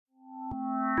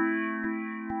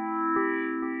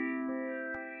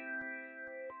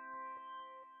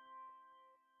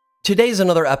Today's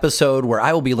another episode where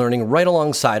I will be learning right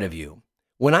alongside of you.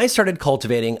 When I started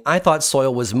cultivating, I thought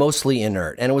soil was mostly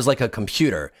inert and it was like a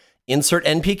computer. Insert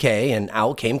NPK and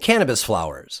out came cannabis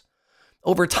flowers.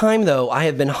 Over time, though, I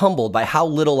have been humbled by how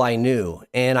little I knew,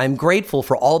 and I'm grateful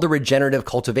for all the regenerative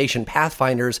cultivation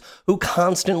pathfinders who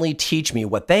constantly teach me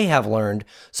what they have learned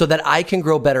so that I can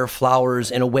grow better flowers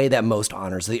in a way that most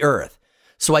honors the earth,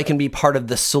 so I can be part of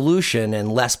the solution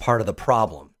and less part of the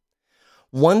problem.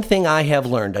 One thing I have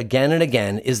learned again and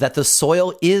again is that the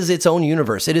soil is its own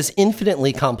universe. It is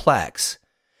infinitely complex.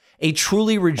 A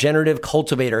truly regenerative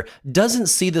cultivator doesn't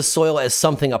see the soil as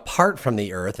something apart from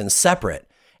the earth and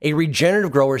separate. A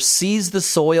regenerative grower sees the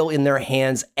soil in their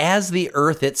hands as the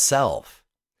earth itself.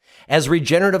 As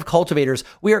regenerative cultivators,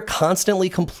 we are constantly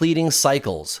completing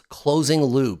cycles, closing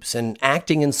loops, and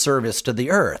acting in service to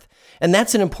the earth. And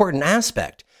that's an important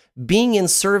aspect. Being in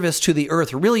service to the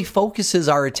earth really focuses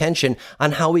our attention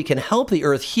on how we can help the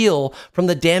earth heal from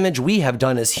the damage we have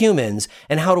done as humans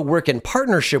and how to work in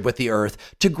partnership with the earth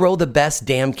to grow the best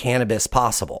damn cannabis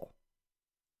possible.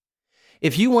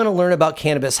 If you want to learn about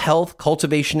cannabis health,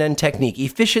 cultivation, and technique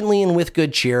efficiently and with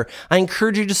good cheer, I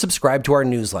encourage you to subscribe to our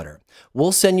newsletter.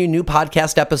 We'll send you new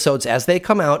podcast episodes as they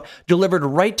come out, delivered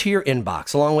right to your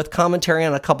inbox, along with commentary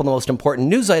on a couple of the most important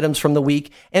news items from the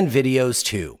week and videos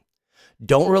too.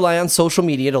 Don't rely on social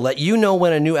media to let you know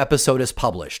when a new episode is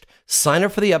published. Sign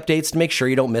up for the updates to make sure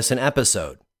you don't miss an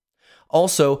episode.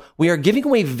 Also, we are giving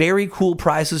away very cool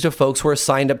prizes to folks who are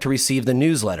signed up to receive the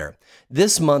newsletter.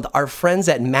 This month, our friends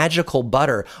at Magical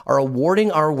Butter are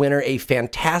awarding our winner a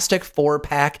fantastic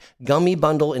 4-pack gummy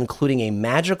bundle, including a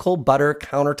Magical Butter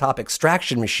countertop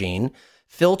extraction machine,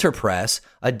 filter press,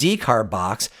 a decarb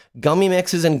box, gummy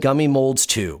mixes, and gummy molds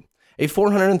too. A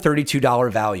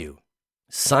 $432 value.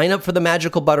 Sign up for the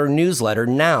Magical Butter newsletter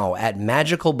now at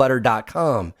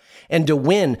magicalbutter.com. And to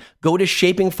win, go to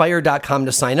shapingfire.com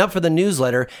to sign up for the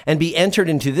newsletter and be entered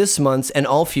into this month's and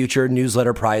all future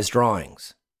newsletter prize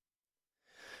drawings.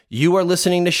 You are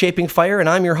listening to Shaping Fire, and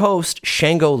I'm your host,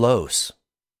 Shango Los.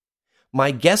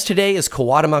 My guest today is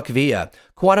Cuauhtemoc Villa.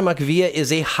 Cuauhtemoc Villa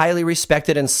is a highly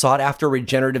respected and sought-after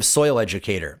regenerative soil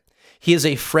educator. He is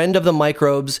a friend of the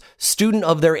microbes, student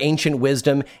of their ancient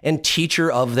wisdom, and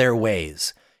teacher of their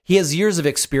ways. He has years of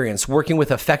experience working with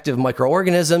effective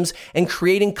microorganisms and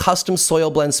creating custom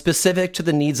soil blends specific to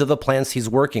the needs of the plants he's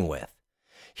working with.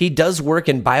 He does work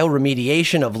in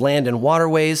bioremediation of land and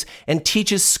waterways and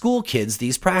teaches school kids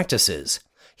these practices.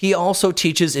 He also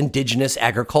teaches indigenous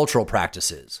agricultural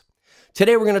practices.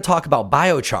 Today we're going to talk about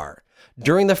biochar.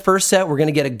 During the first set, we're going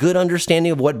to get a good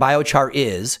understanding of what biochar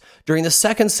is. During the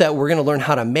second set, we're going to learn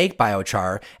how to make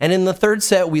biochar. And in the third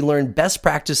set, we learn best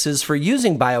practices for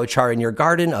using biochar in your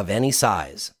garden of any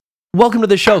size. Welcome to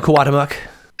the show, Cuauhtemoc.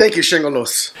 Thank you, Shango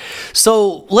Los.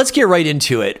 So let's get right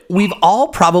into it. We've all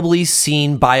probably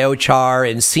seen biochar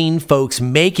and seen folks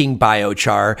making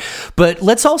biochar, but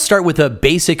let's all start with a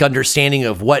basic understanding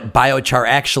of what biochar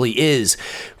actually is.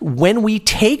 When we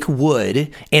take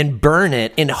wood and burn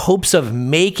it in hopes of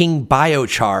making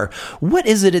biochar, what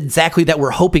is it exactly that we're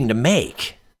hoping to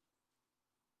make?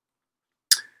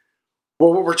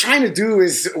 Well, what we're trying to do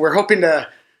is we're hoping to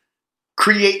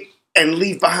create and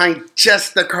leave behind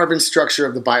just the carbon structure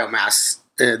of the biomass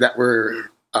that we're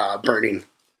burning.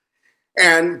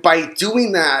 And by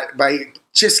doing that, by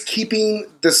just keeping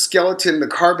the skeleton, the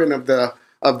carbon of the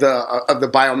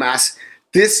biomass,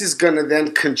 this is going to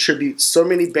then contribute so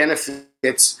many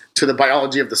benefits to the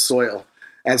biology of the soil.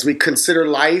 As we consider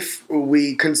life,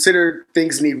 we consider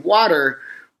things need water,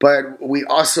 but we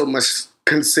also must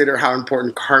consider how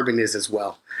important carbon is as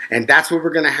well. And that's what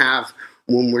we're going to have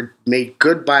when we're made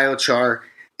good biochar,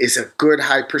 is a good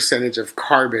high percentage of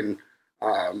carbon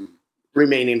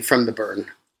remaining from the burn.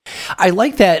 I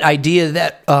like that idea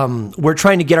that we're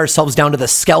trying to get ourselves down to the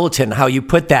skeleton, how you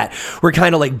put that. We're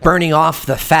kind of like burning off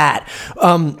the fat.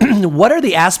 What are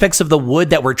the aspects of the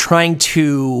wood that we're trying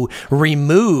to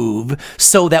remove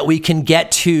so that we can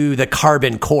get to the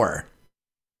carbon core?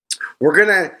 We're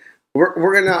gonna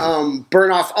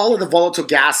burn off all of the volatile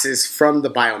gases from the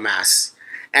biomass.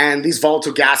 And these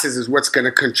volatile gases is what's going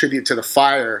to contribute to the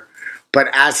fire. But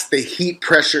as the heat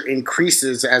pressure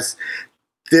increases, as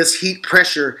this heat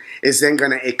pressure is then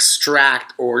going to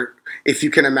extract, or if you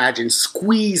can imagine,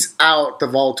 squeeze out the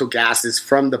volatile gases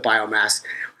from the biomass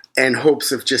in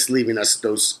hopes of just leaving us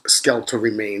those skeletal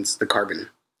remains, the carbon.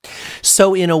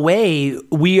 So in a way,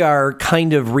 we are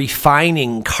kind of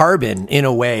refining carbon in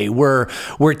a way. We're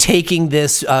taking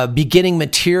this beginning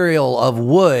material of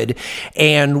wood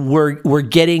and we're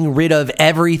getting rid of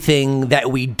everything that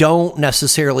we don't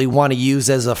necessarily want to use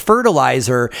as a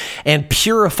fertilizer and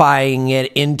purifying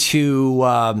it into,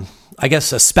 I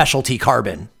guess, a specialty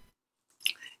carbon.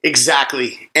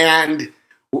 Exactly. And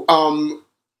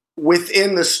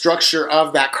within the structure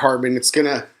of that carbon, it's going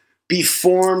to be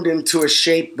formed into a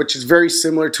shape which is very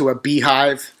similar to a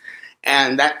beehive.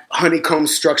 And that honeycomb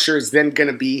structure is then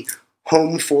going to be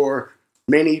home for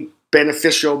many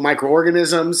beneficial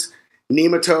microorganisms,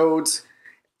 nematodes,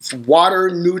 water,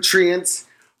 nutrients.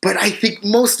 But I think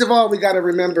most of all we got to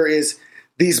remember is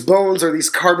these bones or these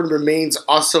carbon remains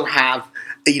also have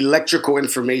electrical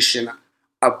information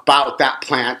about that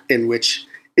plant in which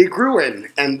it grew in.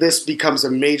 And this becomes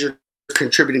a major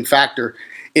contributing factor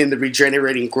in the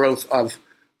regenerating growth of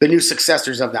the new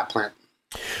successors of that plant.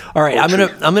 All right, I'm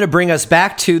gonna bring us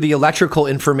back to the electrical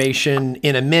information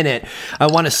in a minute. I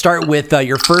want to start with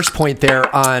your first point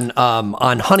there on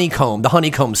honeycomb, the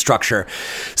honeycomb structure.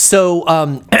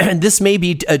 So this may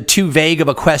be too vague of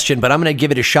a question, but I'm going to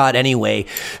give it a shot anyway.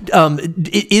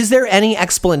 Is there any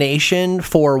explanation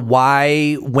for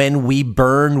why, when we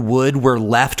burn wood, we're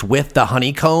left with the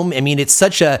honeycomb? I mean, it's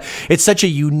such a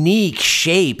unique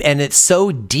shape and it's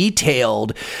so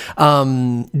detailed.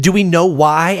 Do we know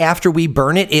why after we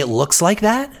burn it looks like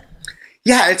that?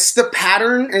 Yeah, it's the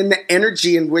pattern and the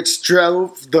energy in which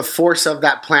drove the force of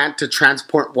that plant to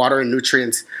transport water and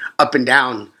nutrients up and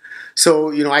down.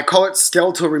 So, I call it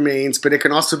skeletal remains, but it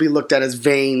can also be looked at as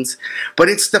veins. But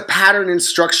it's the pattern and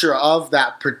structure of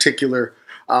that particular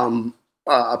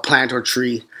plant or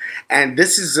tree. And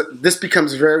this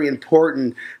becomes very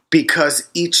important because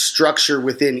each structure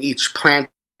within each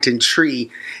plant and tree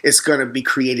is going to be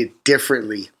created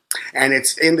differently. And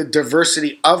it's in the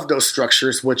diversity of those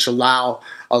structures which allow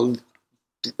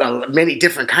many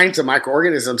different kinds of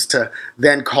microorganisms to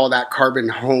then call that carbon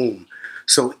home.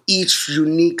 So each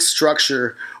unique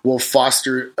structure will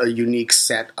foster a unique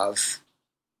set of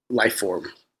life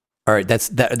form. All right,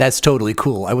 that's totally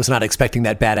cool. I was not expecting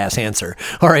that badass answer.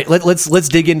 All right, let's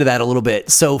dig into that a little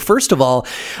bit. So first of all,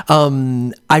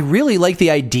 I really like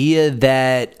the idea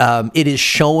that it is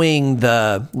showing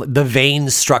the vein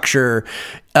structure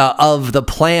of the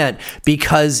plant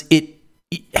because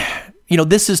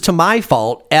this is to my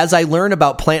fault. As I learn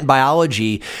about plant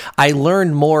biology, I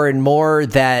learn more and more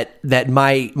that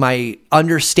my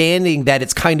understanding that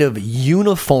it's kind of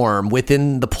uniform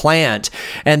within the plant,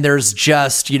 and there's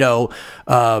just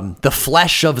the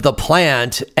flesh of the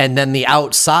plant, and then the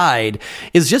outside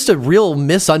is just a real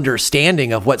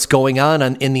misunderstanding of what's going on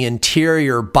in the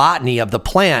interior botany of the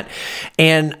plant.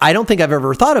 And I don't think I've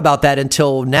ever thought about that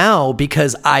until now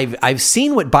because I've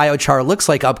seen what biochar looks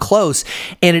like up close,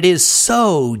 and it is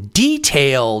so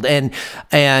detailed, and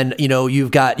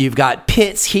you've got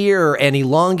pits here and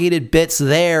elongated bits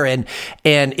there, and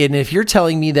if you're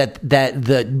telling me that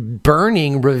the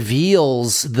burning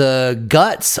reveals the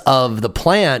guts of the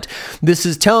plant, this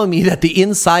is telling me that the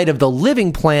inside of the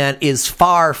living plant is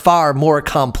far, far more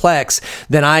complex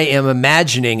than I am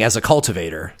imagining as a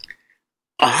cultivator.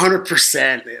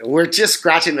 100%. We're just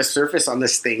scratching the surface on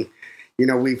this thing.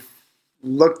 We've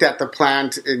looked at the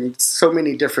plant in so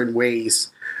many different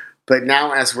ways, but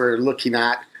now as we're looking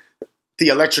at the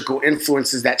electrical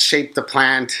influences that shape the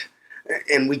plant,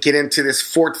 and we get into this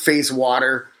fourth phase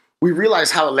water, we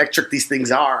realize how electric these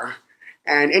things are.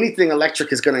 And anything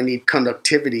electric is going to need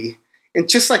conductivity. And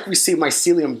just like we see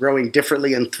mycelium growing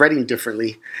differently and threading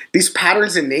differently, these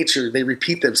patterns in nature, they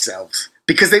repeat themselves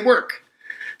because they work.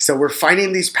 So we're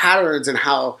finding these patterns and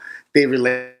how they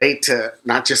relate to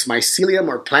not just mycelium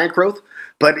or plant growth,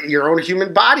 but your own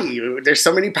human body. There's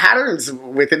so many patterns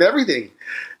within everything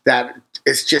that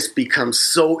it's just become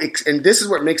so, and this is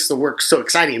what makes the work so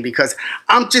exciting because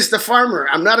I'm just a farmer.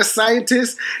 I'm not a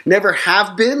scientist, never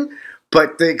have been,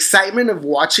 but the excitement of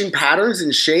watching patterns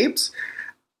and shapes,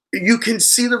 you can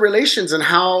see the relations and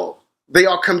how they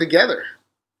all come together.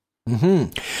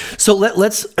 Mm-hmm. So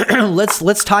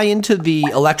let's tie into the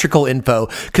electrical info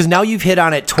because now you've hit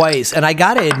on it twice, and I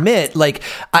gotta admit,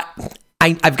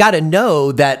 I've got to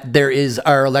know that there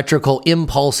are electrical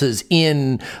impulses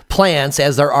in plants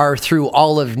as there are through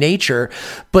all of nature,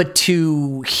 but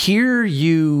to hear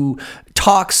you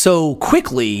talk so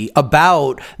quickly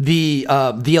about the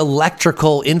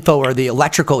electrical info or the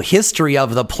electrical history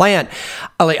of the plant,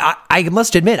 I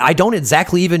must admit I don't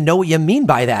exactly even know what you mean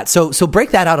by that. So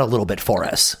break that out a little bit for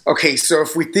us. Okay, so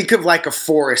if we think of like a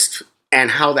forest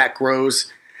and how that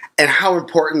grows and how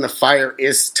important the fire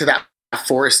is to that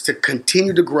forest to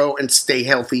continue to grow and stay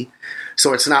healthy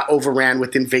so it's not overran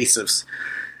with invasives.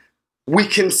 We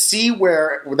can see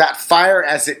where that fire,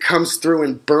 as it comes through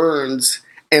and burns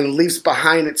and leaves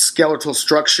behind its skeletal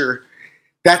structure,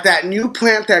 that new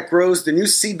plant that grows, the new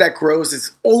seed that grows,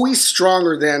 is always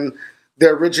stronger than the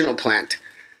original plant.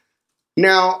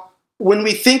 Now, when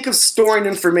we think of storing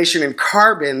information in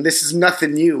carbon, this is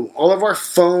nothing new. All of our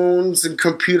phones and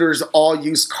computers all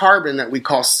use carbon that we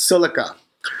call silica.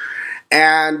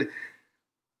 And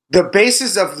the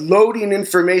basis of loading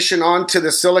information onto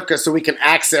the silica so we can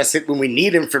access it when we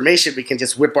need information, we can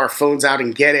just whip our phones out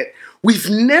and get it. We've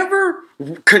never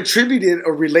contributed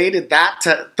or related that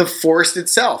to the forest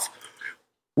itself.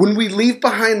 When we leave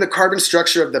behind the carbon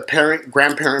structure of the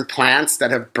grandparent plants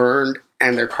that have burned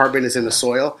and their carbon is in the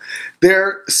soil,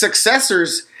 their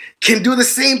successors can do the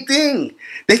same thing.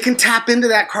 They can tap into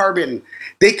that carbon.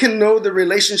 They can know the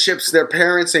relationships their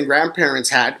parents and grandparents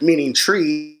had, meaning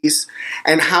trees,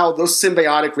 and how those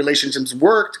symbiotic relationships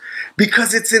worked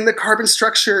because it's in the carbon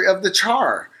structure of the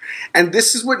char. And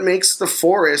this is what makes the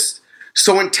forest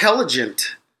so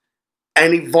intelligent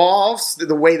and evolves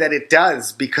the way that it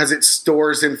does because it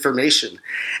stores information.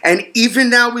 And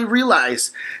even now we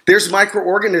realize there's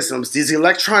microorganisms, these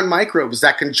electron microbes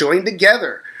that can join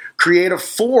together, create a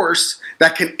force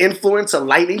that can influence a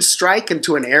lightning strike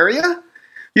into an area.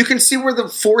 You can see where the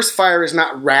forest fire is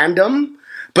not random,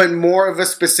 but more of a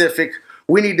specific,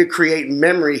 we need to create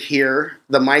memory here.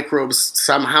 The microbes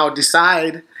somehow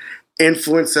decide,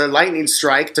 influence a lightning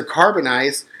strike to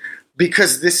carbonize,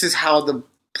 because this is how the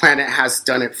planet has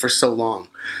done it for so long.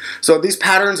 So these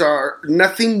patterns are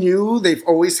nothing new. They've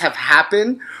always have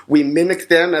happened. We mimic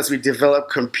them as we develop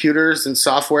computers and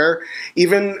software.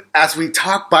 Even as we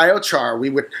talk biochar,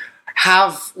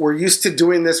 we're used to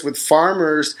doing this with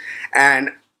farmers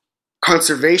and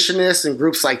conservationists and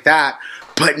groups like that.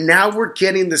 But now we're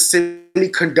getting the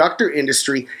semiconductor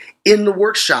industry in the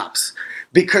workshops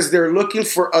because they're looking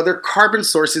for other carbon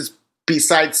sources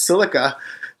besides silica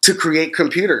to create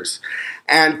computers.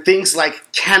 And things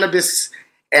like cannabis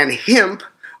and hemp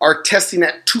are testing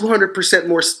at 200%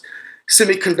 more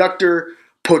semiconductor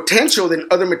potential than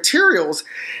other materials.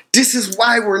 This is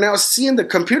why we're now seeing the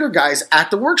computer guys at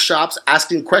the workshops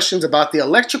asking questions about the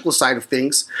electrical side of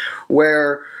things,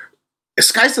 where the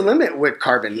sky's the limit with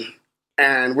carbon.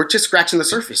 And we're just scratching the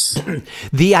surface.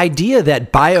 The idea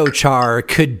that biochar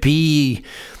could be,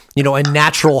 a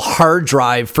natural hard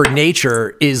drive for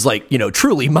nature is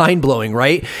truly mind blowing,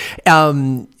 right?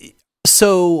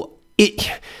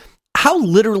 How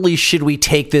literally should we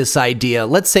take this idea?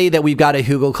 Let's say that we've got a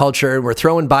hugelkultur and we're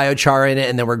throwing biochar in it,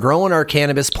 and then we're growing our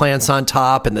cannabis plants on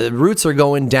top, and the roots are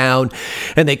going down,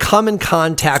 and they come in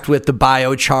contact with the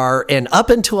biochar. And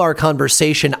up until our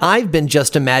conversation, I've been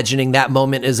just imagining that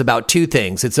moment is about two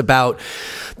things. It's about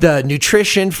the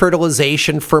nutrition,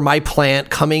 fertilization for my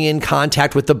plant coming in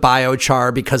contact with the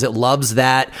biochar because it loves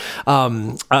that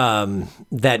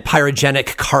that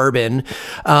pyrogenic carbon.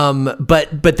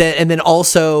 But then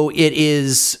also it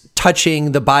is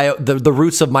touching the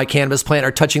roots of my cannabis plant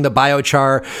are touching the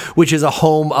biochar, which is a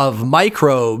home of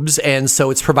microbes, and so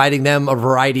it's providing them a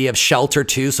variety of shelter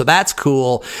too. So that's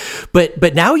cool.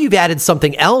 But now you've added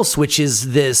something else, which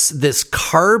is this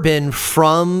carbon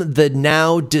from the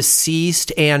now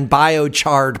deceased and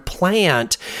biocharred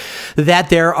plant, that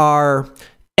there are,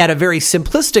 at a very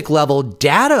simplistic level,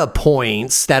 data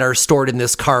points that are stored in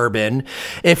this carbon.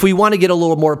 If we want to get a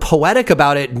little more poetic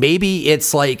about it, maybe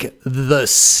it's like the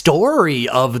story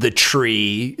of the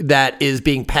tree that is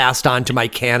being passed on to my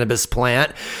cannabis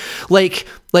plant. I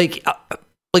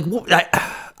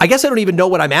guess I don't even know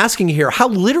what I'm asking here. How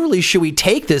literally should we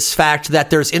take this fact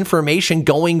that there's information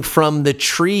going from the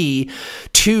tree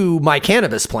to my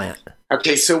cannabis plant?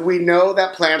 Okay, so we know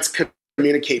that plants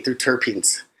communicate through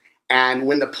terpenes. And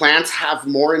when the plants have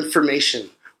more information,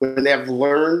 when they have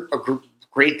learned a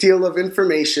great deal of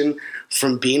information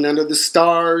from being under the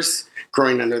stars,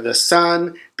 growing under the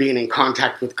sun, being in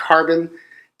contact with carbon,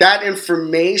 that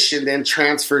information then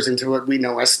transfers into what we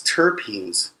know as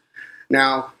terpenes.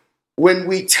 Now, when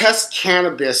we test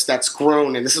cannabis that's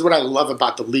grown, and this is what I love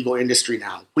about the legal industry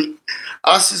now,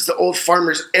 us as the old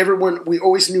farmers, we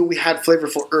always knew we had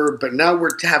flavorful herb, but now we're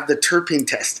to have the terpene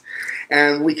test.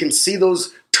 And we can see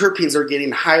those terpenes are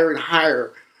getting higher and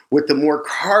higher with the more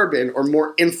carbon or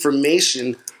more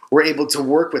information we're able to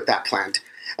work with that plant.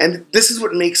 And this is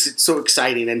what makes it so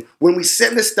exciting. And when we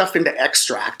send this stuff into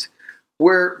extract,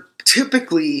 where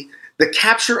typically the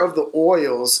capture of the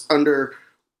oils under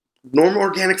normal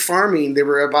organic farming, they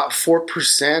were about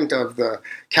 4% of the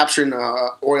capturing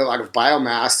oil out of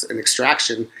biomass and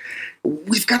extraction.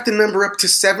 we've got the number up to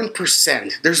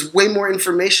 7%. There's way more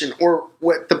information, or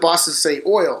what the bosses say,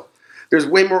 oil. There's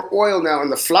way more oil now in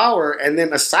the flower. And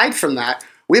then aside from that,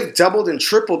 we've doubled and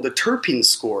tripled the terpene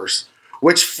scores,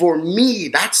 which for me,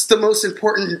 that's the most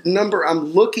important number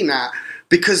I'm looking at,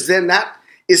 because then that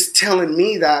is telling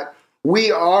me that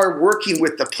we are working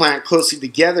with the plant closely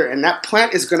together, and that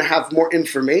plant is going to have more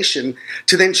information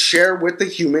to then share with the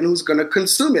human who's going to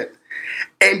consume it.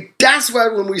 And that's why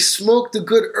when we smoke the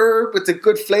good herb with the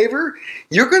good flavor,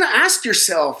 you're going to ask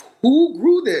yourself, who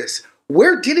grew this?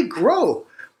 Where did it grow?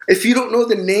 If you don't know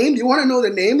the name, you want to know the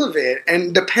name of it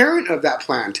and the parent of that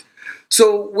plant.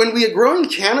 So when we are growing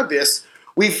cannabis,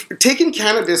 we've taken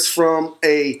cannabis from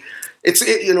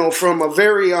from a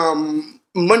very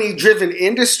money-driven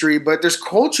industry, but there's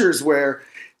cultures where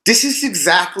this is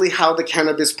exactly how the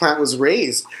cannabis plant was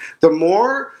raised. The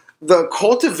more the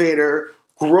cultivator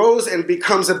grows and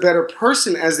becomes a better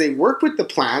person as they work with the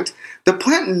plant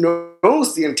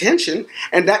knows the intention,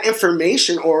 and that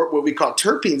information, or what we call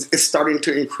terpenes, is starting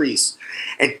to increase.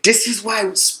 And this is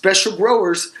why special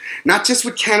growers, not just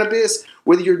with cannabis,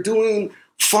 whether you're doing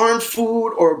farm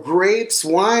food or grapes,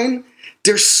 wine,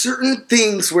 there's certain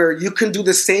things where you can do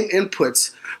the same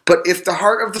inputs, but if the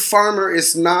heart of the farmer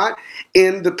is not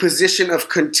in the position of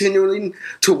continuing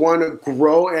to want to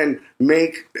grow and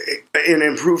make and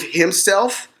improve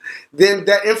himself, then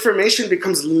that information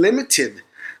becomes limited.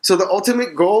 So the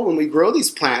ultimate goal when we grow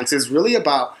these plants is really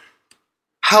about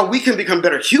how we can become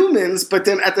better humans, but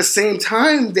then at the same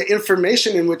time, the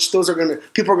information in which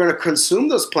people are going to consume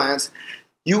those plants,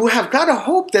 you have got to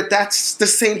hope that that's the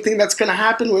same thing that's going to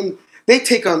happen when they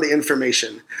take on the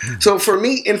information. So for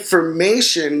me,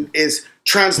 information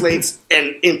translates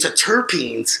into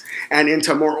terpenes and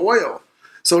into more oil.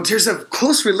 So there's a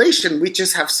close relation. We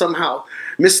just have somehow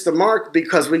missed the mark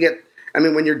because when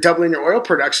you're doubling your oil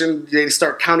production, they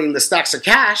start counting the stacks of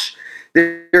cash.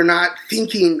 They're not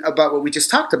thinking about what we just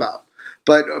talked about.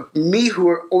 But me,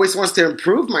 who always wants to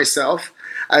improve myself,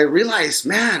 I realize,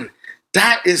 man,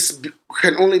 that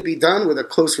can only be done with a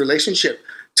close relationship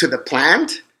to the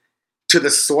plant, to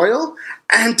the soil,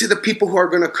 and to the people who are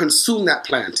going to consume that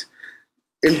plant.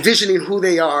 Envisioning who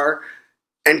they are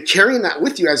and carrying that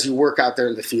with you as you work out there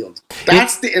in the field.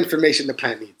 That's the information the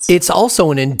plant needs. It's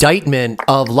also an indictment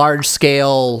of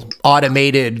large-scale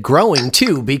automated growing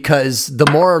too, because the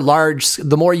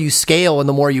more you scale and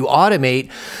the more you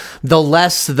automate, the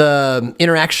less the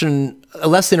interaction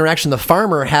the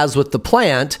farmer has with the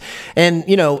plant. And,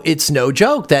 it's no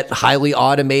joke that highly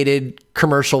automated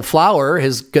commercial flower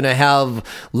is going to have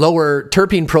lower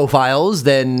terpene profiles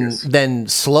than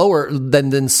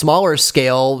smaller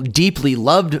scale, deeply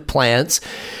loved plants.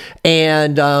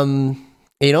 And,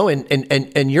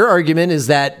 and your argument is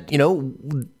that,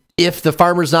 if the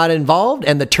farmer's not involved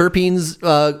and the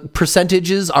terpenes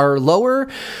percentages are lower,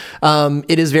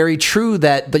 it is very true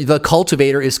that the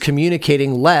cultivator is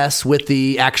communicating less with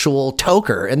the actual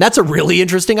toker. And that's a really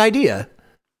interesting idea.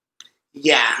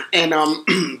 Yeah. And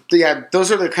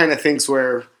those are the kind of things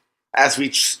where as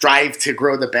we strive to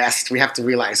grow the best, we have to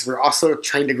realize we're also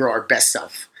trying to grow our best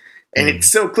self. And it's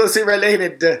so closely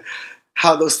related to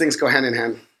how those things go hand in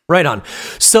hand. Right on.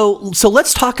 So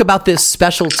let's talk about this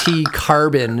specialty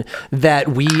carbon that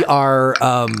we are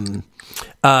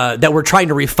that we're trying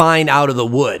to refine out of the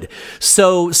wood.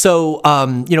 So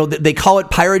they call it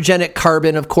pyrogenic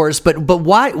carbon, of course, but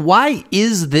why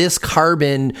is this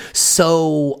carbon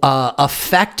so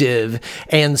effective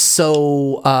and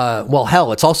so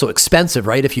it's also expensive,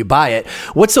 right? If you buy it,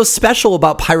 what's so special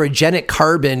about pyrogenic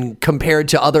carbon compared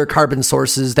to other carbon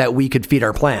sources that we could feed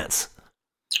our plants?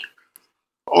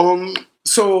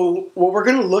 So what we're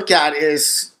going to look at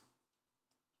is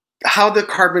how the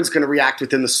carbon's going to react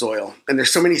within the soil. And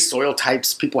there's so many soil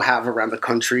types people have around the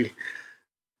country.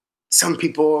 Some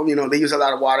people, they use a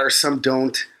lot of water, some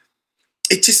don't.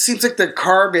 It just seems like the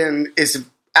carbon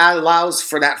allows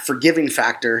for that forgiving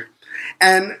factor.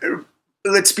 And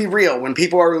let's be real, when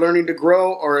people are learning to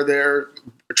grow or they're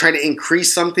trying to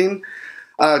increase something,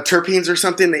 terpenes or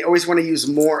something, they always want to use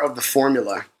more of the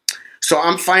formula. So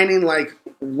I'm finding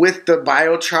with the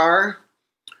biochar,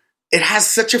 it has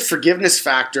such a forgiveness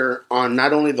factor on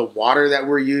not only the water that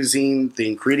we're using, the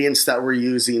ingredients that we're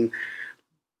using,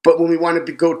 but when we want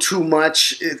to go too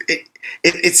much,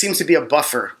 it seems to be a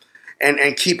buffer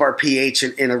and keep our pH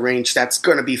in a range that's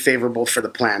going to be favorable for the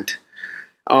plant.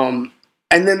 And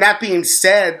then that being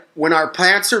said, when our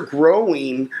plants are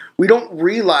growing, we don't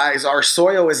realize our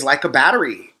soil is like a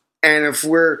battery. And if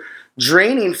we're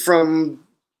draining from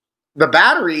the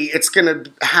battery, it's going to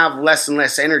have less and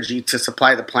less energy to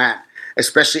supply the plant,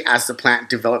 especially as the plant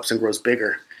develops and grows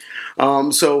bigger.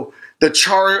 So the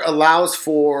char allows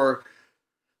for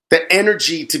the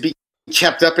energy to be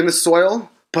kept up in the soil,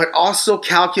 but also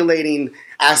calculating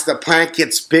as the plant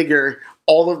gets bigger,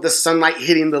 all of the sunlight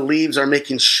hitting the leaves are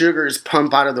making sugars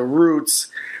pump out of the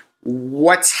roots.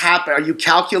 What's happening? Are you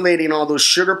calculating all those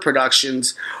sugar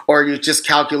productions, or are you just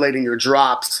calculating your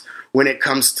drops when it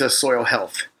comes to soil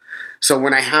health? So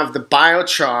when I have the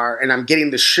biochar and I'm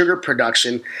getting the sugar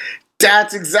production,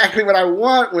 that's exactly what I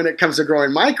want when it comes to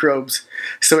growing microbes.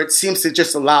 So it seems to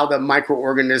just allow the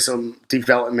microorganism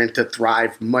development to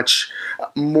thrive much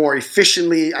more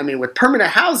efficiently. I mean, with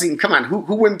permanent housing, come on, who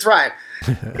wouldn't thrive?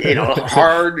 It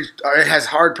has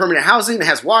hard permanent housing, it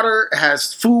has water, it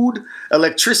has food,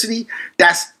 electricity.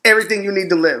 That's everything you need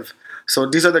to live. So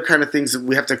these are the kind of things that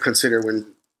we have to consider when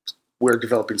we're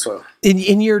developing soil.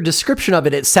 In your description of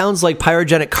it, it sounds like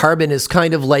pyrogenic carbon is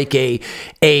kind of like a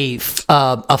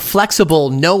flexible,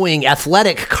 knowing,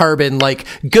 athletic carbon, like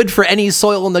good for any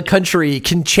soil in the country,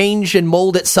 can change and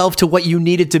mold itself to what you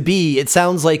need it to be. It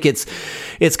sounds like it's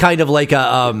kind of like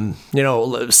a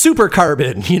super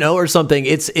carbon, or something.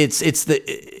 It's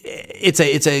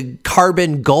a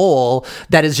carbon goal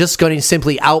that is just going to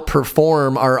simply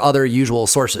outperform our other usual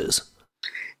sources.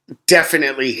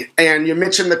 Definitely. And you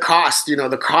mentioned the cost.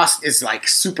 The cost is like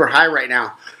super high right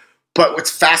now. But what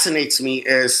fascinates me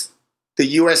is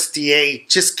the USDA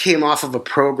just came off of a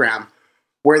program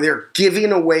where they're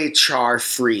giving away char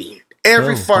free.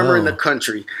 Every farmer in the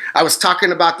country. I was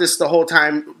talking about this the whole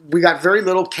time. We got very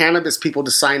little cannabis people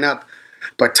to sign up,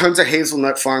 but tons of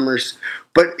hazelnut farmers.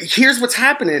 But here's what's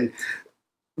happening.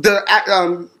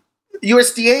 The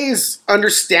USDA is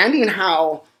understanding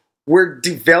how we're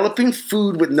developing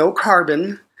food with no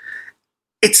carbon.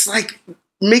 It's like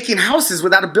making houses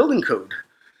without a building code.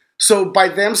 So by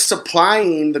them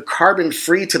supplying the carbon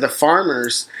free to the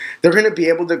farmers, they're going to be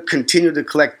able to continue to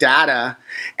collect data,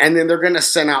 and then they're going to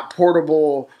send out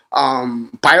portable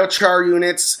biochar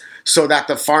units so that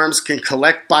the farms can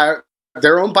collect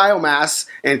their own biomass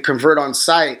and convert on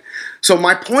site. So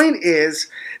my point is,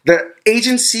 the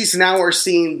agencies now are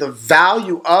seeing the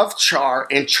value of char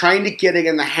and trying to get it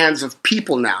in the hands of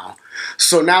people now.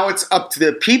 So now it's up to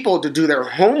the people to do their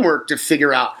homework to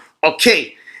figure out,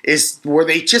 okay, were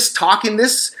they just talking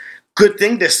this good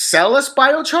thing to sell us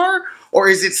biochar, or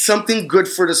is it something good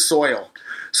for the soil?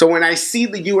 So when I see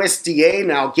the USDA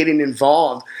now getting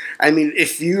involved, I mean,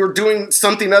 if you're doing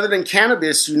something other than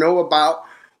cannabis, you know about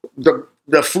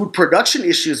the food production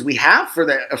issues we have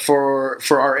for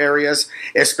our areas,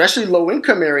 especially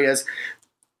low-income areas.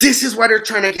 This is why they're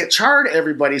trying to get char to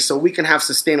everybody so we can have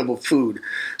sustainable food.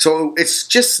 So it's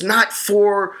just not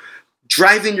for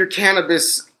driving your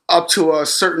cannabis up to a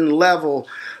certain level,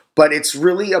 but it's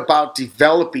really about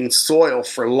developing soil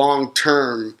for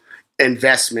long-term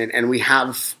investment. And we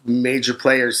have major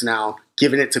players now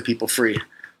giving it to people free.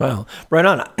 Wow, right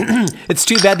on. It's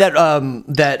too bad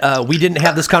that we didn't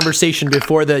have this conversation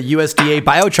before the USDA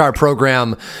biochar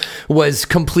program was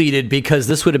completed, because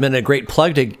this would have been a great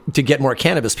plug to get more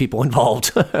cannabis people involved.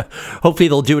 Hopefully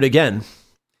they'll do it again.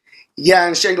 Yeah,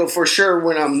 and Shango, for sure,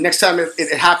 when next time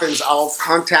it happens, I'll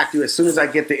contact you as soon as I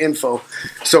get the info,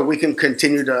 so we can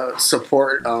continue to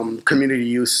support community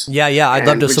use. Yeah, I'd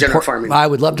love to support farming. I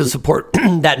would love to support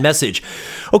that message.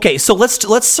 Okay, so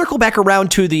let's circle back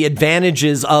around to the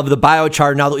advantages of the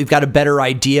biochar now that we've got a better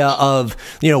idea of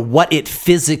what it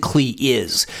physically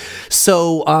is.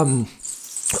 So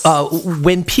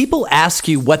when people ask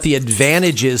you what the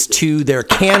advantages to their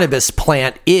cannabis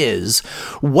plant is,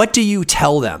 what do you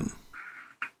tell them?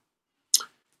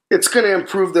 It's going to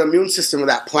improve the immune system of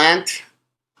that plant,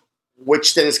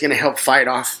 which then is going to help fight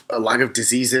off a lot of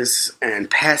diseases and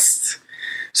pests.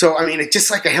 So, I mean, it's just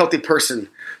like a healthy person.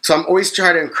 So I'm always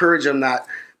trying to encourage them that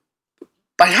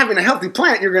by having a healthy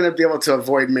plant, you're going to be able to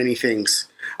avoid many things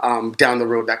down the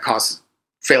road that cause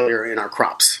failure in our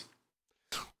crops.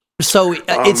 So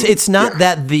it's not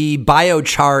that the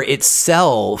biochar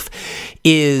itself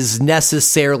is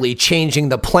necessarily changing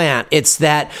the plant. It's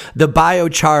that the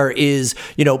biochar is,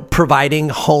 providing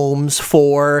homes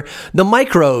for the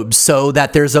microbes so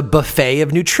that there's a buffet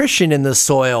of nutrition in the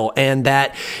soil, and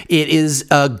that it is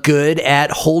good at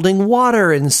holding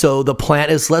water. And so the plant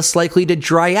is less likely to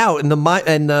dry out, and the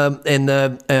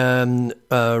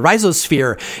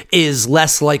rhizosphere is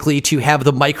less likely to have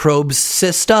the microbes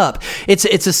cyst up. It's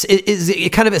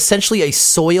kind of essentially a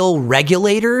soil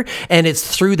regulator, and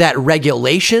it's through that regulation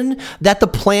that the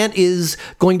plant is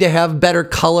going to have better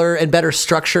color and better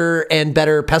structure and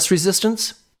better pest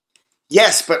resistance?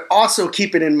 Yes, but also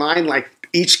keep it in mind, like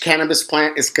each cannabis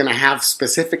plant is going to have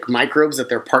specific microbes that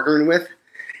they're partnering with.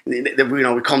 We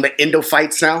call them the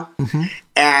endophytes now. Mm-hmm.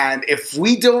 And if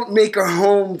we don't make a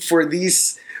home for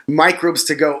these microbes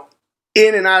to go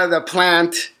in and out of the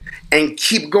plant and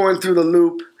keep going through the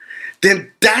loop,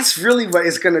 then that's really what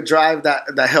is going to drive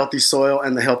the healthy soil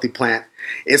and the healthy plant,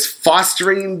 is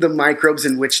fostering the microbes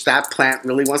in which that plant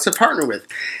really wants to partner with.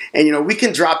 And, we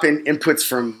can drop in inputs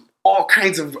from all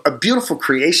kinds of beautiful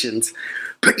creations,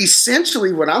 but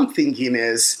essentially what I'm thinking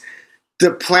is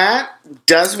the plant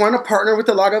does want to partner with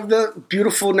a lot of the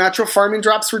beautiful natural farming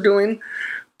drops we're doing,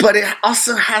 but it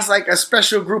also has like a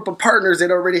special group of partners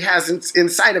it already has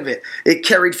inside of it. It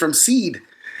carried from seed,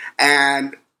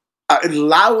 and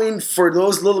allowing for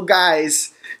those little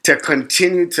guys to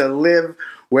continue to live,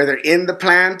 whether in the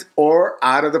plant or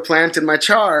out of the plant in my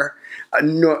char. I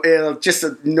know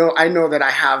that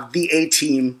I have the A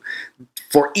team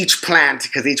for each plant,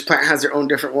 because each plant has their own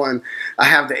different one. I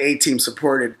have the A team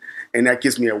supported, and that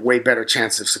gives me a way better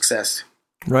chance of success.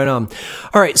 Right on.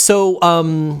 All right. So,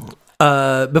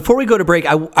 before we go to break,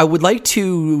 I would like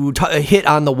to hit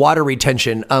on the water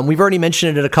retention. We've already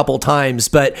mentioned it a couple times,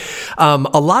 but a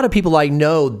lot of people I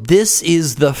know, this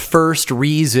is the first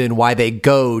reason why they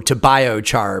go to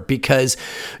biochar, because,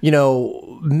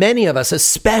 many of us,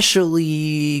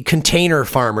 especially container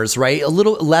farmers, right? A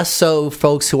little less so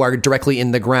folks who are directly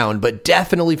in the ground, but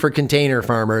definitely for container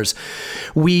farmers,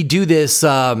 we do this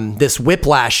this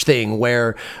whiplash thing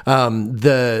where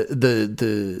the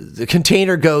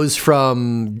container goes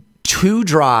from too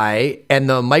dry and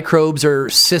the microbes are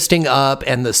cysting up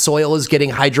and the soil is getting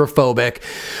hydrophobic,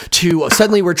 to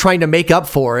suddenly we're trying to make up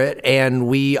for it and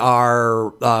we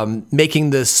are making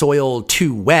the soil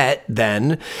too wet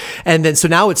so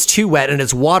now it's too wet and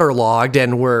it's waterlogged,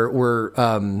 and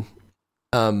we're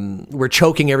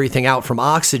choking everything out from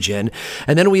oxygen,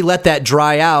 and then we let that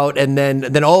dry out, and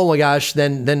then oh my gosh,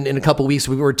 then in a couple of weeks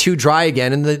we were too dry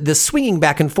again, and the swinging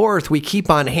back and forth, we keep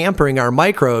on hampering our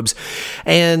microbes.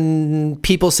 And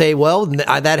people say, well,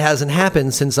 that hasn't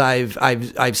happened since I've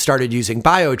started using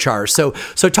biochar. So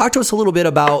talk to us a little bit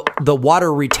about the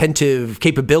water retentive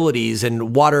capabilities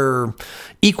and water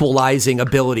equalizing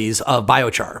abilities of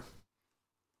biochar.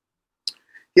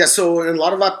 Yeah, so in a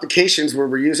lot of applications where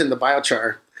we're using the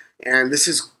biochar, and this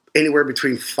is anywhere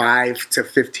between 5 to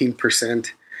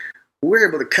 15%, we're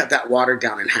able to cut that water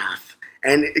down in half.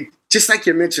 And just like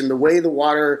you mentioned, the way the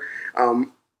water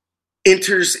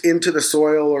enters into the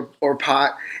soil or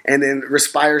pot and then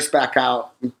respires back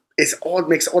out, it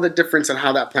makes all the difference in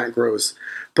how that plant grows.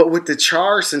 But with the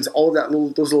char, since all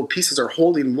those little pieces are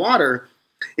holding water,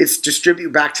 it's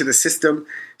distributed back to the system,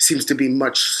 seems to be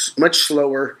much, much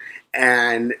slower,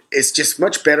 and it's just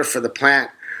much better for the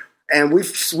plant. And we've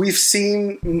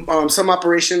seen some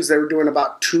operations that were doing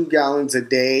about 2 gallons a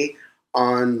day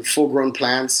on full-grown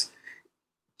plants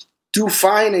do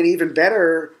fine, and even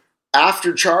better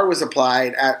after char was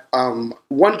applied at 1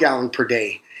 gallon per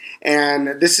day.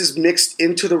 And this is mixed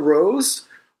into the rows,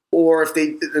 or if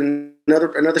they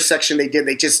another section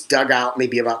they just dug out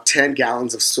maybe about 10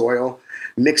 gallons of soil,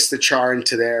 mixed the char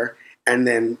into there, and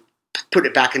then put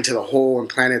it back into the hole and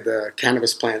planted the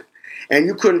cannabis plant. And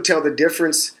you couldn't tell the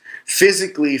difference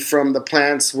physically from the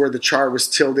plants where the char was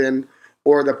tilled in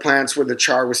or the plants where the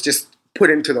char was just put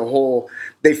into the hole.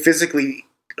 They physically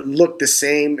looked the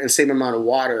same amount of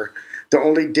water. The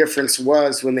only difference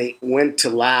was when they went to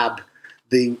lab,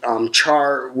 the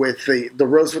char with the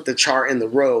rows with the char in the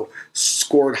row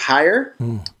scored higher,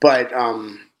 but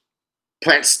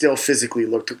plants still physically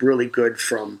looked really good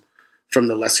from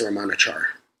the lesser amount of char.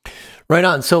 Right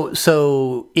on.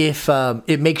 So if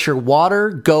it makes your water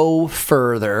go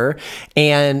further,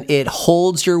 and it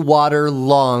holds your water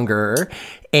longer,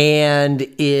 and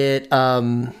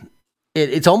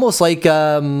it's almost like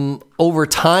over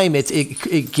time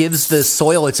it gives the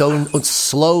soil its own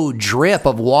slow drip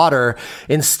of water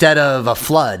instead of a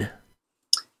flood.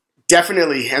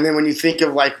 Definitely. And then when you think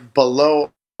of like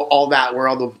below all that, where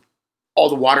all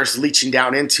the water's leaching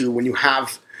down into, when you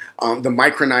have the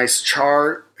micronized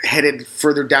char headed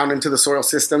further down into the soil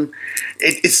system,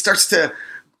 it starts to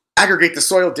aggregate the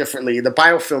soil differently. The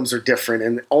biofilms are different,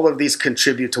 and all of these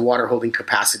contribute to water holding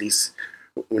capacities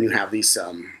when you have these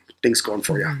things going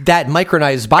for you. That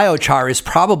micronized biochar is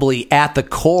probably at the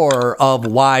core of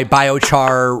why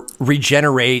biochar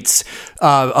regenerates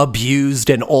abused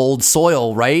and old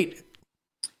soil, right?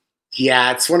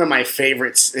 Yeah, it's one of my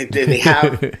favorites. They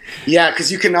have, yeah,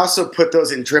 because you can also put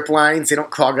those in drip lines. They don't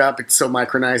clog up. It's so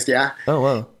micronized, yeah. Oh,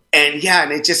 wow. And yeah,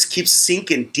 and it just keeps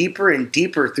sinking deeper and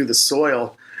deeper through the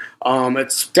soil.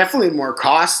 It's definitely more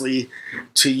costly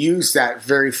to use that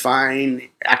very fine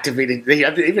activated, they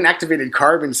have even activated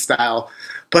carbon style,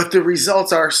 but the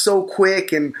results are so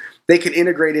quick and they can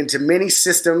integrate into many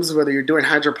systems, whether you're doing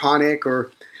hydroponic or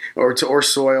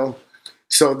soil.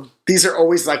 So these are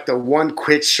always like the one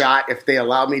quick shot. If they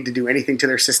allow me to do anything to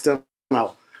their system,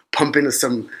 I'll pump into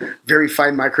some very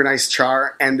fine micronized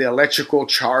char, and the electrical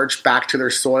charge back to their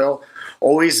soil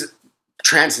always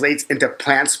translates into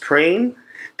plants praying.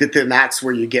 Then that's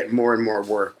where you get more and more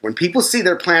work. When people see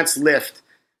their plants lift,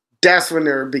 that's when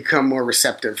they become more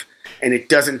receptive. And it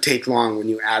doesn't take long when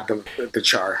you add the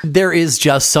char. There is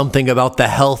just something about the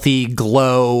healthy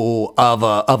glow of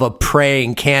a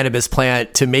praying cannabis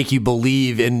plant to make you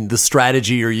believe in the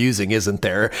strategy you're using, isn't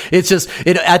there? It's just,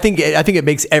 I think it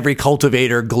makes every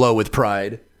cultivator glow with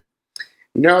pride.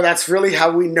 No, that's really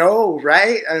how we know,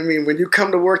 right? I mean, when you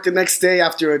come to work the next day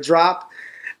after a drop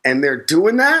and they're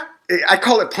doing that, I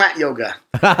call it plant yoga.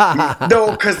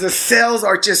 No, because the cells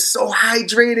are just so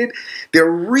hydrated.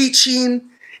 They're reaching.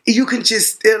 You can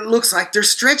just, it looks like they're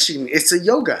stretching. It's a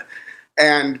yoga.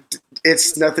 And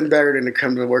it's nothing better than to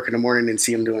come to work in the morning and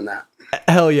see them doing that.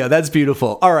 Hell yeah, that's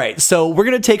beautiful. All right, so we're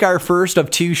going to take our first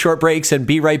of 2 short breaks and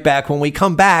be right back. When we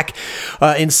come back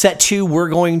in set 2, we're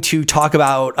going to talk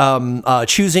about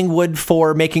choosing wood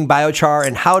for making biochar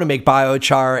and how to make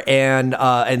biochar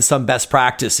and some best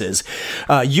practices.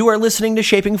 You are listening to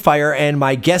Shaping Fire, and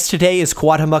my guest today is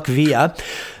Cuauhtemoc Villa.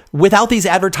 Without these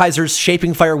advertisers,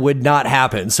 Shaping Fire would not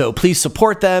happen. So please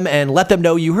support them and let them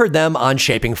know you heard them on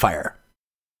Shaping Fire.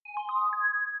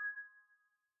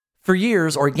 For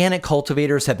years, organic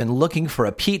cultivators have been looking for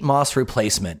a peat moss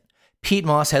replacement. Peat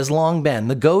moss has long been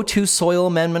the go-to soil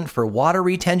amendment for water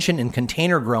retention and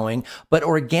container growing, but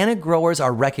organic growers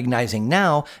are recognizing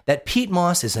now that peat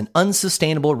moss is an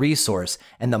unsustainable resource,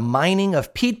 and the mining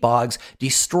of peat bogs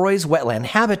destroys wetland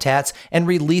habitats and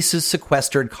releases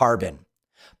sequestered carbon.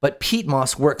 But peat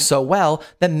moss works so well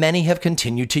that many have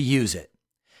continued to use it.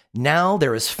 Now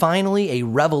there is finally a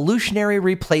revolutionary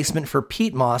replacement for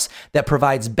peat moss that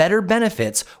provides better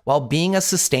benefits while being a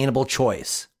sustainable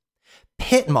choice.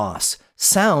 Pit moss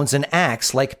sounds and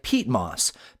acts like peat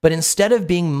moss, but instead of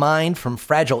being mined from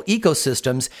fragile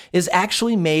ecosystems, is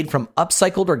actually made from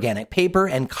upcycled organic paper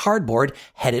and cardboard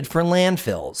headed for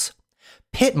landfills.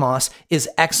 Pit moss is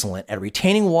excellent at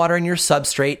retaining water in your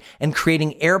substrate and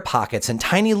creating air pockets and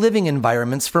tiny living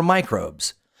environments for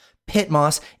microbes. Pit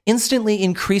moss instantly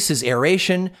increases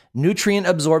aeration, nutrient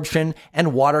absorption,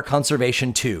 and water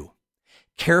conservation too.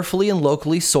 Carefully and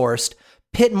locally sourced,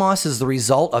 pit moss is the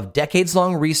result of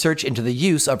decades-long research into the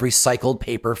use of recycled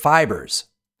paper fibers.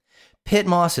 Pit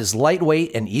moss is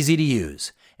lightweight and easy to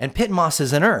use, and pit moss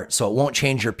is inert, so it won't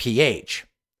change your pH.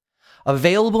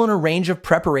 Available in a range of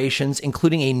preparations,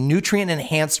 including a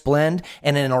nutrient-enhanced blend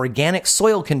and an organic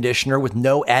soil conditioner with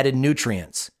no added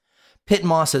nutrients. Pit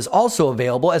moss is also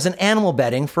available as an animal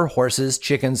bedding for horses,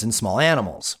 chickens, and small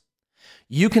animals.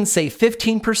 You can save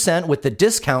 15% with the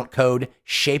discount code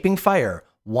SHAPINGFIRE,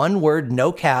 one word,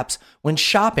 no caps, when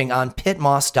shopping on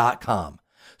pitmoss.com.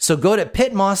 So go to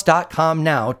pitmoss.com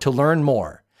now to learn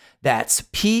more. That's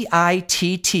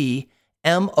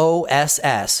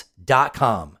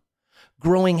PITTMOSS.com.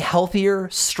 Growing healthier,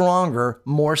 stronger,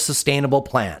 more sustainable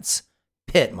plants.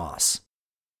 Pit moss.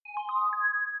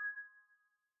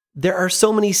 There are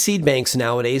so many seed banks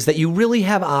nowadays that you really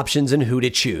have options in who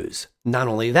to choose. Not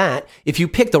only that, if you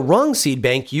pick the wrong seed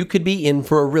bank, you could be in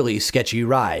for a really sketchy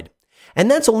ride.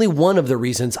 And that's only one of the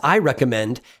reasons I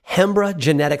recommend Hembra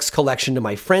Genetics Collection to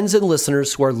my friends and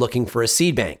listeners who are looking for a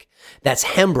seed bank. That's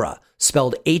Hembra,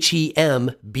 spelled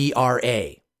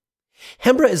Hembra.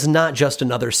 Hembra is not just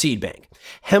another seed bank.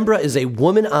 Hembra is a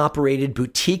woman-operated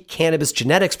boutique cannabis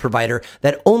genetics provider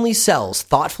that only sells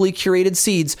thoughtfully curated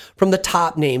seeds from the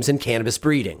top names in cannabis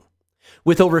breeding.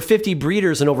 With over 50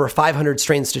 breeders and over 500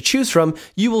 strains to choose from,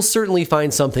 you will certainly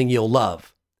find something you'll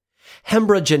love.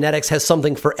 Hembra Genetics has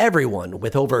something for everyone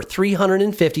with over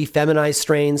 350 feminized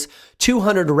strains,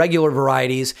 200 regular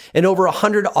varieties, and over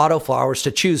 100 autoflowers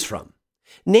to choose from.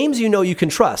 Names you know you can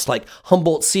trust like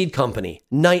Humboldt Seed Company,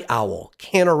 Night Owl,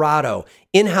 Canorado,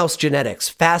 In-House Genetics,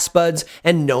 Fast Buds,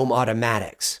 and Gnome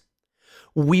Automatics.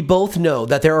 We both know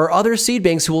that there are other seed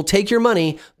banks who will take your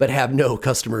money but have no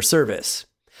customer service.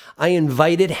 I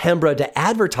invited Hembra to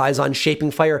advertise on Shaping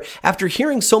Fire after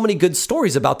hearing so many good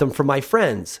stories about them from my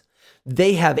friends.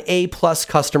 They have A-plus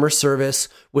customer service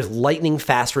with lightning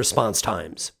fast response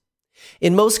times.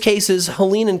 In most cases,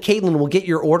 Helene and Caitlin will get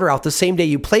your order out the same day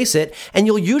you place it, and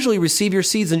you'll usually receive your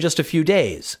seeds in just a few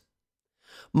days.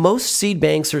 Most seed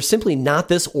banks are simply not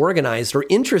this organized or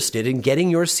interested in getting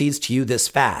your seeds to you this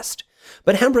fast.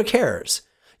 But Hembra cares.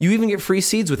 You even get free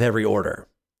seeds with every order.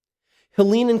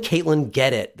 Helene and Caitlin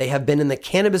get it. They have been in the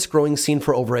cannabis growing scene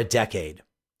for over a decade.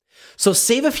 So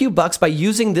save a few bucks by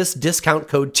using this discount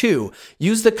code too.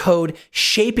 Use the code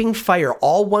SHAPINGFIRE,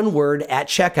 all one word, at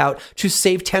checkout to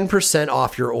save 10%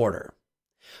 off your order.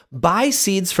 Buy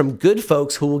seeds from good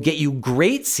folks who will get you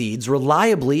great seeds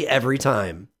reliably every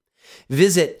time.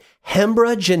 Visit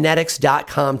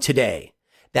HembraGenetics.com today.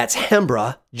 That's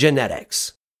Hembra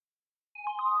Genetics.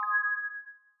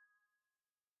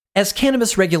 As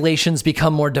cannabis regulations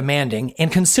become more demanding and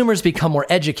consumers become more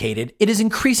educated, it is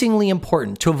increasingly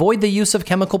important to avoid the use of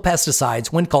chemical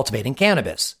pesticides when cultivating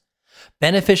cannabis.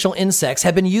 Beneficial insects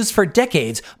have been used for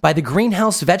decades by the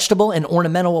greenhouse vegetable and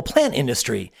ornamental plant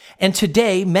industry, and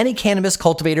today many cannabis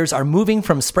cultivators are moving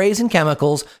from sprays and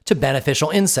chemicals to beneficial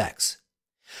insects.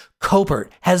 Copert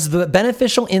has the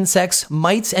beneficial insects,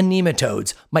 mites and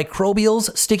nematodes,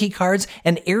 microbials, sticky cards,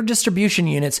 and air distribution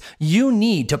units you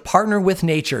need to partner with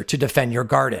nature to defend your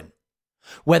garden.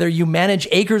 Whether you manage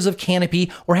acres of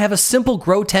canopy or have a simple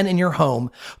grow tent in your home,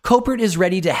 Copert is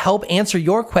ready to help answer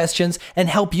your questions and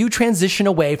help you transition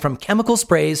away from chemical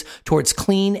sprays towards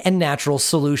clean and natural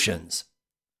solutions.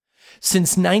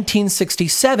 Since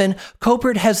 1967,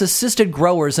 Copert has assisted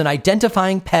growers in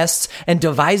identifying pests and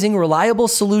devising reliable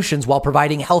solutions while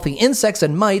providing healthy insects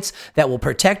and mites that will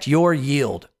protect your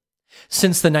yield.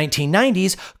 Since the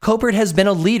 1990s, Copert has been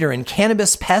a leader in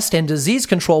cannabis pest and disease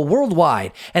control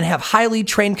worldwide and have highly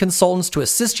trained consultants to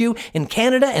assist you in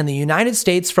Canada and the United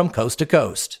States from coast to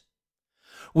coast.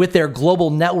 With their global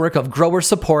network of grower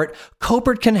support,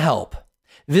 Copert can help.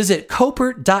 Visit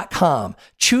Copert.com,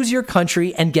 choose your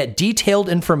country, and get detailed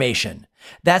information.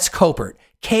 That's Copert,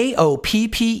 Koppert.com.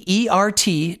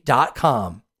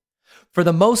 For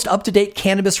the most up-to-date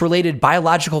cannabis-related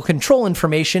biological control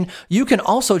information, you can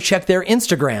also check their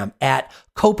Instagram at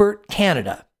Copert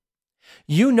Canada.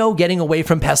 You know getting away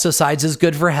from pesticides is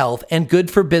good for health and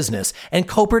good for business, and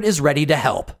Copert is ready to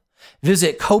help.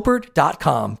 Visit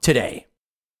Koppert.com today.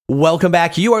 Welcome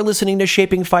back. You are listening to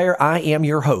Shaping Fire. I am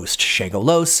your host, Shago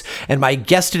Los, and my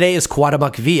guest today is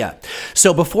Cuauhtemoc Villa.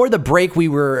 So before the break, we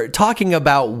were talking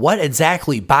about what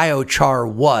exactly biochar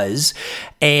was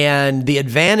and the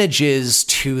advantages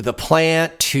to the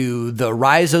plant, to the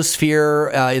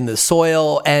rhizosphere in the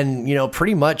soil, and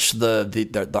pretty much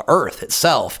the earth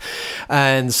itself,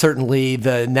 and certainly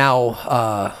the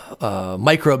now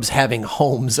microbes having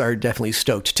homes are definitely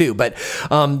stoked too. But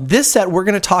this set, we're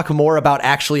going to talk more about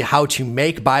actually how to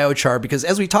make biochar, because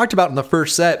as we talked about in the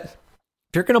first set,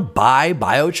 if you're going to buy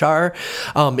biochar,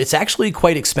 it's actually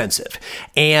quite expensive,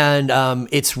 and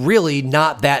it's really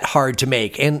not that hard to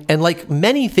make. And like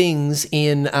many things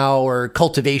in our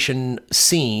cultivation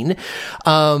scene,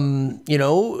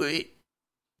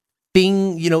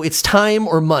 it's time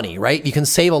or money, right? You can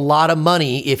save a lot of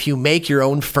money if you make your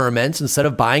own ferments instead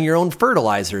of buying your own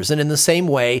fertilizers. And in the same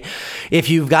way, if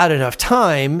you've got enough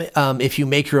time, if you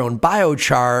make your own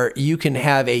biochar, you can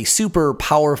have a super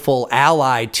powerful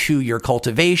ally to your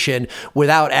cultivation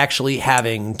without actually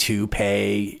having to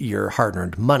pay your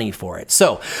hard-earned money for it.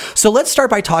 So let's start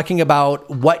by talking about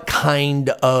what kind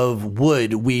of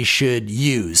wood we should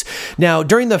use. Now,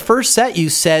 during the first set, you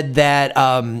said that,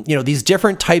 these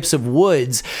different types of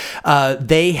woods,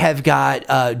 they have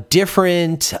got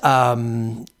different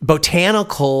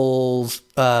botanical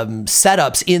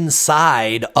setups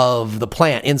inside of the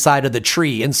plant, inside of the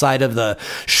tree, inside of the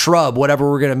shrub,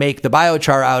 whatever we're going to make the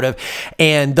biochar out of.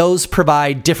 And those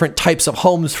provide different types of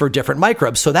homes for different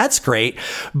microbes. So that's great.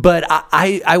 But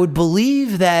I would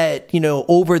believe that,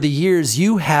 over the years,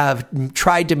 you have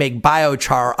tried to make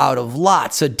biochar out of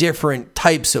lots of different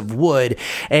types of wood,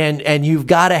 and you've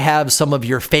got to have some of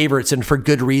your favorites, and for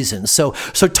good reason. So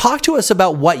talk to us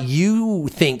about what you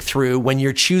think through when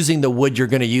you're choosing the wood you're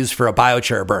going to use for a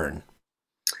biochar burn.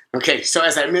 Okay, so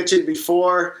as I mentioned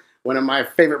before, one of my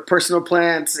favorite personal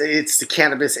plants, it's the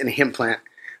cannabis and hemp plant.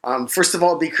 First of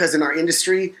all, because in our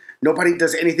industry, nobody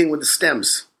does anything with the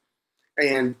stems.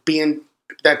 And being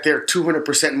that they're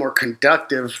 200% more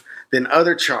conductive than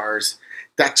other chars,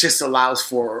 that just allows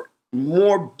for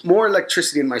more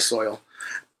electricity in my soil.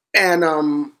 And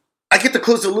I get to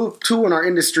close the loop, too, in our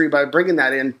industry by bringing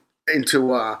that into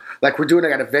like we're doing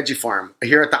at a veggie farm.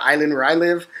 Here at the island where I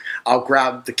live, I'll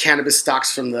grab the cannabis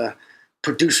stocks from the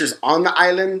producers on the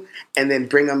island and then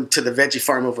bring them to the veggie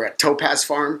farm over at Topaz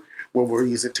Farm, where we'll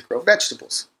use it to grow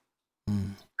vegetables.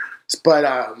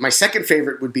 But my second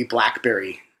favorite would be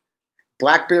blackberry.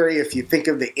 Blackberry, if you think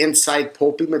of the inside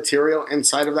pulpy material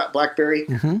inside of that blackberry,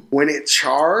 when it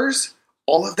chars,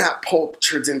 all of that pulp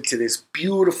turns into this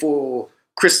beautiful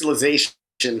crystallization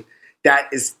that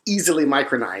is easily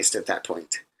micronized at that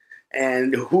point.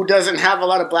 And who doesn't have a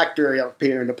lot of blackberry up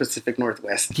here in the Pacific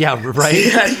Northwest? Yeah, right.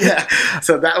 Yeah.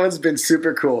 So that one's been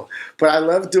super cool. But I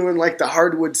love doing like the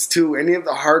hardwoods too. Any of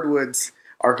the hardwoods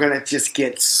are going to just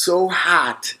get so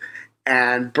hot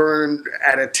and burn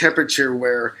at a temperature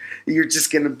where you're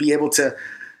just going to be able to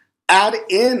add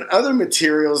in other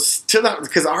materials to the,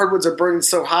 because the hardwoods are burning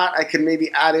so hot, I can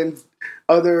maybe add in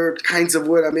other kinds of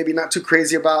wood I'm maybe not too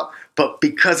crazy about. But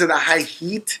because of the high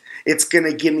heat, it's going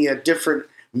to give me a different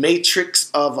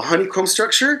matrix of a honeycomb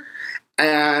structure,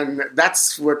 and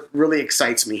that's what really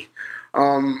excites me,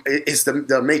 is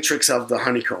the matrix of the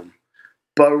honeycomb.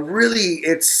 But really,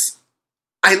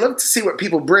 I love to see what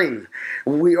people bring.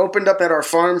 We opened up at our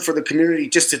farm for the community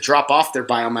just to drop off their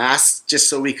biomass, just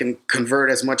so we can convert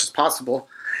as much as possible.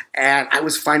 And I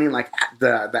was finding like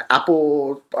the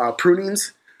apple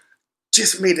prunings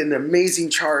just made an amazing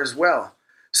char as well.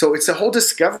 So it's a whole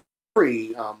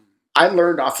discovery. I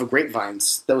learned off of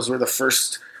grapevines. Those were the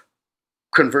first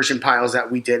conversion piles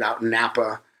that we did out in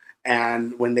Napa.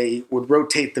 And when they would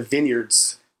rotate the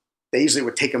vineyards, they usually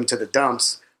would take them to the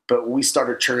dumps, but we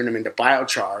started turning them into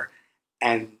biochar,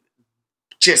 and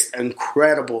just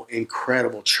incredible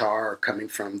char coming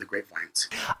from the grapevines.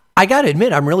 I got to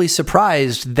admit, I'm really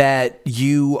surprised that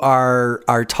you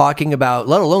are talking about,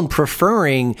 let alone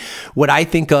preferring, what I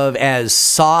think of as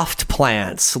soft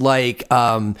plants, like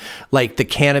the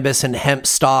cannabis and hemp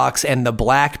stalks and the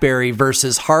blackberry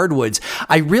versus hardwoods.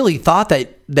 I really thought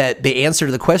that the answer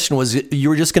to the question was you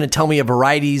were just going to tell me a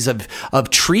varieties of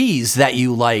trees that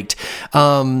you liked.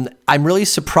 I'm really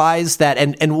surprised that,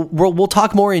 and we'll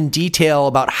talk more in detail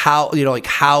about how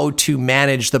to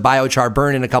manage the biochar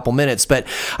burn in a couple minutes. But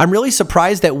I'm really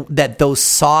surprised that those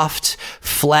soft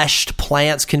fleshed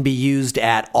plants can be used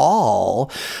at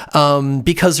all,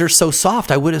 because they're so soft.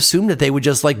 I would assume that they would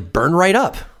just like burn right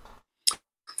up.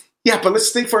 Yeah, but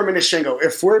let's think for a minute, Shango.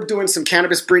 If we're doing some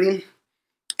cannabis breeding,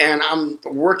 and I'm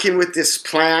working with this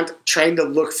plant, trying to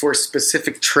look for a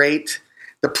specific trait,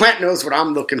 the plant knows what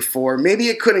I'm looking for. Maybe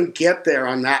it couldn't get there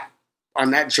on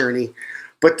that journey,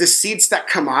 but the seeds that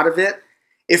come out of it,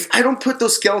 if I don't put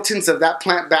those skeletons of that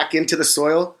plant back into the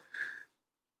soil,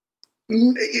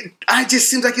 it just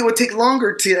seems like it would take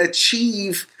longer to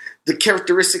achieve the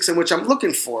characteristics in which I'm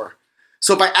looking for.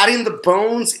 So by adding the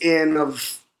bones in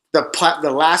of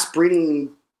the last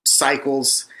breeding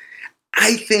cycles,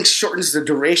 I think shortens the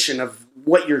duration of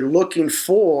what you're looking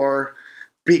for,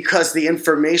 because the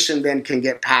information then can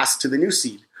get passed to the new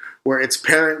seed, where its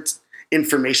parent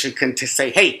information can to say,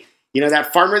 hey,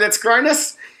 that farmer that's growing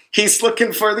us, he's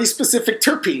looking for these specific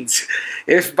terpenes.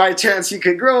 If by chance you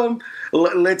could grow them,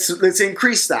 let's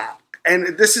increase that.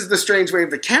 And this is the strange way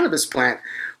of the cannabis plant,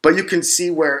 but you can see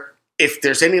where if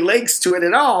there's any legs to it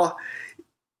at all,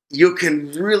 you can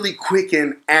really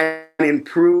quicken and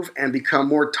improve and become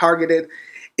more targeted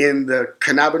in the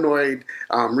cannabinoid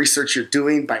research you're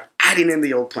doing by adding in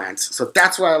the old plants. So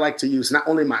that's why I like to use not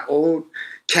only my own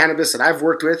cannabis that I've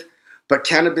worked with, but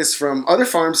cannabis from other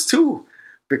farms too,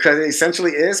 because it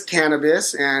essentially is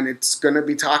cannabis and it's going to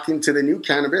be talking to the new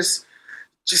cannabis.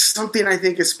 Just something I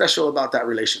think is special about that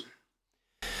relation.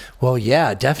 Well,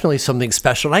 yeah, definitely something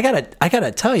special. And I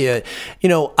gotta tell you,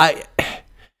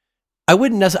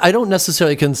 I don't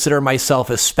necessarily consider myself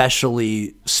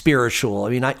especially spiritual. I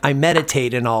mean, I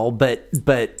meditate and all, but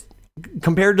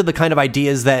compared to the kind of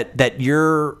ideas that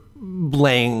you're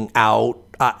laying out,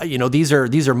 these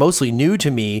are mostly new to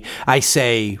me. I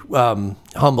say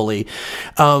humbly,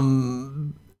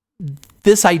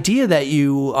 this idea that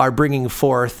you are bringing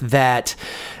forth that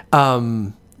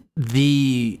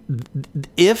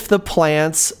if the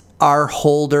plants are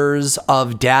holders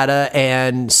of data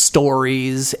and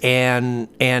stories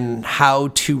and how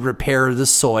to repair the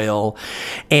soil,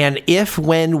 and if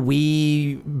when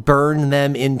we burn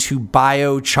them into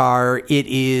biochar, it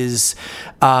is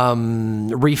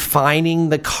refining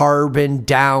the carbon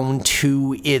down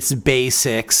to its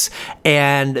basics,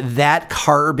 and that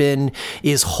carbon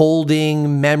is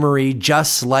holding memory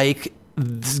just like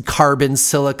carbon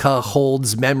silica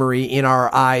holds memory in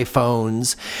our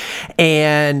iPhones.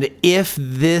 And if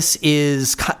this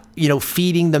is,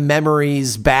 feeding the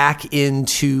memories back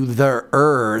into the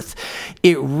earth,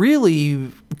 it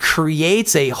really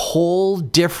creates a whole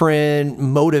different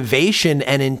motivation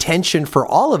and intention for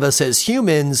all of us as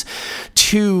humans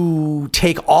to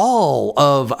take all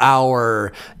of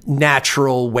our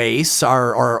natural wastes,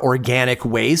 our organic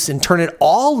waste, and turn it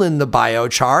all in the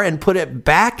biochar and put it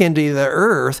back into the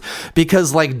earth,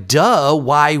 because duh,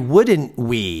 why wouldn't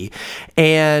we?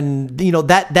 And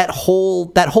that whole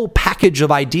package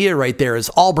of idea right there is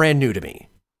all brand new to me.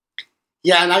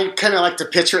 Yeah, and I kind of like to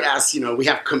picture it as, we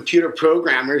have computer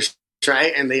programmers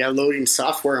right? And they are loading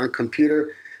software on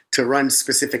computer to run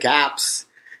specific apps.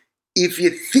 If you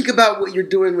think about what you're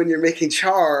doing when you're making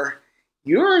char,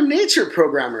 you're a nature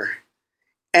programmer.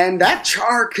 And that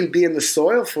char can be in the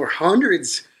soil for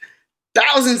hundreds,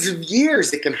 thousands of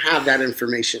years. It can have that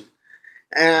information.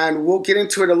 And we'll get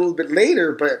into it a little bit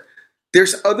later, but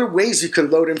there's other ways you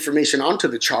can load information onto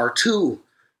the char too,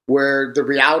 where the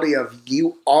reality of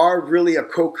you are really a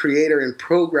co-creator and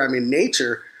programming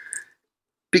nature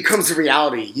becomes a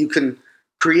reality. You can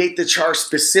create the char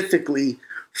specifically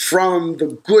from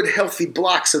the good, healthy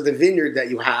blocks of the vineyard that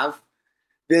you have,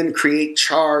 then create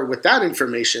char with that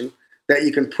information that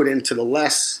you can put into the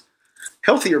less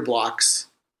healthier blocks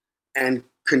and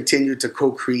continue to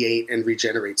co-create and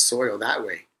regenerate soil that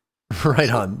way. Right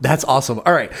on. That's awesome.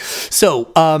 All right.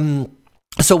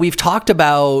 So we've talked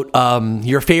about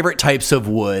your favorite types of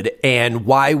wood and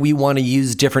why we want to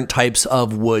use different types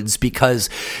of woods because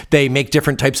they make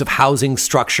different types of housing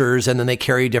structures and then they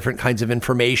carry different kinds of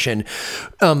information.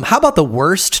 How about the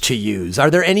worst to use? Are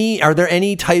there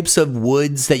any types of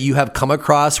woods that you have come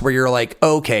across where you're like,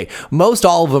 okay, most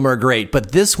all of them are great,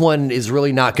 but this one is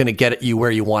really not going to get you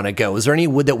where you want to go? Is there any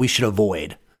wood that we should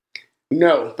avoid?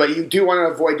 No, but you do want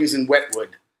to avoid using wet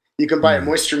wood. You can buy a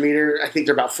moisture meter. I think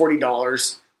they're about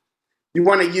 $40. You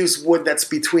want to use wood that's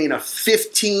between a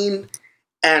 15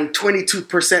 and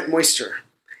 22% moisture.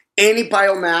 Any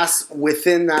biomass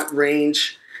within that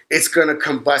range, it's going to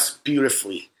combust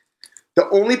beautifully. The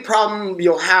only problem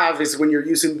you'll have is when you're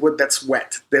using wood that's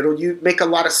wet. That'll make a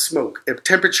lot of smoke. The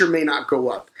temperature may not go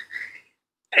up.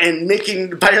 And making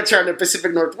biochar in the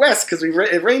Pacific Northwest, because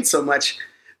it rains so much,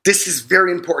 this is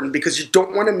very important because you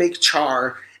don't want to make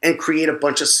char and create a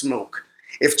bunch of smoke.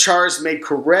 If char is made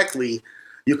correctly,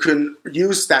 you can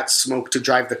use that smoke to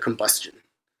drive the combustion.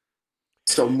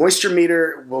 So moisture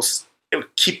meter it'll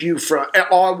keep you from,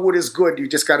 all wood is good, you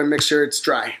just got to make sure it's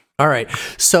dry. All right.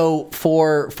 So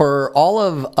for all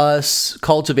of us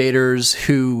cultivators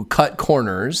who cut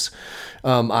corners,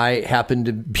 I happen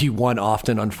to be one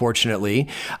often, unfortunately,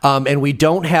 and we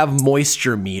don't have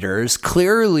moisture meters.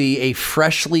 Clearly, a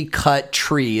freshly cut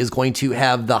tree is going to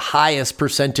have the highest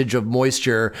percentage of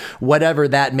moisture, whatever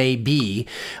that may be.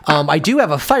 I do have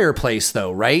a fireplace,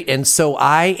 though, right? And so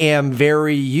I am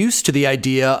very used to the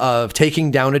idea of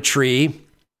taking down a tree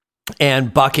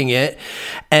and bucking it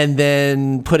and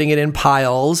then putting it in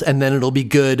piles, and then it'll be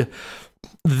good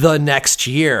the next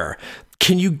year.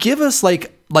 Can you give us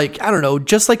like I don't know,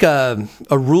 just like a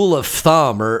rule of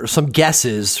thumb or some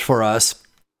guesses for us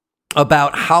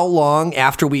about how long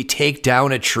after we take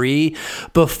down a tree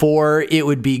before it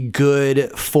would be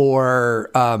good for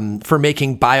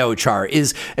making biochar?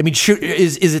 Is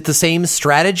it the same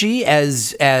strategy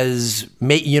as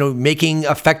making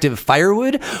effective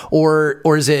firewood,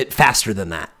 or is it faster than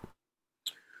that?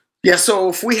 Yeah, so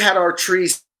if we had our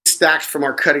trees stacked from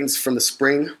our cuttings from the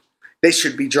spring, they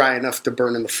should be dry enough to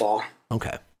burn in the fall.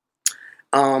 Okay.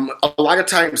 A lot of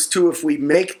times, too, if we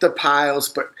make the piles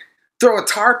but throw a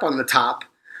tarp on the top,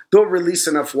 they'll release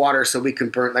enough water so we can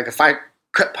burn. Like if I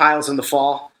cut piles in the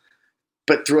fall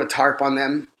but threw a tarp on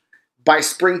them, by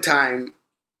springtime,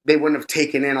 they wouldn't have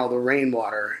taken in all the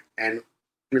rainwater and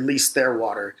released their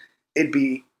water. It'd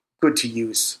be good to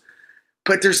use.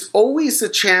 But there's always a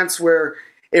chance where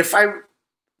if I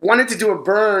wanted to do a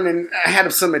burn and I had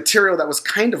some material that was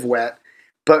kind of wet,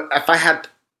 but if I had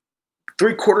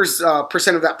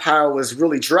 0.75% of that pile was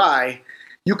really dry,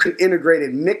 you can integrate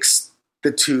and mix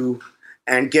the two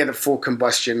and get a full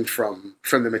combustion from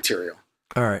the material.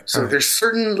 All right. So there's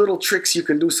certain little tricks you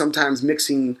can do sometimes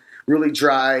mixing really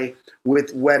dry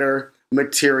with wetter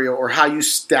material, or how you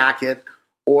stack it,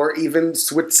 or even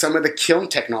with some of the kiln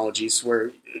technologies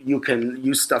where you can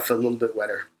use stuff a little bit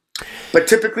wetter. But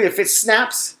typically if it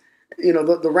snaps,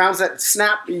 the rounds that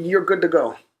snap, you're good to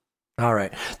go. All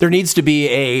right. There needs to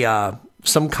be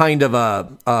some kind of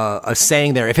a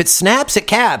saying there. If it snaps, it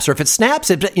caps, or if it snaps,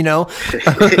 it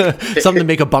something to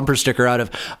make a bumper sticker out of.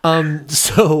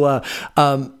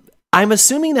 I'm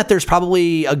assuming that there's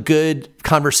probably a good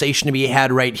conversation to be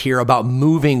had right here about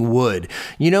moving wood.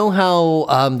 You know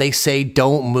how they say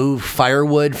don't move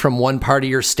firewood from one part of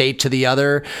your state to the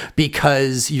other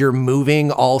because you're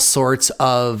moving all sorts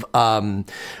of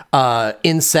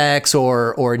insects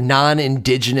or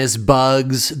non-indigenous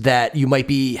bugs that you might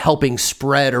be helping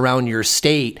spread around your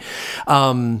state.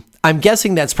 I'm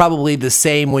guessing that's probably the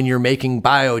same when you're making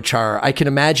biochar. I can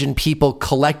imagine people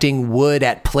collecting wood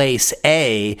at place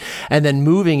A and then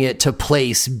moving it to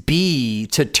place B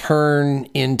to turn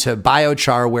into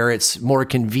biochar where it's more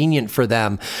convenient for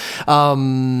them.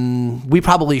 We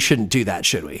probably shouldn't do that,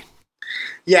 should we?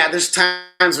 Yeah, there's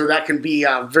times where that can be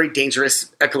very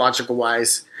dangerous ecological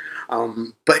wise.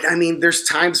 But I mean, there's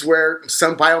times where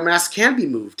some biomass can be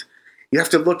moved. You have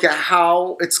to look at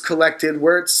how it's collected,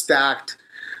 where it's stacked.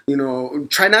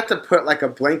 Try not to put like a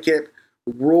blanket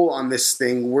rule on this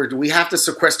thing where we have to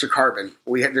sequester carbon.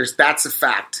 That's a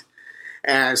fact.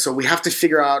 And so we have to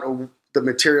figure out the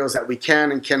materials that we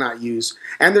can and cannot use.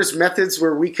 And there's methods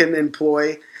where we can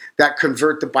employ that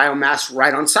convert the biomass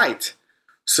right on site.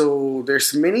 So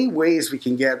there's many ways we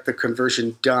can get the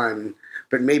conversion done,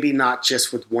 but maybe not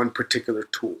just with one particular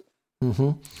tool.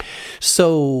 Mm-hmm.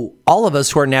 So all of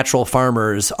us who are natural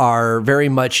farmers are very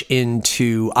much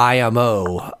into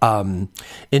IMO,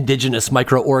 indigenous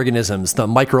microorganisms, the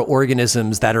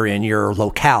microorganisms that are in your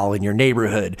locale, in your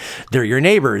neighborhood. They're your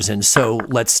neighbors. And so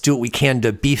let's do what we can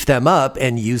to beef them up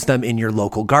and use them in your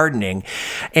local gardening.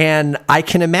 And I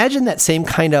can imagine that same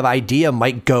kind of idea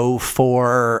might go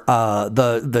for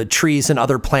the trees and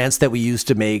other plants that we use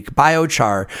to make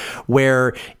biochar,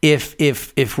 where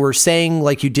if we're saying,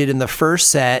 like you did in the first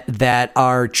set, that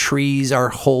our trees are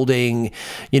holding,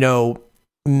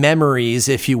 memories,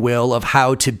 if you will, of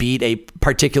how to beat a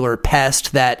particular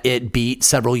pest that it beat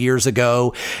several years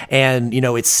ago. And,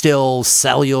 it's still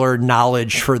cellular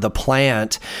knowledge for the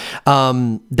plant,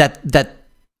 that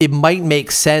it might make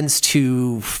sense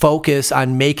to focus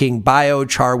on making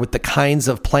biochar with the kinds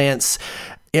of plants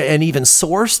and even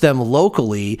source them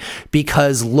locally,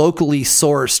 because locally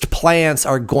sourced plants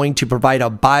are going to provide a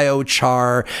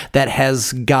biochar that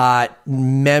has got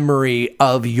memory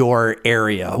of your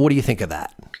area. What do you think of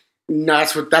that? No,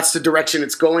 that's the direction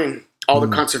it's going. All the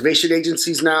conservation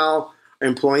agencies now are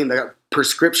employing the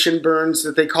prescription burns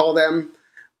that they call them.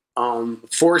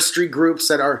 Forestry groups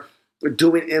that are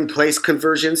doing in-place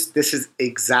conversions. This is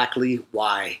exactly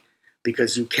why,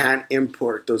 because you can't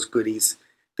import those goodies.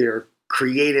 They're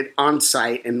created on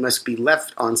site and must be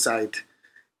left on site.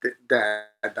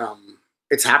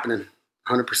 It's happening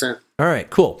 100%. All right,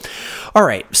 cool. All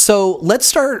right, so let's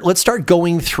start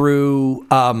going through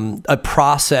a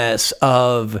process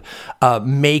of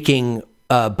making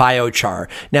biochar.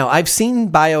 Now, I've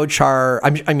seen biochar.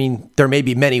 I mean, there may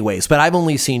be many ways, but I've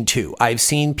only seen two. I've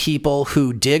seen people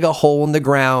who dig a hole in the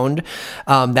ground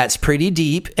that's pretty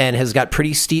deep and has got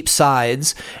pretty steep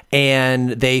sides,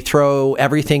 and they throw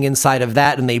everything inside of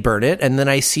that and they burn it. And then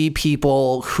I see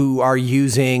people who are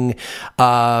using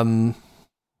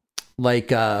what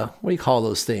do you call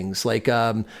those things? Like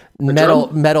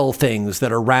metal things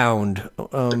that are round.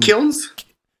 Kilns?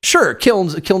 Sure,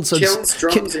 kilns, drums,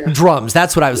 yeah. Drums.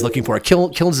 That's what I was looking for.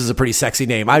 Kilns is a pretty sexy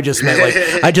name. I just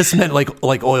meant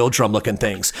like oil drum looking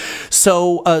things.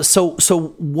 So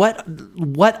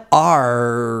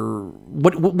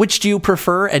which do you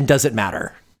prefer, and does it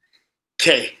matter?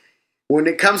 Okay, when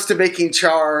it comes to making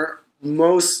char,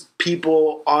 most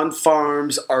people on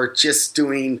farms are just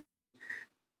doing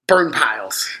burn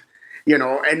piles,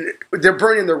 and they're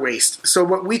burning their waste. So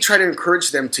what we try to encourage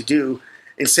them to do,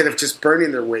 instead of just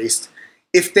burning their waste,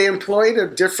 if they employed a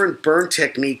different burn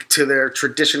technique to their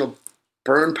traditional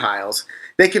burn piles,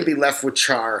 they can be left with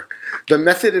char. The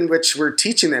method in which we're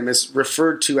teaching them is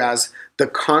referred to as the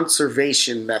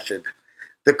conservation method.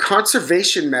 The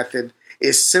conservation method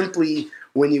is simply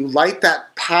when you light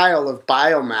that pile of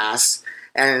biomass,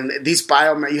 and these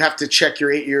biomass, you have to check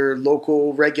your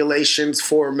local regulations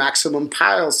for maximum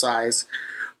pile size.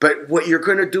 But what you're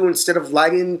going to do, instead of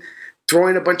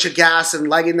throwing a bunch of gas and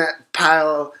lighting that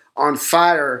pile on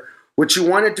fire, what you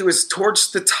want to do is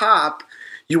towards the top,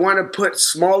 you want to put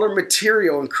smaller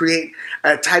material and create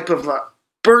a type of a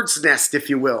bird's nest, if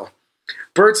you will.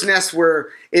 Bird's nest where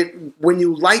when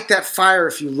you light that fire,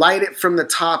 if you light it from the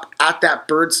top at that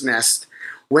bird's nest,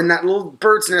 when that little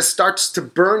bird's nest starts to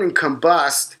burn and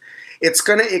combust, it's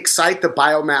going to excite the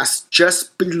biomass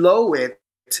just below it.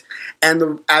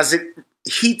 And as it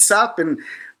heats up and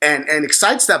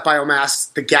excites that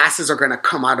biomass, the gases are going to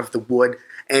come out of the wood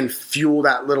and fuel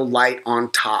that little light on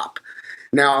top.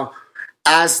 Now,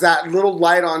 as that little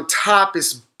light on top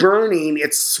is burning,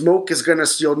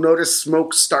 you'll notice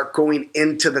smoke start going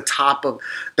into the top of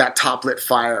that top lit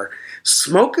fire.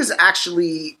 Smoke is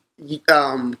actually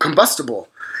combustible,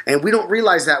 and we don't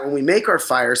realize that when we make our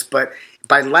fires, but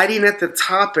by lighting at the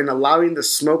top and allowing the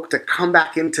smoke to come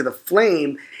back into the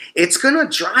flame, it's going to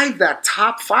drive that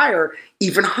top fire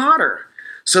even hotter.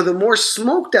 So the more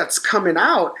smoke that's coming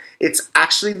out, it's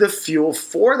actually the fuel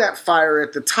for that fire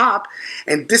at the top.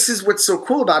 And this is what's so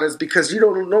cool about it, is because you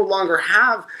don't no longer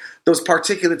have those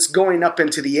particulates going up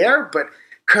into the air, but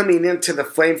coming into the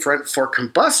flame front for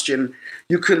combustion.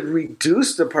 You could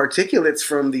reduce the particulates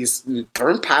from these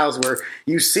burn piles where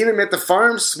you've seen them at the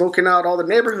farms smoking out all the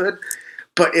neighborhood.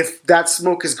 But if that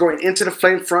smoke is going into the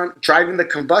flame front, driving the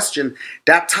combustion,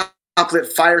 that top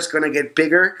lit fire is going to get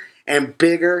bigger and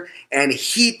bigger and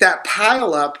heat that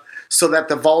pile up so that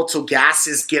the volatile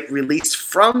gases get released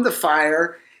from the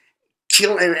fire,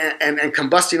 and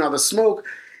combusting all the smoke.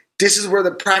 This is where the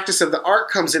practice of the art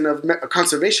comes in of a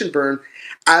conservation burn.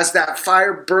 As that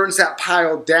fire burns that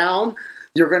pile down,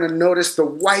 you're going to notice the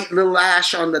white little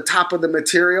ash on the top of the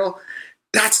material.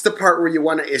 That's the part where you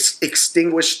want to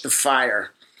extinguish the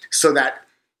fire so that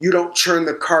you don't turn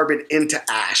the carbon into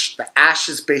ash. The ash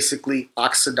is basically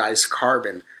oxidized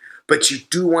carbon, but you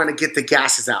do want to get the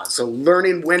gases out. So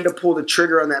learning when to pull the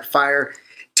trigger on that fire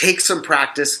takes some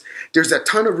practice. There's a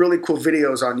ton of really cool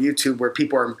videos on YouTube where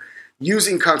people are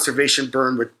using conservation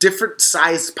burn with different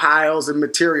sized piles and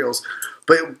materials,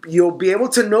 but you'll be able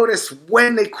to notice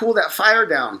when they cool that fire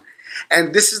down.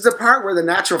 And this is the part where the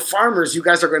natural farmers, you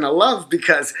guys are going to love,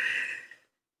 because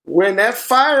when that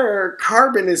fire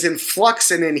carbon is in flux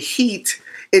and in heat,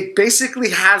 it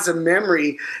basically has a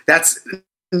memory that's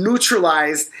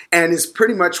neutralized and is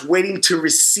pretty much waiting to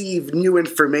receive new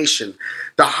information.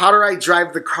 The hotter I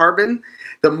drive the carbon,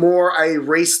 the more I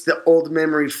erase the old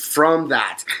memory from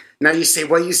that. Now you say,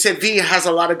 well, you said V has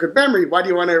a lot of good memory. Why do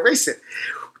you want to erase it?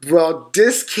 Well,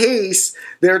 this case,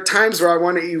 there are times where I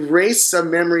want to erase some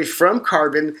memory from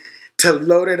carbon to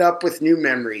load it up with new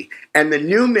memory. And the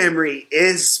new memory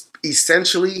is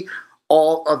essentially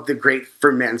all of the great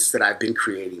ferments that I've been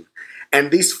creating. And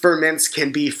these ferments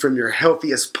can be from your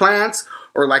healthiest plants,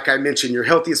 or like I mentioned, your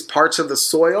healthiest parts of the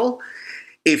soil.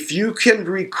 If you can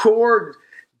record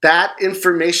that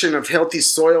information of healthy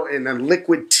soil in a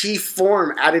liquid tea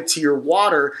form added to your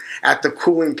water at the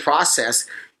cooling process,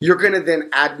 you're going to then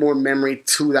add more memory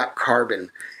to that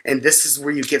carbon. And this is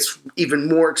where you get even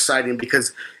more exciting,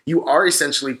 because you are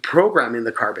essentially programming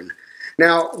the carbon.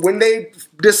 Now, when they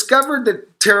discovered the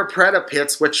Terra Preta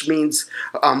pits, which means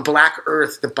black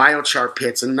earth, the biochar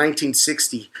pits in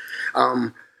 1960,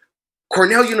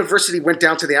 Cornell University went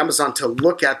down to the Amazon to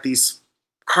look at these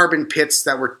carbon pits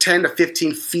that were 10 to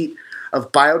 15 feet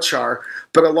of biochar,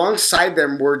 but alongside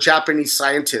them were Japanese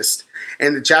scientists.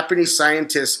 And the Japanese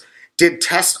scientists did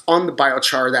tests on the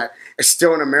biochar that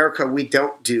still in America we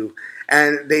don't do.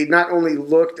 And they not only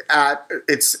looked at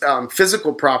its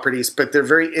physical properties, but they're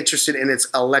very interested in its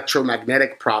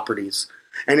electromagnetic properties.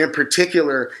 And in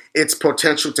particular, its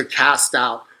potential to cast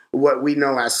out what we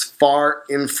know as far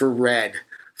infrared.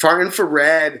 Far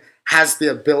infrared has the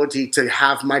ability to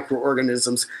have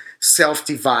microorganisms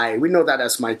self-divide. We know that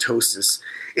as mitosis.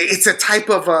 It's a type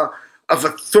of a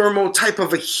thermal type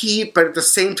of a heat, but at the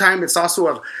same time, it's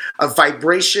also a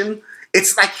vibration.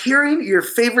 It's like hearing your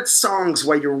favorite songs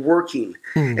while you're working.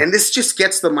 And this just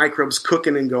gets the microbes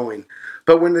cooking and going.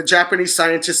 But when the Japanese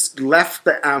scientists left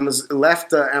the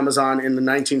Amazon in the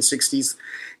 1960s,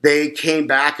 they came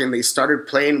back and they started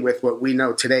playing with what we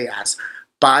know today as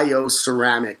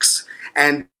bioceramics.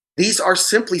 And these are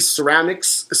simply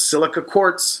ceramics, silica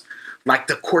quartz, like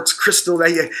the quartz crystal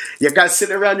that you got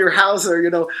sitting around your house,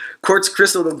 or, quartz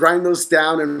crystal. They'll grind those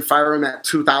down and fire them at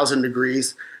 2,000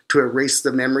 degrees to erase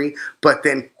the memory, but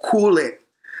then cool it.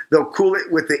 They'll cool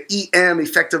it with the EM,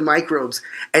 effective microbes,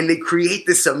 and they create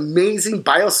this amazing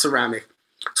bioceramic.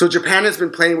 So Japan has been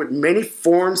playing with many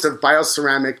forms of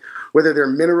bioceramic, whether they're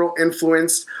mineral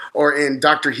influenced or in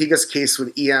Dr. Higa's case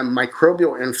with EM,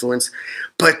 microbial influence,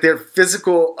 but their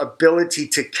physical ability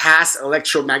to cast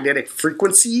electromagnetic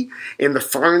frequency in the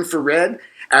far infrared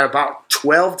at about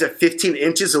 12 to 15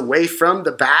 inches away from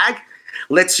the bag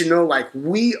lets you know, like,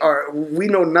 we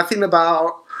know nothing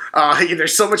about,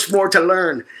 there's so much more to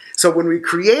learn. So when we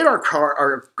create our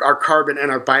carbon and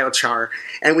our biochar,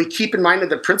 and we keep in mind that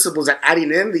the principles that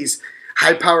adding in these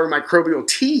high-power microbial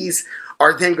teas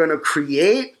are then going to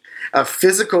create a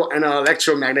physical and an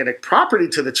electromagnetic property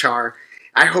to the char,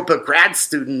 I hope a grad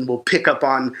student will pick up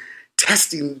on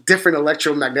testing different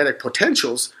electromagnetic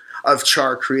potentials of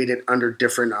char created under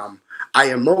different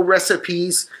IMO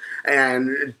recipes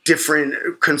and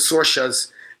different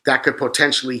consortia that could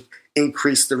potentially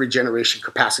increase the regeneration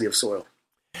capacity of soil.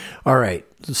 All right.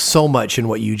 So much in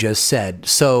what you just said.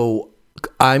 So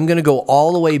I'm going to go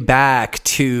all the way back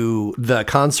to the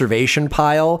conservation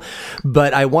pile,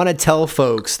 but I want to tell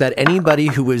folks that anybody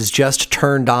who was just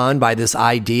turned on by this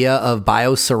idea of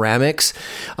bioceramics,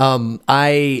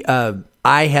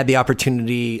 I had the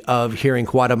opportunity of hearing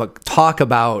Cuauhtemoc talk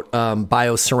about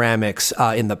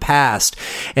bioceramics in the past,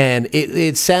 and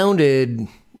it sounded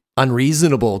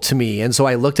unreasonable to me. And so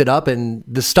I looked it up, and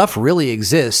the stuff really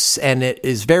exists and it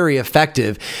is very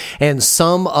effective. And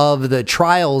some of the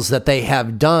trials that they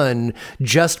have done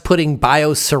just putting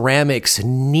bioceramics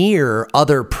near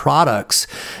other products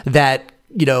that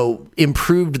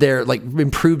improved their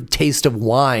improved taste of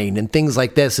wine and things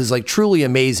like this is like truly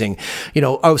amazing.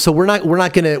 So we're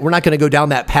not gonna go down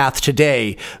that path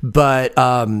today, but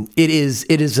it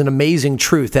is an amazing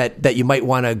truth that you might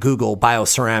want to Google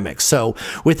bioceramics. So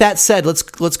with that said,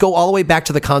 let's go all the way back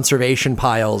to the conservation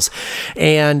piles,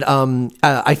 and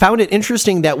I found it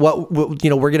interesting that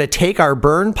we're going to take our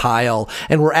burn pile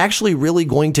and we're actually really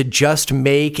going to just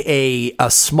make a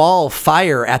small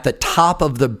fire at the top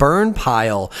of the burn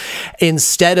pile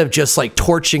instead of just like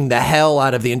torching the hell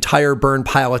out of the entire burn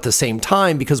pile at the same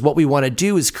time, because what we want to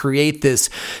do is create this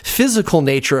physical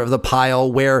nature of the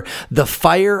pile where the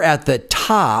fire at the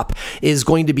top is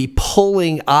going to be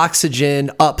pulling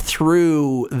oxygen up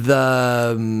through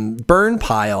the burn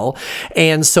pile,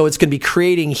 and so it's going to be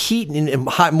creating heat and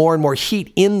more and more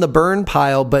heat in the burn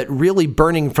pile, but really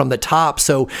burning from the top.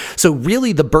 So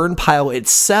really the burn pile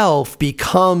itself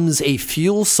becomes a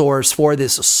fuel source for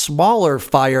this smaller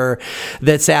fire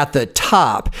that's at the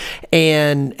top.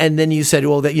 And then you said,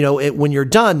 well, that, when you're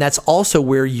done, that's also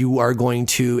where you are going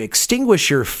to extinguish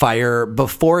your fire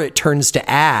before it turns to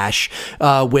ash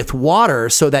with water,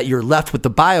 so that you're left with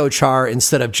the biochar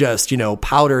instead of just,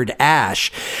 powdered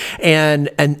ash. And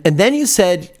then you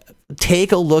said,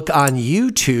 take a look on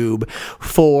YouTube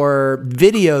for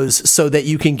videos so that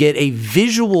you can get a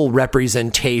visual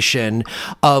representation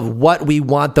of what we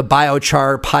want the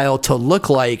biochar pile to look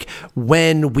like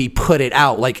when we put it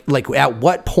out. Like at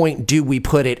what point do we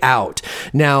put it out?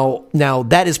 Now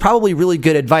that is probably really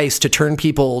good advice to turn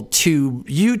people to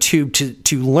YouTube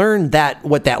to learn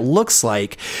what that looks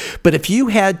like. But if you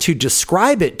had to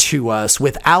describe it to us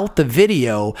without the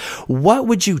video, what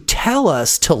would you tell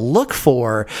us to look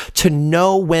for to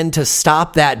know when to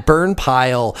stop that burn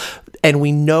pile and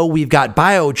we know we've got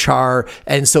biochar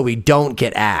and so we don't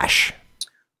get ash?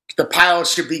 The pile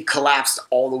should be collapsed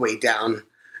all the way down.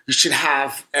 You should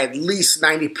have at least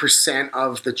 90%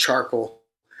 of the charcoal.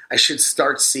 I should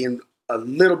start seeing a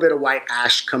little bit of white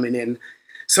ash coming in.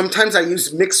 Sometimes I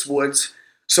use mixed woods,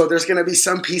 so there's going to be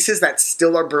some pieces that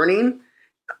still are burning,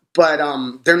 but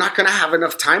they're not going to have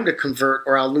enough time to convert,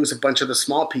 or I'll lose a bunch of the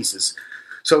small pieces.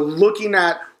 So looking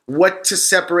at what to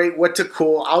separate, what to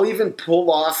cool. I'll even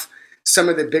pull off some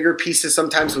of the bigger pieces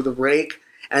sometimes with a rake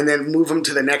and then move them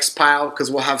to the next pile,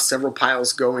 because we'll have several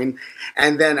piles going.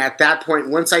 And then at that point,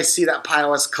 once I see that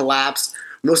pile has collapsed,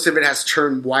 most of it has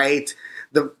turned white,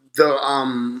 the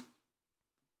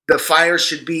fire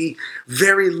should be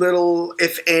very little,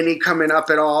 if any, coming up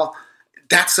at all.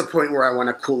 That's the point where I want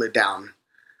to cool it down.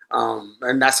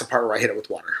 And that's the part where I hit it with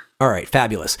water. All right,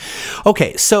 fabulous.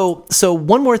 Okay, so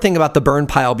one more thing about the burn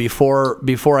pile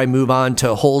before I move on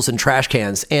to holes and trash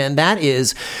cans, and that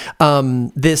is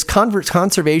this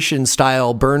conservation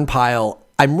style burn pile.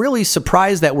 I'm really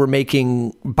surprised that we're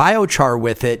making biochar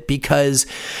with it because,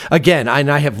 again,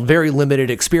 I have very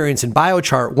limited experience in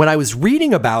biochar. When I was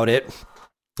reading about it,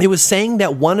 it was saying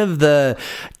that one of the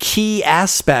key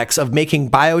aspects of making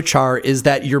biochar is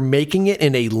that you're making it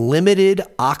in a limited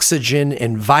oxygen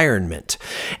environment.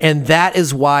 And that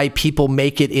is why people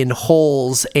make it in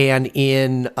holes and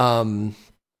in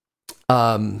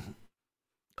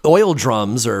oil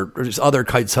drums or other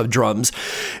kinds of drums,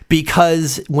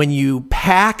 because when you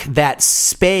pack that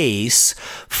space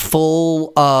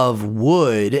full of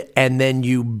wood and then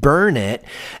you burn it,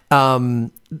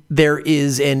 there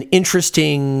is an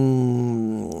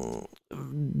interesting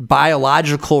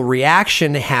biological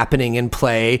reaction happening in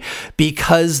play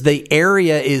because the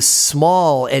area is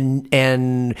small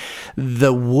and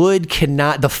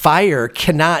the fire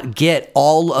cannot get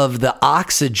all of the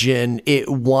oxygen it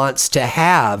wants to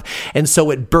have, and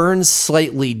so it burns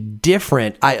slightly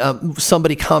different.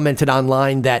 Somebody commented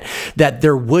online that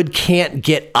their wood can't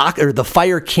get or the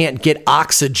fire can't get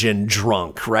oxygen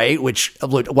drunk, right? Which,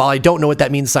 while I don't know what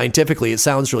that means scientifically, it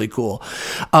sounds really cool.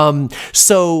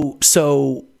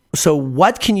 So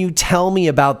what can you tell me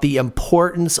about the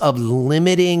importance of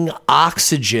limiting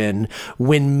oxygen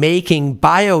when making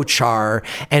biochar,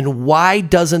 and why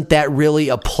doesn't that really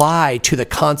apply to the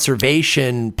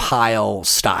conservation pile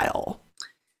style?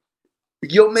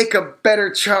 You'll make a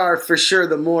better char for sure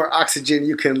the more oxygen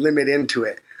you can limit into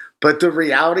it. But the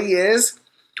reality is,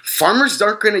 farmers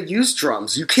aren't going to use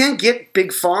drums. You can't get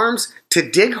big farms to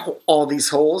dig all these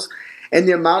holes, and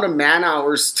the amount of man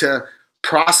hours to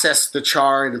process the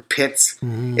char in the pits,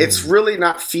 it's really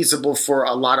not feasible for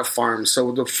a lot of farms.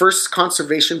 So the first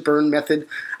conservation burn method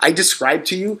I described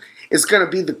to you is going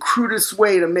to be the crudest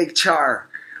way to make char.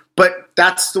 But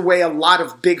that's the way a lot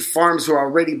of big farms who are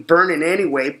already burning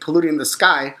anyway, polluting the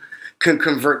sky, can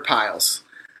convert piles.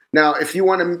 Now, if you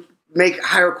want to make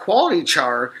higher quality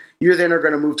char, you're then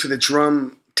going to move to the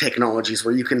drum technologies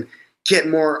where you can get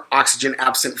more oxygen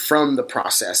absent from the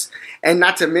process. And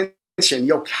not to mention,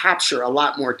 you'll capture a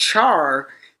lot more char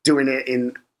doing it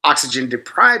in oxygen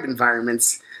deprived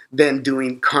environments than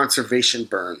doing conservation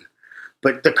burn.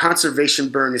 But the conservation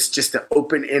burn is just an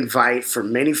open invite for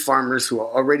many farmers who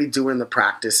are already doing the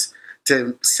practice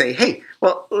to say, hey,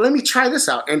 well, let me try this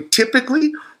out. And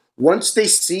typically, once they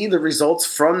see the results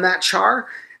from that char,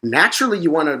 naturally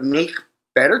you want to make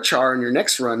better char in your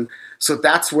next run. So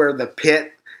that's where the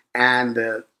pit and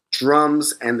the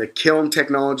drums and the kiln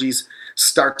technologies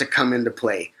start to come into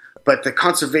play. But the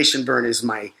conservation burn is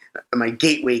my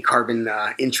gateway carbon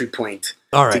entry point.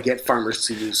 All right. To get farmers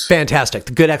to use.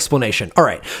 Fantastic. Good explanation. All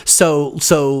right. So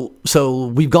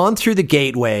we've gone through the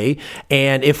gateway,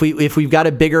 and if we've got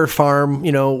a bigger farm,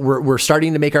 we're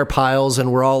starting to make our piles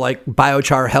and we're all like,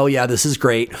 biochar, hell yeah, this is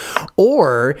great.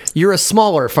 Or you're a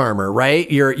smaller farmer,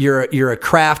 right? You're a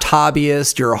craft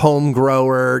hobbyist, you're a home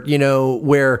grower,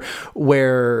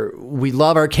 where we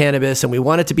love our cannabis and we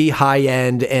want it to be high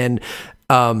end. And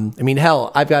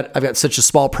hell, I've got such a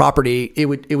small property. It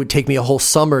would take me a whole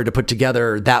summer to put together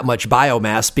that much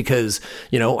biomass because,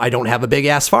 I don't have a big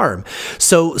ass farm.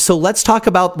 So let's talk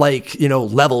about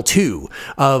level 2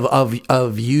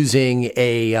 of using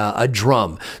a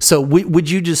drum. So would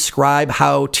you describe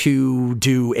how to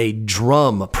do a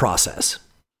drum process?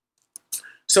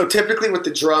 So typically with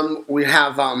the drum, we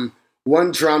have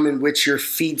one drum in which your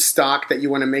feedstock that you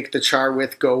want to make the char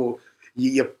with go.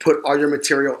 You put all your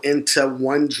material into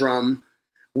one drum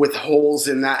with holes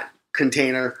in that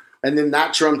container, and then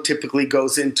that drum typically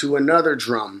goes into another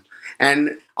drum.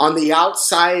 And on the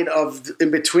outside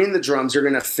in between the drums, you're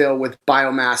going to fill with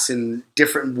biomass and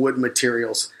different wood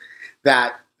materials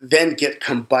that then get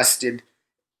combusted.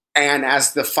 And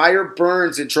as the fire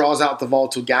burns, it draws out the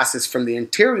volatile gases from the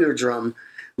interior drum,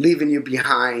 leaving you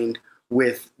behind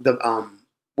with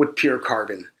pure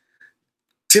carbon.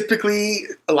 Typically,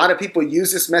 a lot of people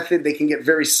use this method. They can get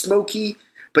very smoky,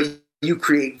 but you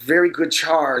create very good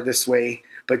char this way,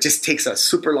 but it just takes a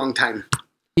super long time.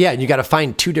 Yeah, and you got to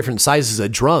find 2 different sizes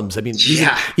of drums.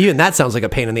 Even that sounds like a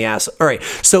pain in the ass. All right,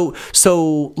 so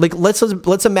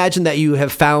let's imagine that you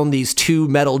have found these 2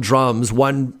 metal drums,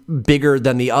 one bigger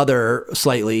than the other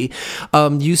slightly.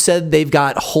 You said they've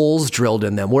got holes drilled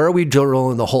in them. Where are we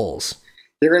drilling the holes?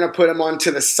 You're going to put them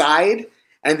onto the side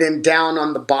and then down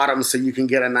on the bottom so you can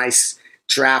get a nice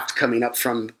draft coming up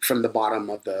from the bottom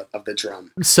of the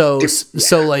drum. So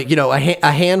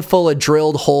a handful of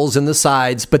drilled holes in the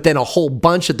sides, but then a whole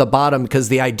bunch at the bottom because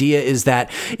the idea is that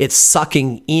it's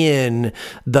sucking in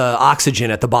the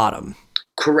oxygen at the bottom.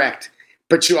 Correct.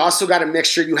 But you also got to make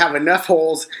sure you have enough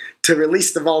holes to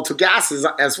release the volatile gases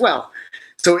as well.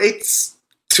 So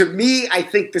to me, I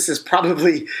think this is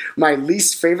probably my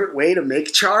least favorite way to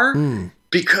make char.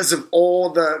 Because of all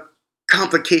the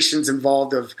complications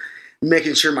involved of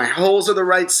making sure my holes are the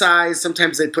right size.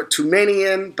 Sometimes they put too many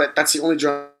in, but that's the only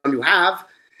drum you have.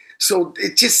 So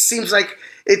it just seems like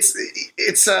it's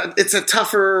a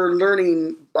tougher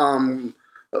learning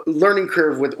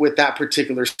curve with that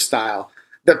particular style.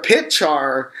 The pit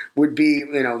char would be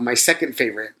my second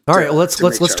favorite. All right,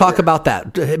 let's talk about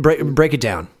that. Break it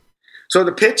down. So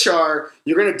the pit char,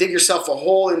 you're going to dig yourself a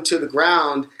hole into the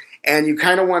ground, and you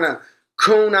kind of want to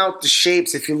cone out the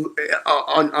shapes if you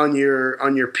on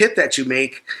your pit that you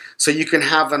make, so you can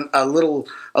have a little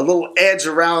edge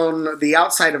around the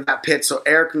outside of that pit, so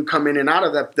air can come in and out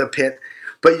of the pit.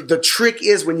 But the trick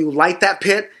is when you light that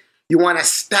pit, you want to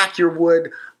stack your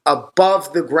wood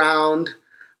above the ground,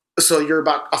 so you're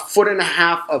about 1.5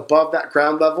 feet above that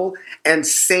ground level. And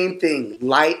same thing,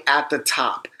 light at the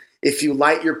top. If you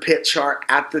light your pit char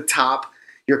at the top,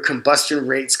 your combustion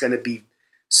rate's going to be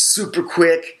super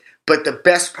quick. But the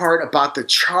best part about the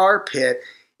char pit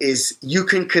is you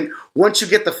can once you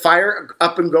get the fire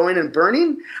up and going and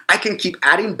burning, I can keep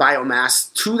adding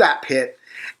biomass to that pit.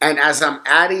 And as I'm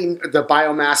adding the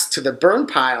biomass to the burn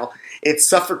pile, it's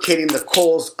suffocating the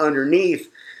coals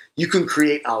underneath. You can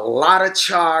create a lot of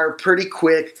char pretty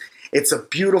quick. It's a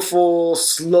beautiful,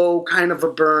 slow kind of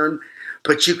a burn,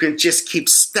 but you can just keep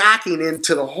stacking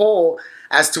into the hole.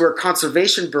 As to a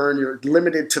conservation burn, you're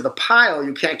limited to the pile.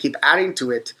 You can't keep adding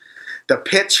to it. The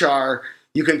pit char,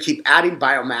 you can keep adding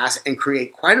biomass and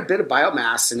create quite a bit of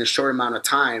biomass in a short amount of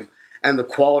time. And the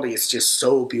quality is just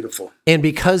so beautiful. And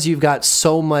because you've got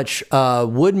so much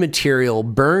wood material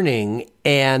burning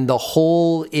and the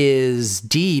hole is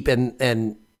deep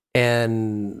and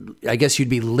and I guess you'd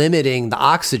be limiting the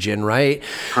oxygen, right?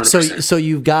 100%. So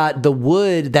you've got the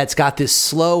wood that's got this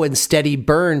slow and steady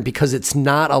burn because it's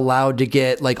not allowed to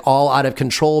get like all out of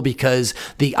control because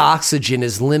the oxygen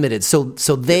is limited. So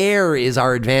there is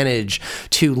our advantage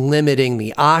to limiting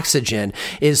the oxygen,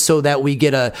 is so that we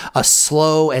get a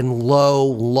slow and low,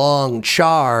 long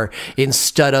char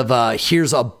instead of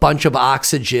here's a bunch of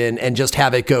oxygen and just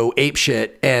have it go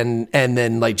apeshit and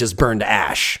then like just burn to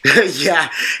ash. Yeah,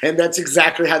 and that's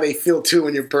exactly how they feel too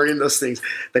when you're burning those things.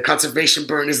 The conservation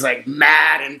burn is like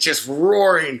mad and just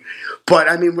roaring. But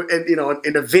I mean,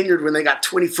 in a vineyard when they got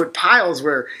 20-foot piles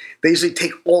where they usually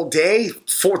take all day,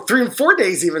 3 and 4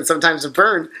 days even sometimes to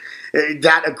burn,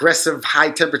 that aggressive high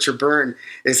temperature burn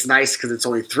is nice because it's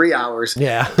only 3 hours.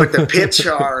 Yeah. But the pit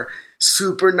char,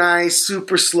 super nice,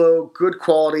 super slow, good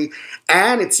quality.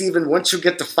 And it's even, once you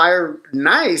get the fire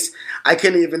nice, I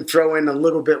can even throw in a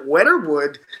little bit wetter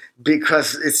wood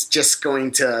because it's just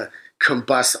going to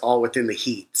combust all within the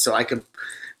heat. So I could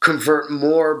convert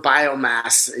more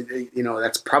biomass,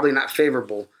 that's probably not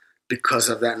favorable because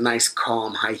of that nice,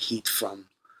 calm, high heat from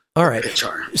all right. pit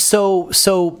char. So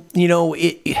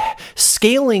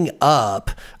scaling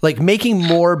up, like making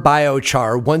more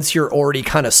biochar once you're already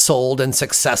kind of sold and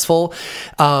successful,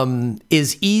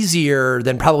 is easier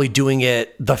than probably doing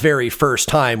it the very first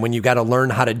time when you got to learn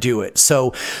how to do it.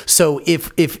 So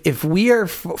if we are,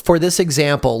 for this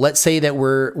example, let's say that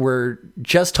we're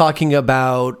just talking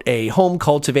about a home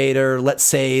cultivator. Let's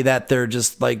say that they're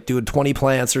just like doing 20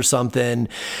 plants or something,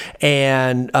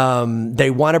 and they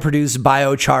want to produce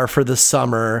biochar for the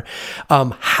summer.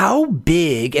 How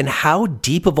big and how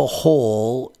deep of a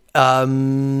hole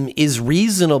is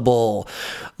reasonable?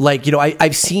 Like,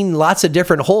 I've seen lots of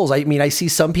different holes. I mean, I see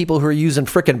some people who are using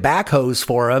frickin' backhoes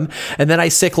for them. And then I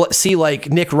see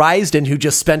like Nick Risden, who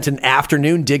just spent an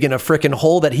afternoon digging a frickin'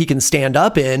 hole that he can stand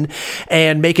up in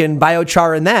and making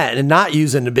biochar in that and not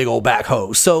using a big old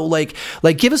backhoe. So like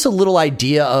give us a little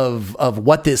idea of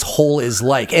what this hole is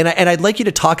like. And I'd like you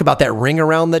to talk about that ring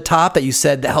around the top that you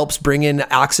said that helps bring in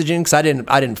oxygen, because I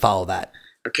didn't follow that.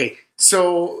 Okay.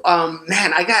 So,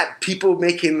 I got people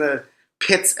making the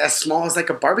pits as small as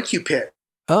like a barbecue pit.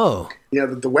 Oh.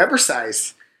 The Weber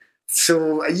size.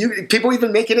 So people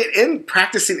even making it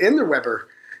practicing in their Weber.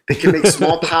 They can make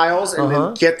small piles and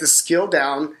then get the skill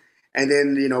down and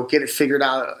then, get it figured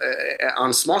out on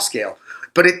a small scale.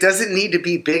 But it doesn't need to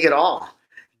be big at all.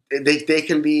 They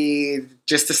can be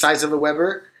just the size of a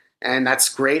Weber, and that's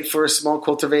great for a small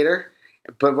cultivator.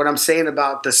 But what I'm saying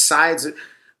about the sides,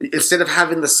 instead of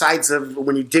having the sides of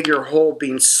when you dig your hole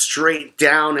being straight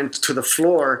down into the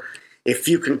floor, if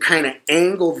you can kind of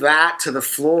angle that to the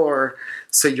floor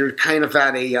so you're kind of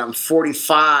at a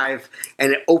 45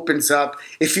 and it opens up.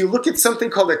 If you look at something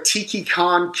called a tiki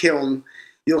con kiln,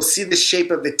 you'll see the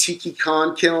shape of the tiki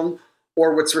con kiln,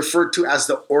 or what's referred to as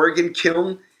the Oregon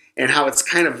kiln, and how it's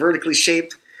kind of vertically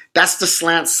shaped. That's the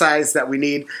slant size that we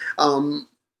need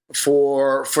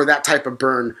for that type of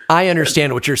burn. I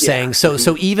understand what you're saying.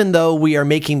 So even though we are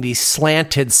making these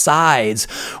slanted sides,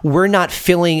 we're not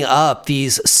filling up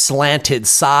these slanted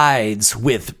sides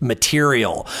with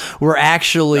material. We're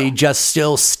actually just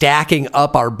still stacking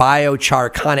up our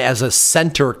biochar kind of as a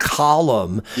center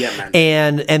column. Yeah,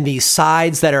 man. And these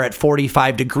sides that are at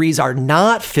 45 degrees are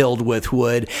not filled with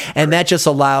wood, and that just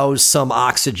allows some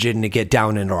oxygen to get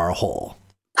down into our hole.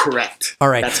 Correct. All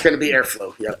right. That's going to be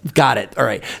airflow. Yep. Got it. All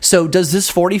right. So does this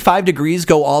 45 degrees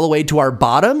go all the way to our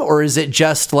bottom, or is it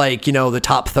just like, the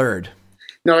top third?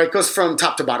 No, it goes from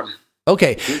top to bottom.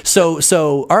 Okay.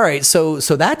 So all right. So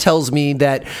that tells me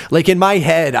that, like, in my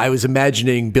head, I was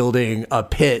imagining building a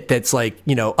pit that's like,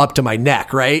 up to my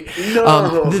neck, right?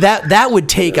 No. That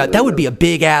would be a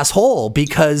big ass hole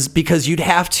because you'd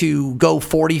have to go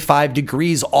 45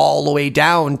 degrees all the way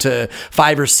down to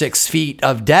 5 or 6 feet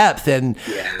of depth. And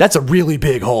that's a really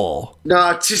big hole.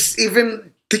 No, just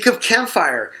even think of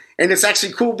campfire. And it's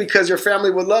actually cool because your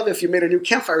family would love if you made a new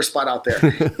campfire spot out there.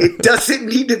 It doesn't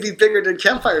need to be bigger than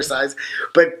campfire size,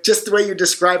 but just the way you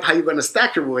describe how you're going to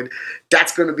stack your wood,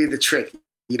 that's going to be the trick.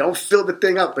 You don't fill the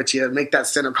thing up, but you make that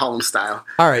center column style.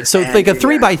 All right. So like a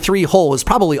 3x3 hole is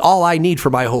probably all I need for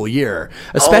my whole year,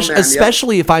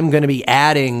 especially if I'm going to be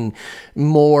adding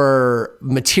more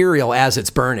material as it's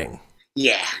burning.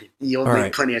 Yeah, you'll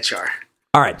need plenty of char.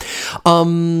 All right.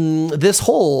 This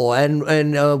hole, and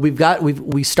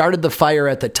we started the fire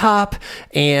at the top,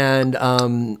 and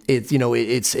it's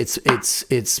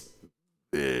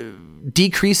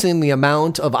decreasing the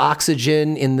amount of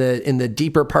oxygen in the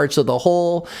deeper parts of the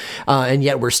hole, and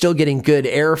yet we're still getting good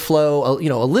airflow,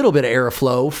 a little bit of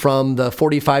airflow from the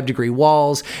 45-degree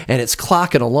walls, and it's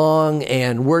clocking along,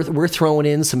 and we're throwing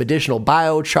in some additional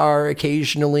biochar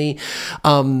occasionally.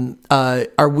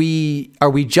 Are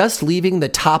we just leaving the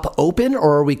top open,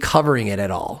 or are we covering it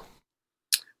at all?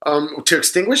 To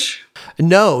extinguish?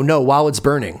 No, while it's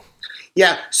burning.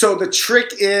 Yeah. So the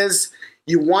trick is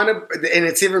you want to, and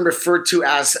it's even referred to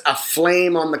as a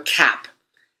flame on the cap.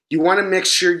 You want to make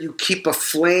sure you keep a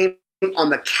flame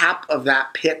on the cap of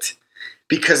that pit,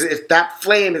 because if that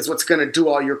flame is what's going to do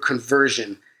all your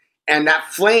conversion, and that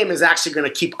flame is actually going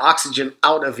to keep oxygen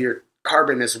out of your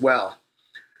carbon as well.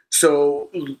 So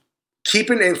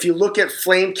if you look at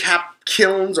flame cap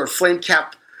kilns or flame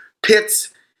cap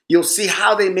pits, you'll see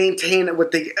how they maintain it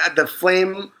with the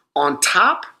flame on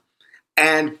top,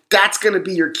 and that's going to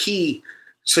be your key.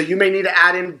 So you may need to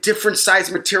add in different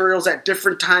size materials at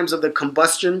different times of the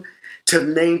combustion to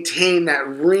maintain that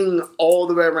ring all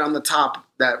the way around the top,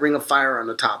 that ring of fire on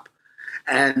the top.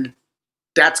 And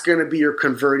that's going to be your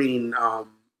converting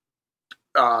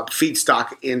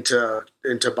feedstock into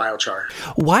biochar.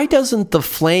 Why doesn't the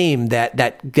flame,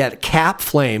 that cap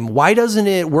flame, why doesn't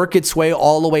it work its way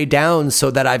all the way down so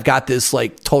that I've got this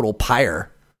like total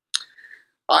pyre?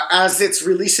 As it's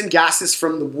releasing gases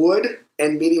from the wood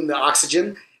and meeting the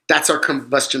oxygen, that's our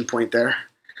combustion point there.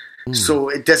 So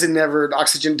the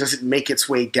oxygen doesn't make its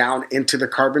way down into the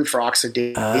carbon for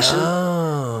oxidation.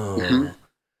 Oh. Mm-hmm.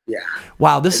 Yeah.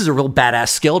 Wow, this is a real badass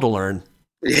skill to learn.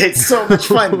 It's so much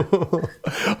fun.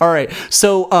 All right.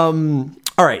 So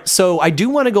I do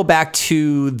want to go back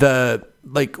to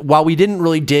while we didn't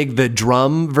really dig the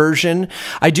drum version,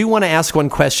 I do want to ask one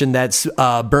question that's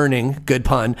burning, good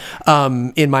pun,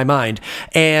 in my mind.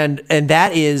 And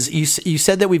that is, you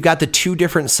said that we've got the two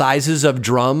different sizes of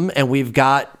drum, and we've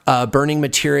got burning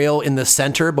material in the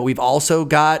center, but we've also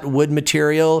got wood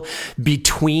material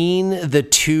between the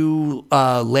two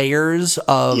layers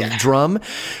of drum.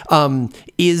 Are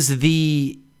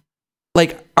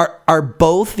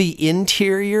both the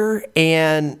interior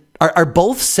and are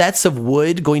both sets of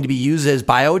wood going to be used as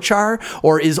biochar,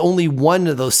 or is only one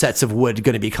of those sets of wood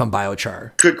going to become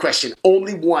biochar? Good question.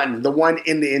 Only one, the one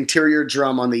in the interior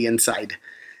drum on the inside.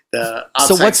 The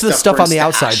outside so what's the stuff on the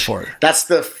outside ash for? That's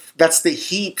the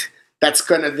heat that's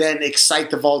going to then excite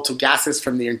the volatile gases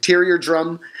from the interior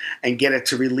drum and get it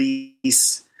to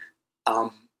release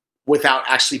without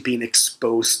actually being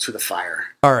exposed to the fire.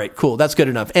 All right, cool. That's good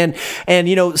enough. And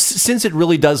since it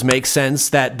really does make sense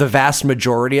that the vast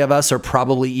majority of us are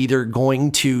probably either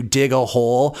going to dig a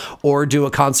hole or do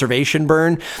a conservation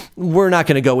burn, we're not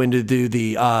going to go into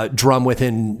the drum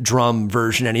within drum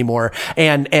version anymore.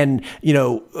 And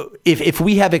if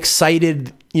we have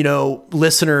excited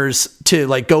listeners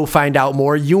to go find out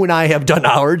more, you and I have done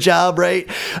our job, right?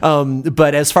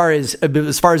 But as far as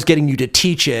getting you to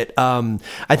teach it,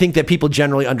 I think that people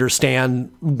generally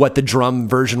understand what the drum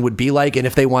version would be like, and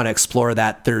if they want to explore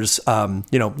that, there's there's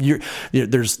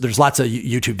lots of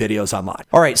YouTube videos online.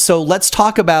 All right, so let's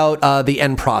talk about the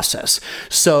end process.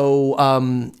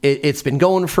 So it's been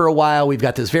going for a while. We've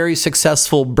got this very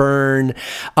successful burn,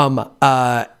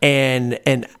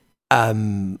 and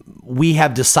we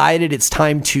have decided it's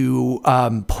time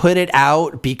to put it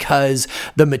out because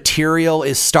the material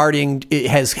is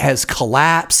has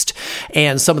collapsed,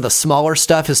 and some of the smaller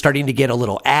stuff is starting to get a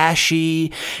little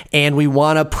ashy, and we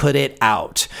want to put it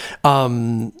out.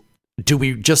 Do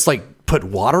we just put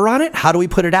water on it? How do we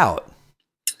put it out?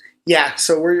 Yeah,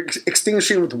 so we're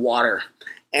extinguishing with water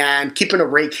and keeping a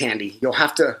rake handy. You'll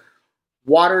have to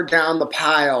water down the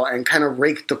pile and kind of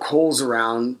rake the coals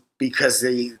around because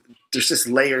there's just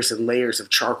layers and layers of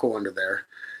charcoal under there.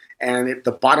 And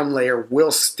the bottom layer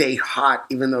will stay hot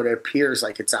even though it appears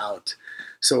like it's out.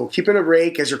 So keeping a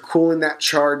rake as you're cooling that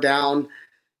char down,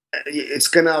 it's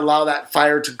going to allow that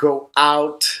fire to go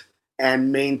out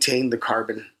and maintain the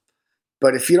carbon.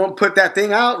 But if you don't put that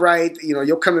thing out right,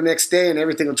 you'll come the next day and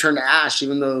everything will turn to ash,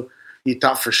 even though you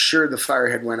thought for sure the fire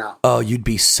had went out. Oh, you'd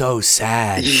be so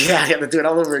sad. Yeah, you have to do it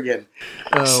all over again.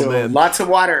 Oh, man. Lots of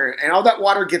water. And all that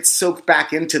water gets soaked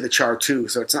back into the char, too.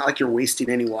 So it's not like you're wasting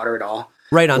any water at all.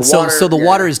 Right on. So the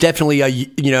water is definitely,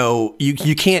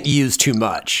 you can't use too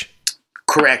much.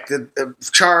 Correct. The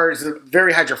char is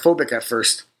very hydrophobic at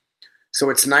first.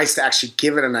 So it's nice to actually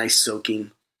give it a nice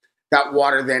soaking. That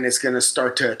water then is going to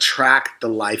start to attract the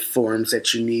life forms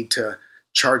that you need to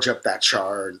charge up that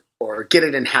char or get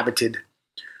it inhabited.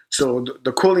 So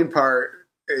the cooling part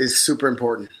is super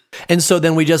important. And so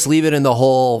then we just leave it in the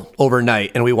hole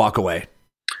overnight and we walk away.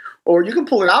 Or you can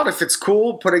pull it out if it's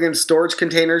cool, put it in storage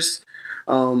containers.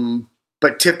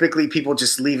 But typically people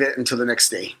just leave it until the next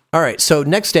day. All right. So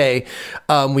next day,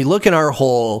 we look in our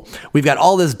hole. We've got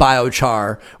all this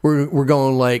biochar. We're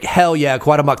going like, hell yeah,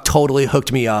 Quadamuck totally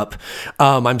hooked me up.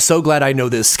 I'm so glad I know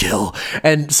this skill.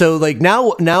 And so like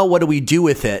now what do we do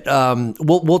with it?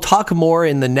 We'll talk more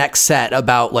in the next set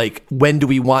about like when do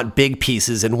we want big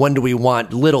pieces and when do we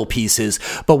want little pieces.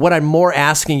 But what I'm more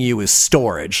asking you is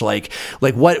storage. Like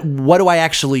what do I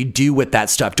actually do with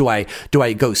that stuff? Do I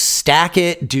go stack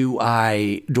it? Do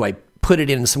I put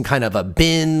it in some kind of a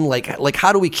bin? Like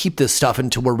how do we keep this stuff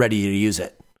until we're ready to use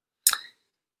it?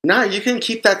 No, you can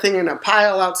keep that thing in a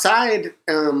pile outside,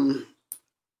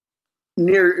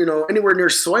 near, anywhere near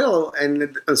soil,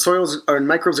 and the soils or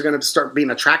microbes are going to start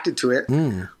being attracted to it.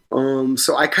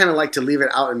 So I kind of like to leave it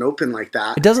out and open like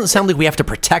that. It doesn't sound like we have to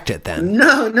protect it then.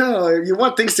 No, you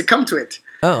want things to come to it.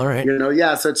 Oh, all right.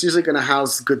 So it's usually going to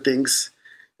house good things.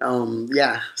 So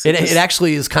it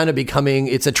actually is kind of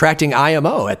it's attracting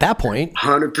IMO at that point.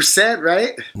 100%,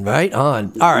 right? Right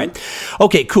on. All right.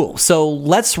 Okay, cool. So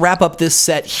let's wrap up this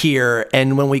set here.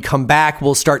 And when we come back,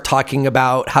 we'll start talking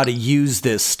about how to use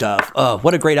this stuff. Oh,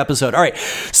 what a great episode. All right.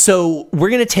 So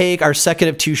we're going to take our second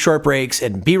of 2 short breaks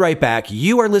and be right back.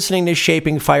 You are listening to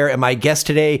Shaping Fire, and my guest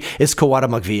today is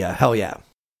Quadamuck Villa. Hell yeah.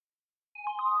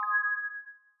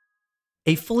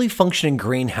 A fully functioning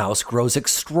greenhouse grows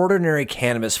extraordinary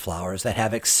cannabis flowers that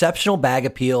have exceptional bag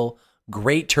appeal,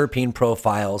 great terpene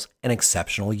profiles, and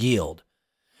exceptional yield.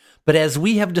 But as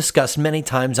we have discussed many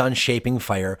times on Shaping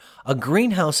Fire, a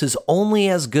greenhouse is only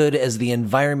as good as the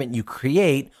environment you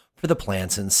create for the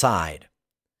plants inside.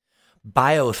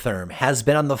 Biotherm has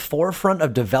been on the forefront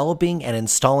of developing and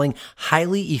installing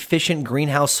highly efficient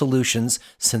greenhouse solutions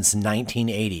since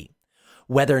 1980.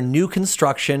 Whether new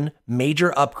construction,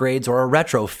 major upgrades, or a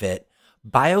retrofit,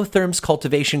 Biotherm's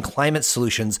cultivation climate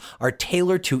solutions are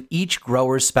tailored to each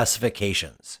grower's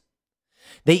specifications.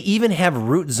 They even have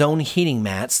root zone heating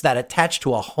mats that attach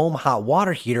to a home hot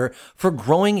water heater for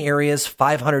growing areas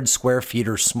 500 square feet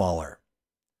or smaller.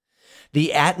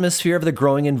 The atmosphere of the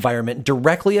growing environment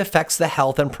directly affects the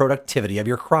health and productivity of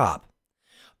your crop.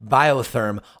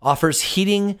 Biotherm offers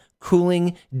heating,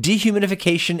 cooling,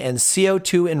 dehumidification, and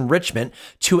CO2 enrichment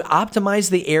to optimize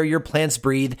the air your plants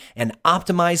breathe and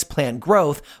optimize plant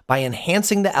growth by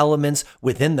enhancing the elements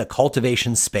within the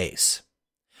cultivation space.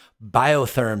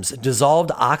 Biotherm's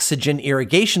dissolved oxygen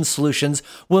irrigation solutions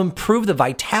will improve the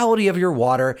vitality of your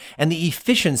water and the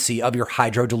efficiency of your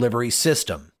hydro delivery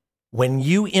system. When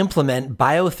you implement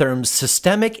Biotherm's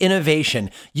systemic innovation,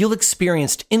 you'll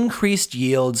experience increased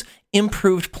yields,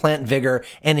 improved plant vigor,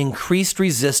 and increased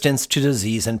resistance to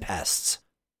disease and pests.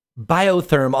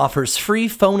 Biotherm offers free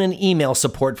phone and email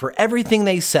support for everything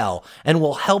they sell and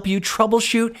will help you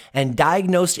troubleshoot and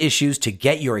diagnose issues to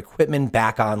get your equipment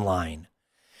back online.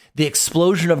 The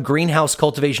explosion of greenhouse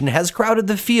cultivation has crowded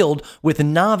the field with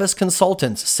novice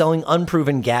consultants selling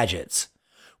unproven gadgets.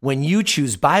 When you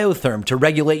choose Biotherm to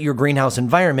regulate your greenhouse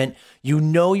environment, you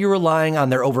know you're relying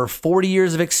on their over 40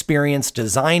 years of experience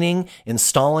designing,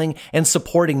 installing, and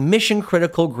supporting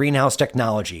mission-critical greenhouse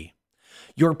technology.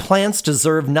 Your plants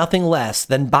deserve nothing less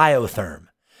than Biotherm.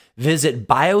 Visit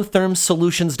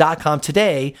biothermsolutions.com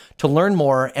today to learn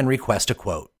more and request a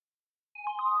quote.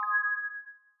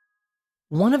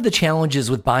 One of the challenges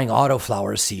with buying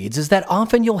autoflower seeds is that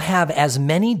often you'll have as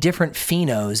many different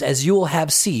phenos as you will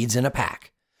have seeds in a pack.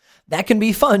 That can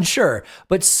be fun, sure,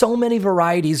 but so many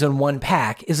varieties in one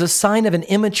pack is a sign of an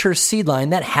immature seed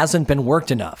line that hasn't been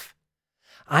worked enough.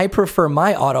 I prefer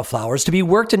my autoflowers to be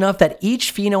worked enough that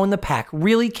each pheno in the pack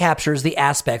really captures the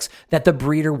aspects that the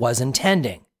breeder was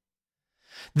intending.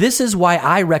 This is why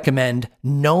I recommend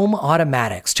Gnome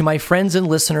Automatics to my friends and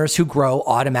listeners who grow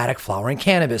automatic flowering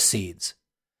cannabis seeds.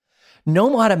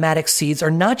 Gnome Automatic seeds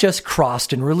are not just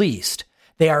crossed and released.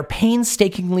 They are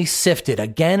painstakingly sifted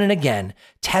again and again,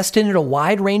 tested in a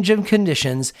wide range of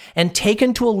conditions, and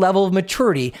taken to a level of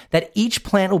maturity that each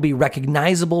plant will be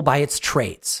recognizable by its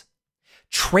traits.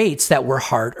 Traits that were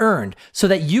hard-earned so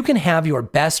that you can have your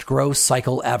best growth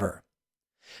cycle ever.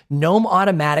 Gnome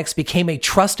Automatics became a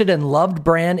trusted and loved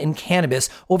brand in cannabis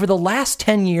over the last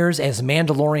 10 years as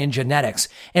Mandalorian Genetics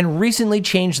and recently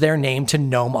changed their name to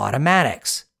Gnome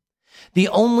Automatics. The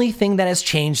only thing that has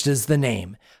changed is the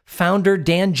name. Founder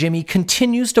Dan Jimmy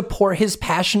continues to pour his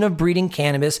passion of breeding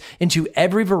cannabis into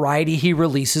every variety he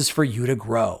releases for you to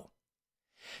grow.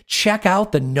 Check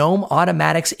out the Gnome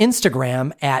Automatics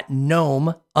Instagram at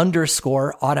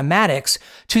gnome_automatics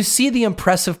to see the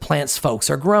impressive plants folks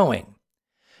are growing.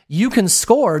 You can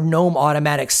score Gnome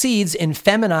Automatic seeds in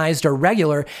feminized or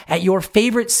regular at your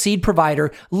favorite seed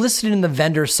provider listed in the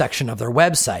vendor section of their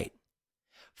website.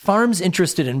 Farms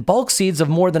interested in bulk seeds of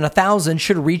more than 1,000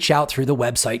 should reach out through the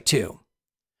website too.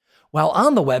 While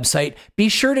on the website, be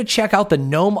sure to check out the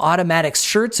Gnome Automatics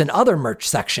shirts and other merch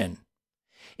section.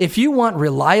 If you want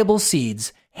reliable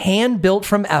seeds, hand-built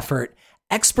from effort,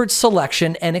 expert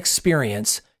selection, and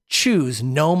experience, choose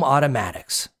Gnome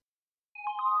Automatics.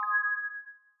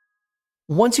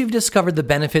 Once you've discovered the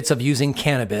benefits of using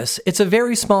cannabis, it's a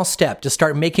very small step to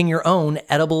start making your own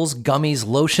edibles, gummies,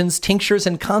 lotions, tinctures,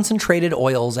 and concentrated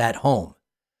oils at home.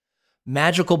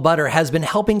 Magical Butter has been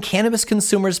helping cannabis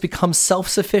consumers become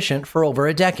self-sufficient for over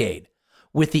a decade.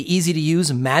 With the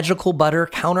easy-to-use Magical Butter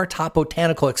countertop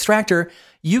botanical extractor,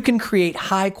 you can create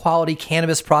high-quality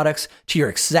cannabis products to your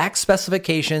exact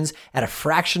specifications at a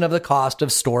fraction of the cost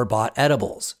of store-bought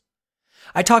edibles.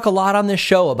 I talk a lot on this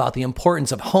show about the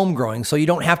importance of home growing so you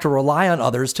don't have to rely on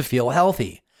others to feel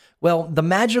healthy. Well, the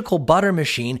Magical Butter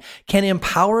machine can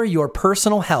empower your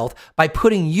personal health by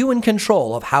putting you in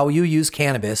control of how you use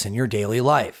cannabis in your daily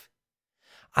life.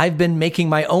 I've been making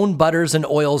my own butters and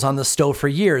oils on the stove for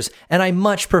years, and I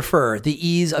much prefer the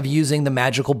ease of using the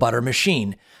Magical Butter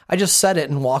machine. I just set it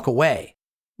and walk away.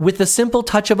 With the simple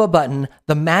touch of a button,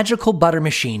 the Magical Butter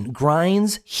machine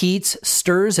grinds, heats,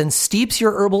 stirs, and steeps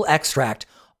your herbal extract,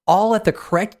 all at the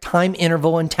correct time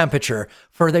interval and temperature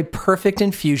for the perfect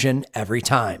infusion every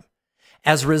time.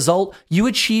 As a result, you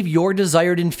achieve your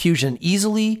desired infusion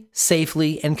easily,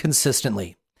 safely, and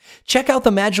consistently. Check out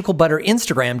the Magical Butter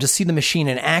Instagram to see the machine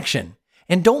in action.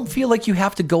 And don't feel like you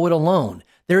have to go it alone.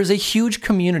 There is a huge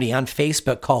community on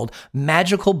Facebook called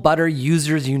Magical Butter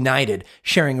Users United,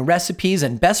 sharing recipes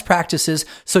and best practices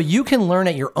so you can learn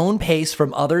at your own pace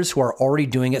from others who are already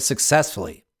doing it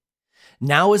successfully.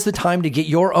 Now is the time to get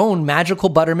your own Magical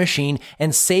Butter machine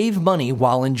and save money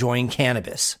while enjoying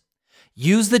cannabis.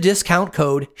 Use the discount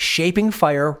code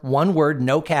SHAPINGFIRE, one word,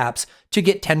 no caps, to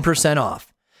get 10%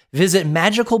 off. Visit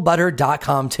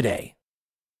magicalbutter.com today.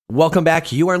 Welcome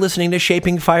back. You are listening to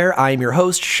Shaping Fire. I am your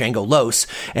host, Shango Los,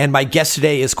 and my guest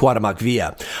today is Cuauhtemoc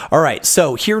Villa. All right,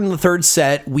 so here in the third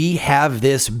set, we have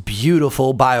this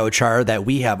beautiful biochar that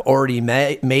we have already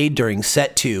made during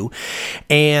set 2.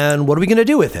 And what are we going to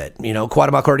do with it? You know,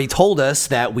 Cuauhtemoc already told us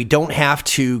that we don't have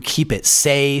to keep it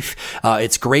safe.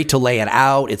 It's great to lay it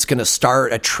out. It's going to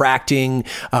start attracting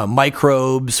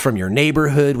microbes from your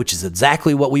neighborhood, which is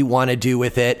exactly what we want to do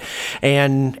with it.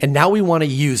 And now we want to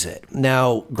use it.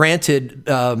 Now, granted,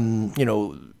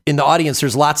 in the audience,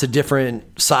 there's lots of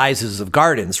different sizes of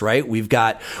gardens, right? We've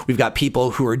got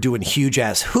people who are doing huge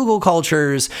ass hugel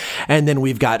cultures, and then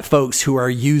we've got folks who are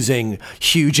using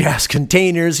huge ass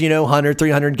containers, 100,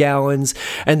 300 gallons.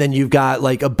 And then you've got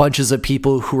like a bunches of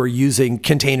people who are using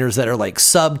containers that are like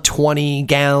sub 20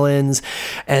 gallons.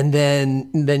 And then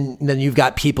you've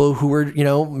got people who are,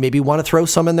 maybe want to throw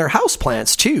some in their house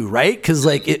plants too, right? Cause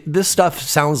this stuff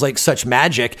sounds like such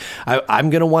magic. I'm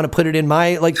going to want to put it in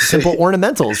my like simple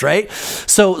ornamentals. Right.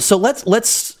 So let's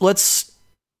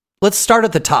start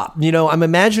at the top. I'm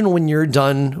imagining when you're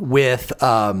done with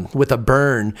a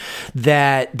burn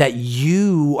that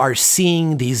you are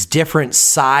seeing these different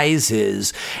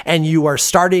sizes and you are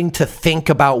starting to think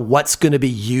about what's going to be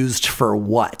used for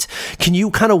what. Can you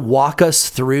kind of walk us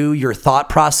through your thought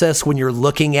process when you're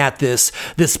looking at this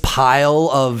pile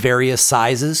of various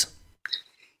sizes?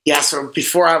 Yeah. So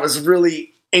before I was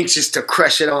really anxious to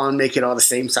crush it all and make it all the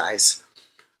same size.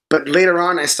 But later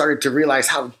on, I started to realize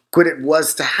how good it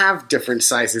was to have different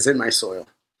sizes in my soil.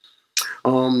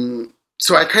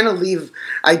 So I kind of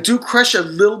I do crush a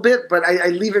little bit, but I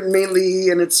leave it mainly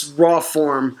in its raw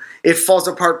form. It falls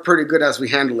apart pretty good as we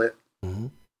handle it.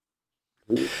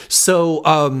 Mm-hmm. So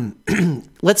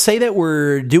let's say that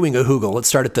we're doing a hugel. Let's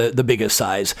start at the biggest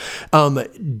size.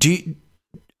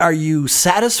 Are you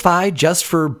satisfied just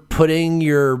for putting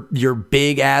your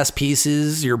big ass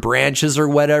pieces, your branches or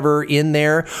whatever in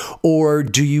there? Or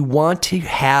do you want to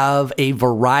have a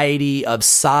variety of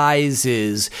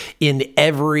sizes in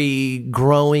every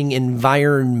growing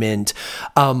environment,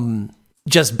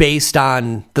 just based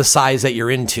on the size that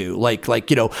you're into? Like,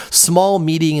 small,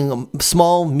 medium,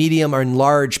 and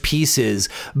large pieces,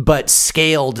 but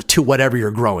scaled to whatever you're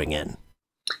growing in.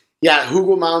 Yeah,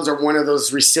 hugel mounds are one of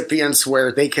those recipients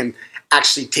where they can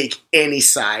actually take any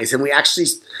size. And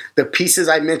the pieces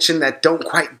I mentioned that don't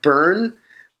quite burn,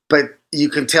 but you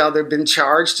can tell they've been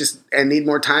charged and need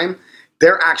more time,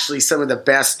 they're actually some of the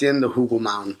best in the hugel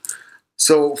mound.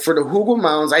 So for the hugel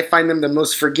mounds, I find them the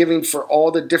most forgiving for all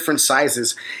the different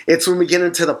sizes. It's when we get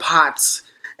into the pots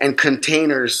and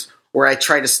containers where I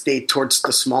try to stay towards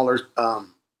the smaller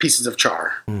pieces of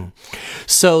char.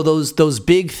 So those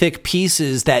big thick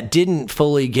pieces that didn't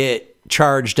fully get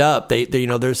charged up. They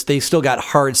they still got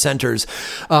hard centers.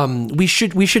 We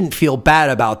shouldn't feel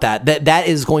bad about that. That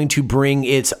is going to bring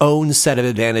its own set of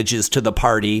advantages to the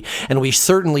party, and we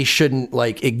certainly shouldn't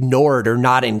like ignore it or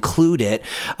not include it.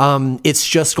 It's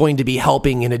just going to be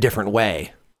helping in a different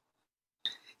way.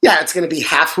 Yeah, it's going to be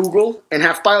half Hugel and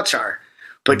half biochar,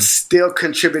 but still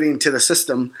contributing to the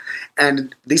system.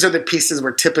 And these are the pieces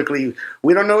where typically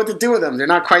we don't know what to do with them. They're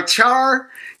not quite char.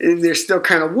 They're still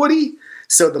kind of woody.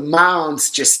 So the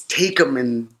mounds just take them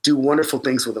and do wonderful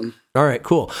things with them. All right,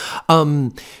 cool.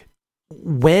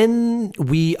 When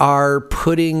we are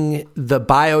putting the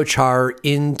biochar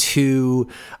into,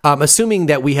 assuming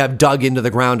that we have dug into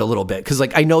the ground a little bit, because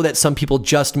like I know that some people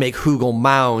just make Hugel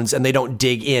mounds and they don't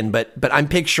dig in, but I'm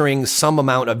picturing some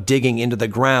amount of digging into the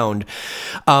ground.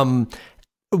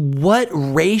 What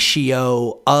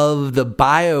ratio of the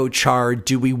biochar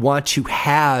do we want to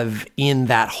have in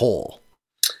that hole?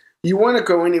 You want to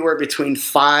go anywhere between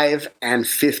 5 and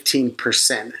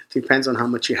 15%. Depends on how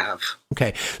much you have.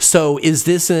 Okay. So is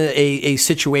this a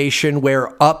situation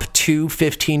where up to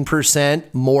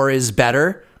 15% more is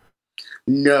better?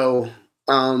 No.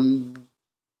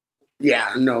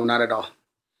 Yeah, no, not at all.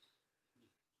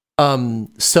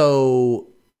 So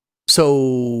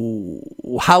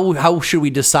how should we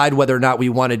decide whether or not we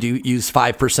want to use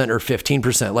 5% or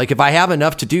 15%? Like if I have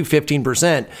enough to do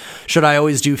 15%, should I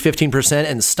always do 15%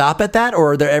 and stop at that?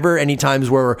 Or are there ever any times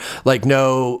where like,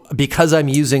 no, because I'm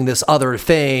using this other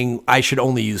thing, I should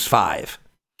only use 5?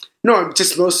 No,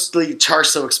 just mostly char's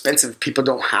so expensive, people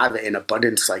don't have it in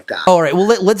abundance like that. All right. Well,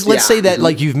 let's say that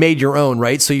like you've made your own,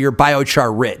 right? So you're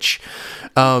biochar rich.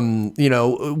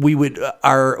 We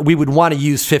would want to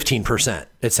use 15%.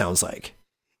 It sounds like.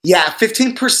 Yeah,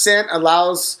 15%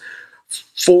 allows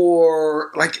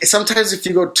for like sometimes if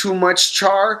you go too much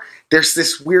char, there's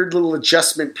this weird little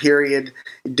adjustment period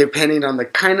depending on the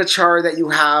kind of char that you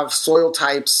have, soil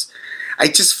types. I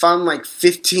just found like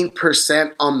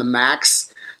 15% on the max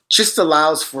just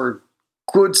allows for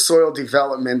good soil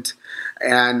development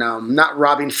and not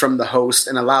robbing from the host,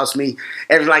 and allows me,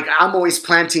 and like I'm always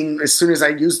planting as soon as I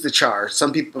use the char.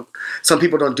 Some people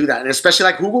don't do that, and especially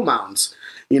like Hugel mounds.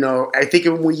 I think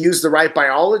when we use the right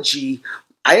biology,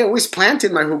 I always plant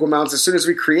in my Hugel mounds as soon as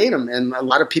we create them, and a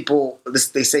lot of people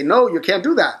they say no, you can't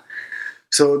do that.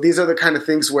 So these are the kind of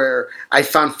things where I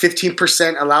found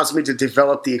 15% allows me to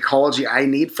develop the ecology I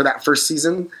need for that first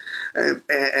season,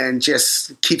 and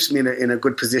just keeps me in a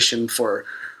good position for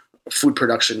food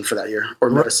production for that year, or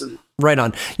medicine. Right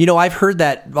on. I've heard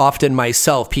that often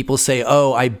myself. People say,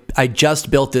 oh, I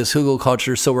just built this Hugel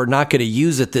culture, so we're not going to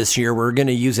use it this year. We're going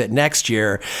to use it next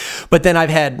year. But then I've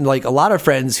had like a lot of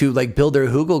friends who like build their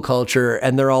Hugel culture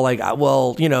and they're all like,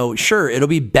 well, sure, it'll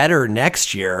be better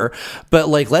next year, but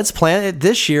like, let's plant it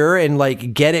this year and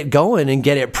like get it going and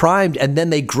get it primed. And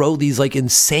then they grow these like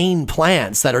insane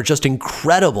plants that are just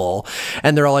incredible.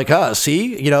 And they're all like, oh,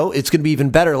 see, it's going to be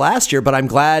even better last year, but I'm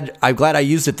glad I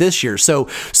used it this year. So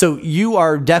you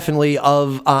are definitely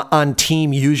on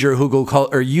team use your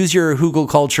Hugel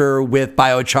culture with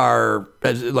biochar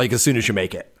as soon as you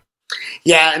make it.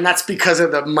 Yeah, and that's because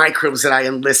of the microbes that I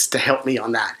enlist to help me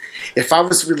on that. If I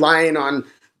was relying on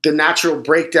the natural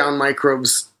breakdown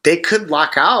microbes, they could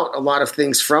lock out a lot of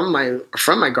things from my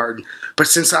garden. But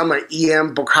since I'm an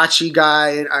EM Bokashi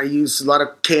guy and I use a lot of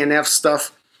KNF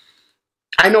stuff,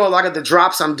 I know a lot of the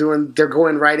drops I'm doing, they're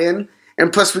going right in.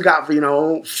 And plus we got,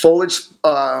 foliage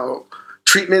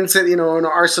treatments in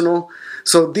our arsenal.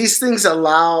 So these things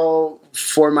allow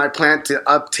for my plant to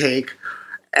uptake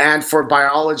and for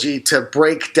biology to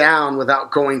break down without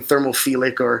going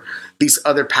thermophilic or these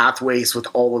other pathways with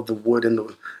all of the wood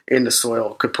in the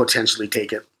soil could potentially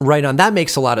take it. Right on. That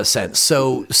makes a lot of sense.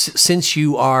 So since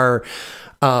you are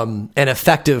an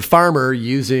effective farmer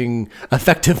using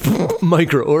effective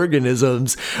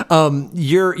microorganisms,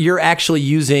 you're actually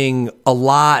using a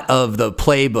lot of the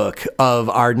playbook of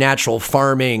our natural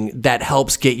farming that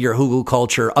helps get your Hugel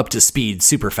culture up to speed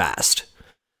super fast.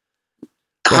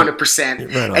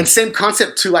 100%. Right. And same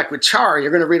concept too, like with char. You're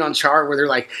going to read on char where they're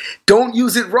like, don't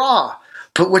use it raw.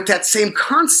 But with that same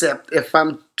concept, if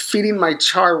I'm feeding my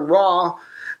char raw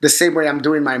the same way I'm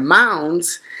doing my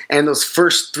mounds, and those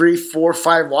first 3, 4,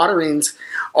 5 waterings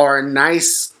are a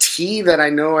nice tea that I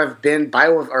know have been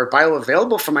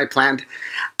bioavailable for my plant,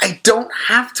 I don't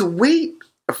have to wait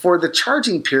for the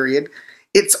charging period.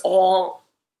 It's all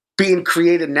being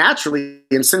created naturally.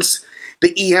 And since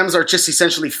the EMs are just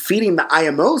essentially feeding the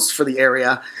IMOs for the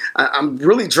area, I'm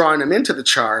really drawing them into the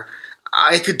char.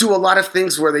 I could do a lot of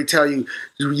things where they tell you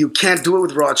you can't do it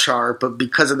with raw char, but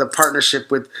because of the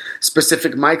partnership with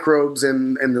specific microbes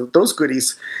and those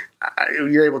goodies,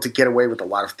 you're able to get away with a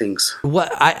lot of things.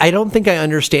 What I don't think I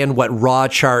understand what raw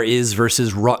char is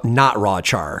versus not raw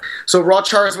char. So raw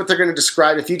char is what they're going to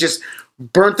describe. If you just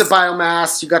burnt the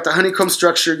biomass, you got the honeycomb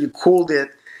structure, you cooled it,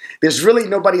 there's really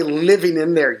nobody living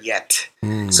in there yet.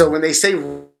 So when they say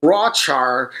raw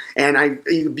char, and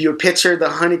you picture the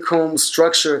honeycomb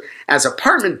structure as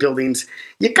apartment buildings,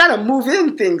 you got to move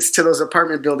in things to those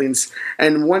apartment buildings.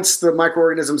 And once the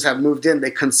microorganisms have moved in, they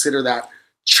consider that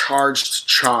charged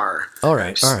char. All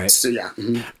right. So, yeah.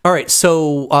 Mm-hmm. All right.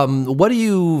 So what do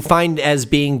you find as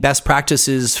being best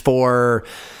practices for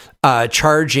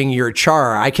charging your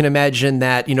char? I can imagine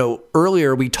that,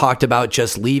 earlier we talked about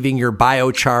just leaving your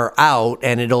biochar out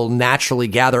and it'll naturally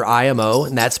gather IMO,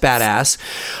 and that's badass.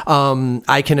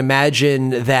 I can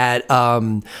imagine that,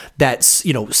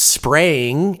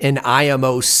 spraying an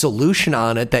IMO solution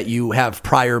on it that you have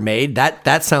prior made,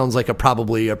 that sounds like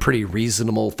probably a pretty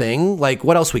reasonable thing. Like,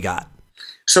 what else we got?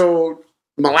 So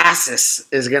molasses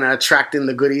is going to attract in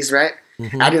the goodies, right?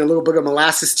 Mm-hmm. Adding a little bit of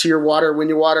molasses to your water when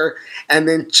you water, and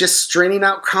then just straining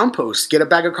out compost. Get a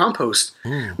bag of compost.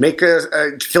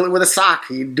 Fill it with a sock.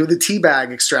 You do the tea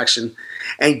bag extraction,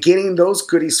 and getting those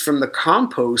goodies from the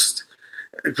compost,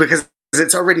 because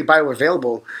it's already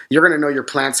bioavailable. You're going to know your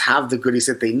plants have the goodies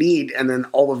that they need, and then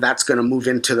all of that's going to move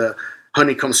into the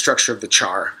honeycomb structure of the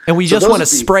char. And we just want to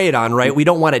spray it on, right? We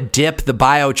don't want to dip the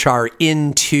biochar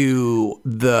into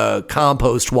the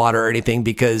compost water or anything,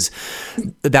 because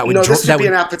that would... this would be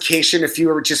an application if you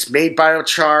were just made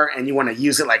biochar and you want to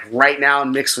use it like right now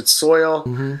and mix with soil.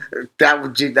 Mm-hmm.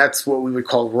 That's what we would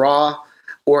call raw.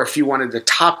 Or if you wanted to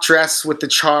top dress with the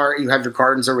char, you have your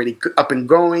gardens already up and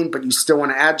going, but you still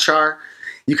want to add char,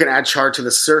 you can add char to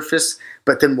the surface,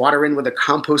 but then water in with a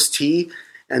compost tea,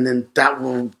 and then that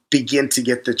will begin to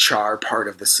get the char part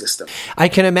of the system. I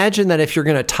can imagine that if you're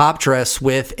going to top dress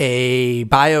with a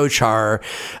biochar,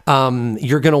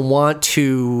 you're going to want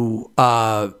to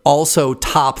also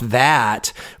top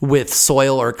that with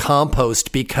soil or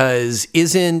compost, because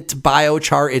isn't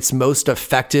biochar its most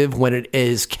effective when it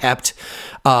is kept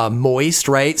moist,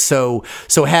 right? So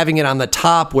having it on the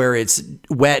top where it's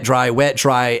wet,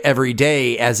 dry every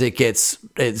day as it gets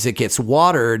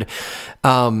watered,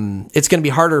 it's going to be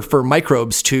harder for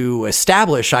microbes to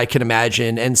establish, I can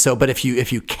imagine. And so, but if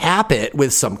you cap it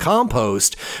with some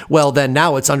compost, well, then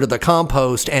now it's under the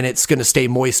compost and it's going to stay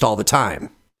moist all the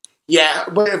time. Yeah,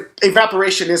 but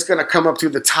evaporation is going to come up through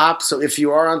the top. So if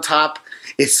you are on top,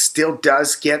 it still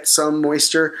does get some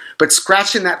moisture, but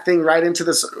scratching that thing right into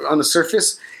on the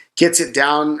surface gets it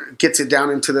down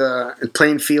into the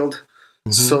playing field.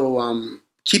 Mm-hmm. So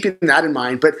keeping that in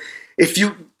mind. But if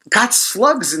you got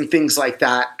slugs and things like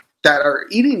that are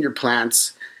eating your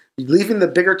plants, leaving the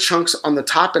bigger chunks on the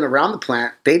top and around the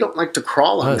plant, they don't like to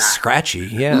crawl on that. Scratchy,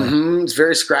 yeah. Mm-hmm. It's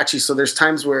very scratchy. So there's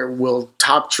times where we'll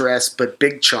top dress, but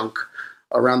big chunk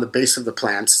around the base of the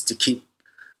plants to keep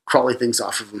crawly things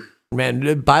off of them.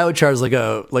 Man, biochar is like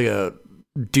a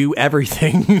do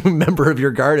everything member of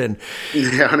your garden.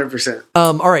 Yeah, 100%.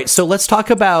 All right, so let's talk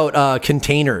about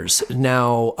containers.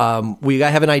 Now, we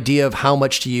have an idea of how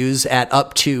much to use at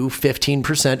up to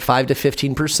 15%, 5 to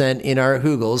 15% in our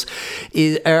hugels.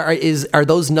 Are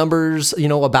those numbers,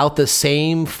 about the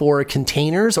same for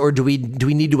containers, or do we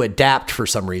need to adapt for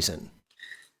some reason?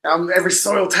 Every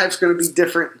soil type's going to be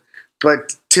different,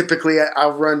 but typically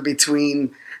I'll run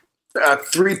between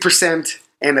 3%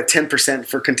 and a 10%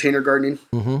 for container gardening.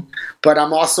 Mm-hmm. But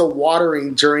I'm also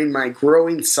watering during my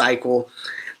growing cycle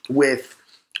with,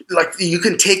 you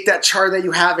can take that char that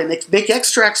you have and make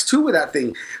extracts too with that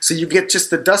thing. So you get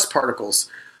just the dust particles.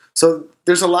 So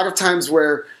there's a lot of times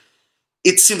where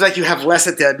it seems like you have less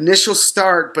at the initial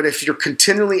start, but if you're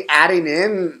continually adding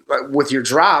in with your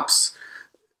drops,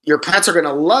 your plants are going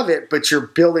to love it, but you're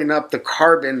building up the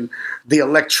carbon, the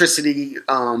electricity,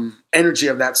 energy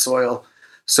of that soil.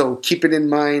 So keep it in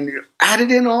mind. Add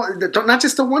it in not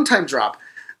just a one-time drop.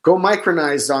 Go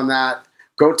micronized on that.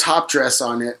 Go top dress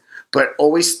on it. But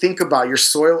always think about your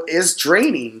soil is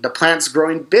draining. The plant's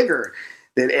growing bigger.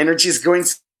 That energy is going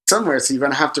somewhere, so you're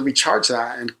going to have to recharge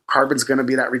that, and carbon's going to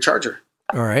be that recharger.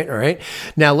 All right.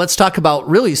 Now let's talk about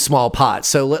really small pots.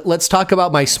 So let's talk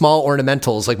about my small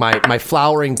ornamentals, like my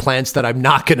flowering plants that I'm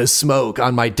not going to smoke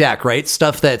on my deck, right?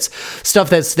 Stuff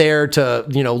that's there to,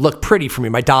 look pretty for me,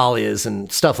 my dahlias and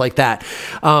stuff like that.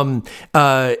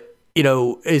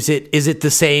 Is it the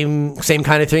same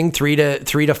kind of thing? 3 to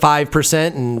 5%,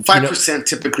 and 5%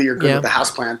 typically are good with the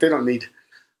houseplant. They don't need.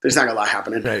 There's not a lot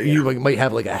happening. You might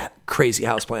have like a crazy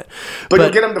houseplant, but you'll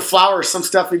get them to flower. Some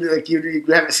stuff you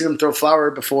haven't seen them throw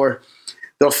flower before.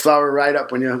 they'll flower right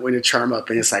up when you charm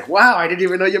up, and it's like, wow, I didn't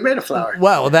even know you made a flower.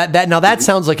 Wow, that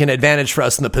sounds like an advantage for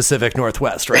us in the Pacific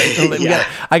Northwest, right? Yeah.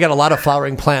 I got a lot of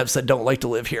flowering plants that don't like to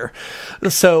live here.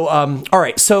 So, all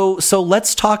right, so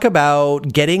let's talk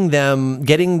about getting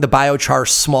the biochar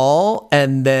small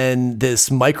and then this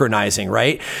micronizing,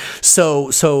 right?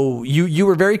 So you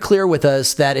were very clear with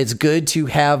us that it's good to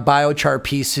have biochar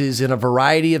pieces in a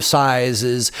variety of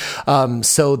sizes,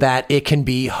 so that it can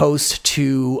be host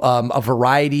to a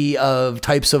variety of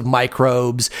types of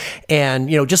microbes, and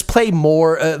just play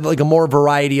more like a more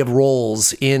variety of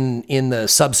roles in the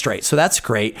substrate. So that's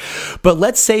great. But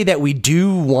let's say that we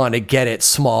do want to get it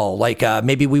small, like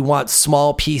maybe we want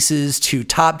small pieces to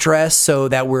top dress so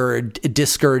that we're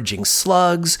discouraging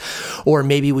slugs, or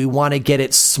maybe we want to get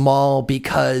it small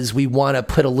because we want to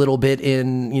put a little bit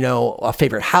in a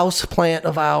favorite house plant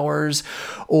of ours,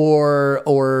 or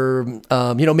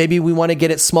maybe we want to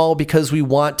get it small because we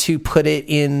want to put it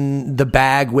in the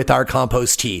bag with our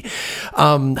compost tea.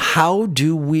 How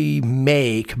do we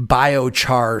make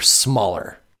biochar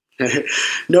smaller?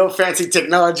 No fancy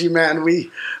technology, man. We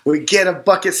get a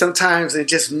bucket sometimes and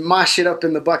just mosh it up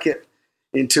in the bucket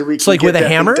until we. It's like with a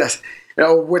hammer.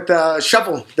 With a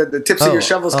shovel. The tips of your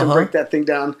shovels can break that thing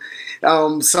down.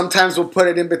 Sometimes we'll put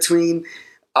it in between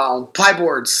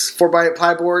plyboards, 4x8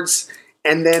 plyboards,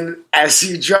 and then as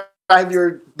you drive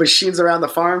your machines around the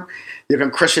farm, you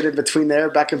can crush it in between there,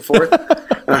 back and forth.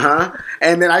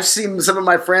 And then I've seen some of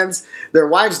my friends, their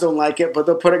wives don't like it, but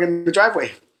they'll put it in the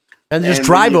driveway. And just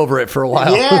drive over it for a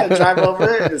while. Yeah, drive over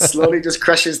it. It slowly just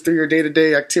crushes through your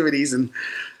day-to-day activities. And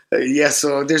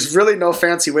so there's really no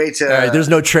fancy way to... there's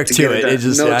no trick to it. It's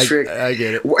just, no trick. I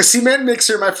get it. A cement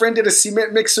mixer. My friend did a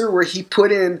cement mixer where he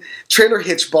put in trailer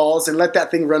hitch balls and let that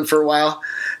thing run for a while.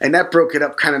 And that broke it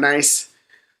up kind of nice.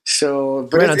 So,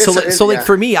 but like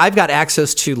for me, I've got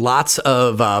access to lots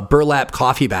of burlap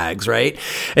coffee bags, right?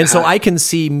 And so I can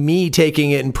see me taking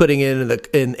it and putting it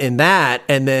in that,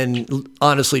 and then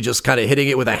honestly just kind of hitting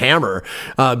it with a hammer,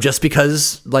 just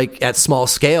because, like at small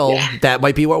scale, that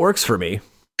might be what works for me.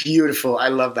 Beautiful, I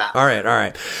love that. All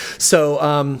right.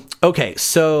 So, okay,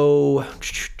 so.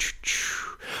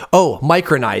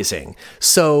 Micronizing.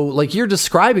 So like you're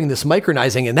describing this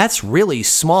micronizing, and that's really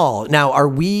small. Now, are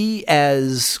we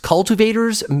as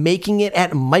cultivators making it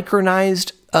at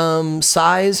micronized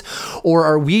size, or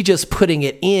are we just putting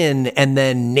it in and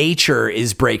then nature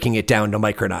is breaking it down to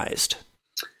micronized?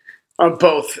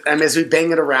 Both. And as we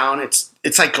bang it around,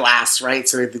 it's like glass, right?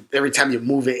 So every time you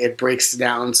move it, it breaks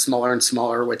down smaller and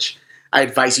smaller, which I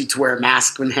advise you to wear a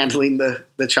mask when handling the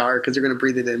char because you're going to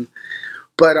breathe it in.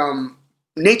 But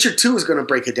nature, too, is going to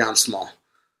break it down small.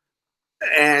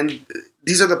 And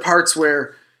these are the parts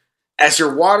where, as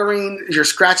you're watering, you're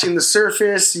scratching the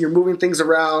surface, you're moving things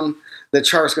around, the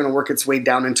char is going to work its way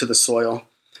down into the soil.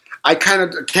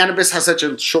 Cannabis has such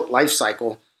a short life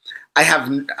cycle.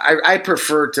 I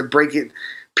prefer to break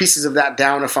pieces of that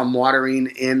down if I'm watering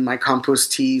in my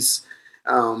compost teas.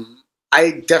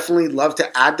 I definitely love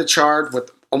to add the char with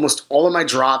almost all of my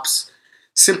drops,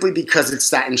 simply because it's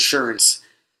that insurance.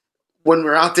 When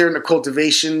we're out there in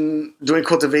the doing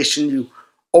cultivation, you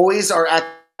always are at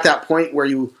that point where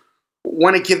you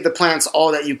want to give the plants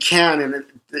all that you can. And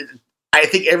I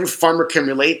think every farmer can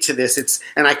relate to this.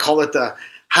 And I call it the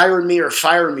hire me or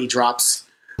fire me drops,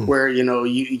 where, you know,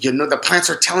 the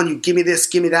plants are telling you, give me this,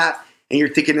 give me that. And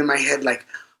you're thinking in my head, like,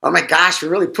 oh my gosh, we're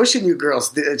really pushing you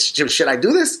girls. Should I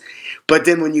do this? But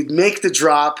then when you make the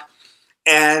drop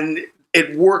and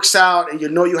it works out and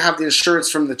you have the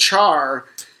insurance from the char,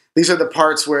 these are the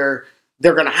parts where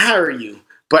they're going to hire you.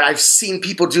 But I've seen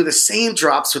people do the same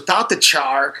drops without the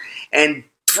char and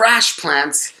thrash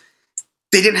plants.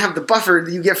 They didn't have the buffer.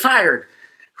 You get fired.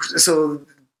 So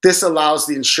this allows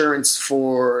the insurance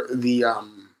for the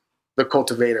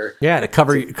cultivator. Yeah, to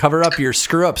cover up your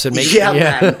screw ups and make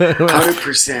man,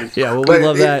 100%. Yeah, well, we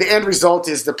love that. The end result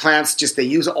is the plants they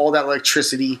use all that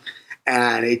electricity,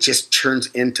 and it just turns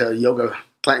into yoga.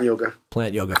 Plant yoga,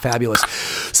 fabulous.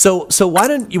 So why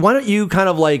don't you kind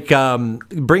of like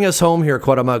bring us home here,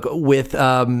 Cuauhtemoc, with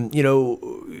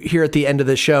here at the end of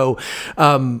the show.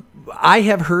 I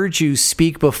have heard you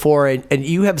speak before, and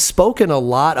you have spoken a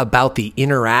lot about the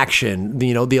interaction,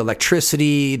 the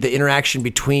electricity, the interaction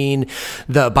between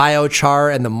the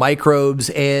biochar and the microbes.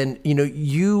 And,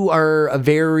 you are a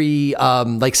very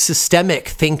systemic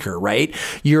thinker, right?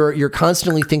 You're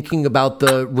constantly thinking about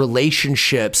the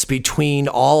relationships between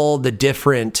all the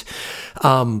different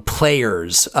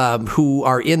players who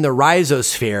are in the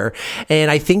rhizosphere. And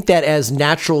I think that as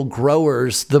natural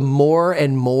growers, the more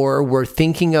and more we're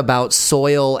thinking about about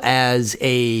soil as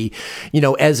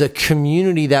as a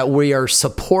community that we are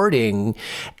supporting,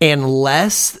 and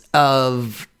less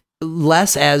as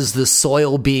the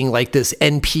soil being like this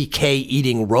NPK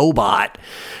eating robot.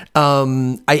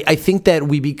 I think that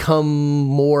we become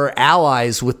more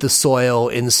allies with the soil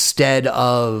instead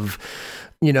of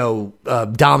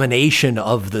domination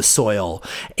of the soil.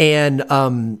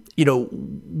 And,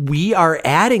 we are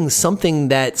adding something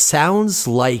that sounds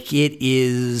like it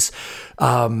is,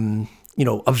 a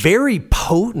very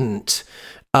potent,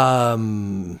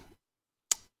 cause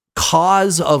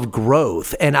of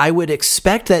growth. And I would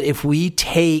expect that if we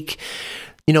take,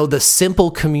 the simple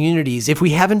communities, if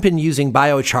we haven't been using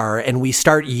biochar and we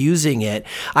start using it,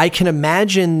 I can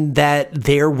imagine that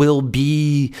there will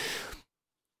be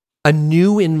a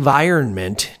new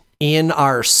environment in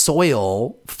our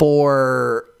soil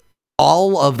for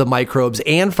all of the microbes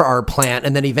and for our plant,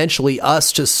 and then eventually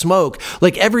us to smoke.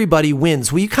 Like, everybody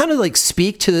wins. Will you kind of like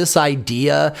speak to this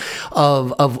idea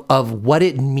of what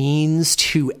it means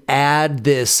to add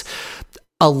this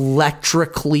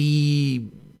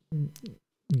electrically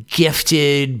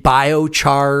gifted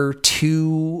biochar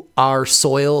to our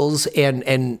soils,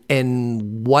 and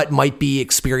what might be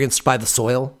experienced by the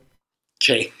soil?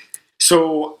 Okay.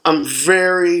 So I'm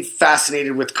very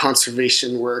fascinated with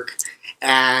conservation work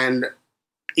and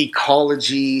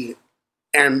ecology.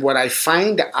 And what I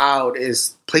find out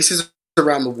is places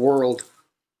around the world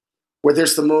where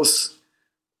there's the most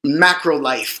macro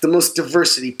life, the most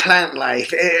diversity, plant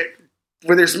life,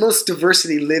 where there's most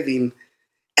diversity living,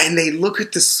 and they look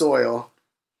at the soil,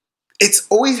 it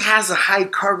always has a high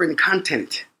carbon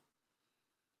content.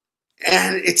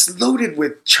 And it's loaded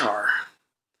with char.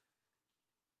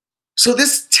 So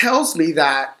this tells me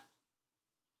that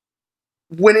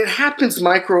when it happens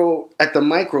at the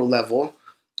micro level,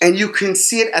 and you can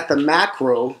see it at the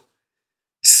macro,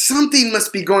 something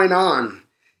must be going on.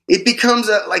 It becomes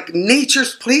like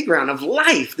nature's playground of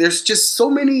life. There's just so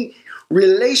many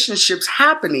relationships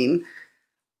happening.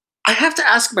 I have to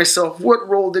ask myself, what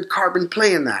role did carbon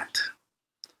play in that?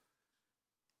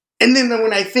 And then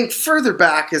when I think further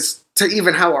back as to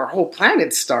even how our whole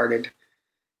planet started,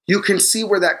 you can see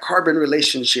where that carbon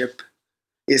relationship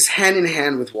is hand in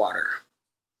hand with water.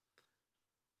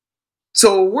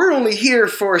 So we're only here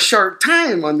for a short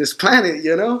time on this planet,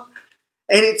 And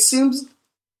it seems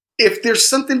if there's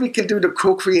something we can do to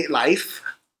co-create life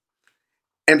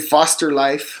and foster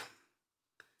life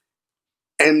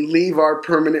and leave our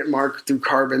permanent mark through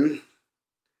carbon,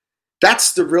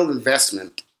 that's the real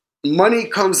investment. Money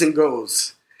comes and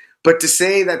goes. But to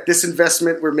say that this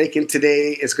investment we're making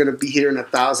today is going to be here in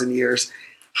 1,000 years,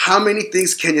 how many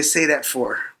things can you say that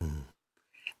for?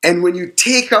 And when you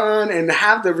take on and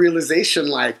have the realization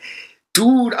like,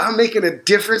 dude, I'm making a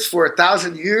difference for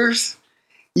 1,000 years,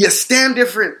 you stand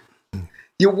different.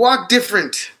 You walk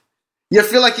different. You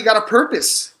feel like you got a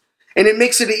purpose. And it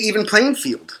makes it an even playing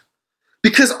field.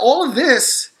 Because all of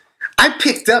this I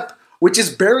picked up, which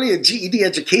is barely a GED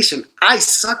education. I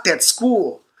sucked at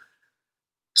school.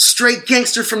 Straight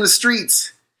gangster from the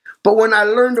streets. But when I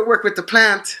learned to work with the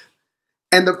plant,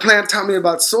 and the plant taught me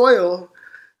about soil,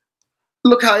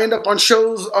 look how I end up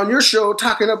on your show,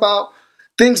 talking about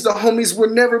things the homies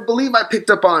would never believe I picked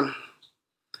up on.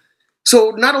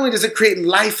 So not only does it create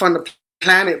life on the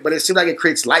planet, but it seems like it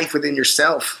creates life within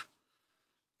yourself.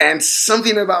 And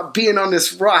something about being on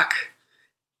this rock,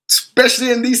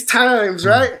 especially in these times,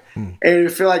 right? Mm-hmm. And you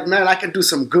feel like, man, I can do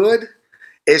some good.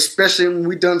 Especially when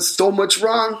we've done so much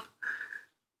wrong,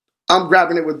 I'm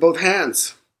grabbing it with both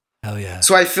hands. Hell yeah.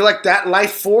 So I feel like that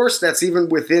life force that's even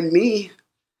within me,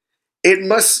 it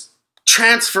must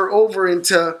transfer over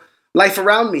into life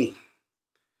around me.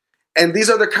 And these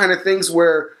are the kind of things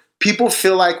where people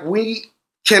feel like we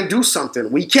can do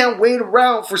something. We can't wait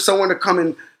around for someone to come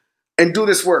in and do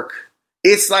this work.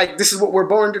 It's like, this is what we're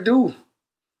born to do.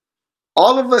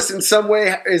 All of us in some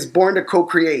way is born to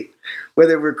co-create,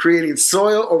 whether we're creating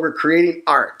soil or we're creating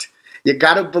art. You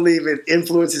got to believe it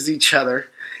influences each other,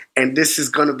 and this is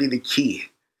going to be the key.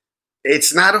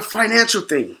 It's not a financial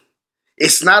thing.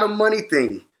 It's not a money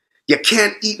thing. You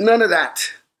can't eat none of that.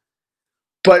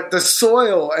 But the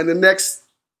soil and the next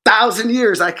 1,000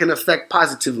 years I can affect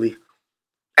positively.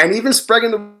 And even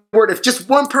spreading the word, if just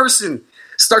one person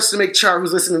starts to make char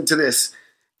who's listening to this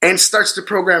and starts to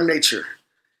program nature,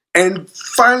 and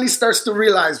finally starts to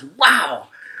realize, wow,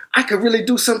 I could really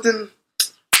do something.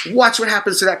 Watch what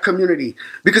happens to that community.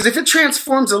 Because if it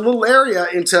transforms a little area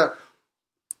into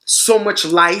so much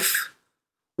life,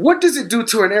 what does it do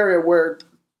to an area where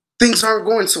things aren't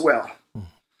going so well?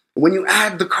 When you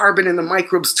add the carbon and the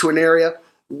microbes to an area,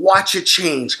 watch it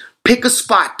change. Pick a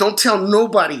spot. Don't tell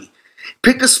nobody.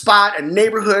 Pick a spot, a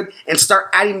neighborhood, and start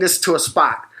adding this to a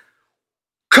spot.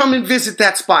 Come and visit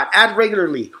that spot. Add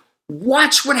regularly.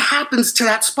 Watch what happens to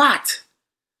that spot.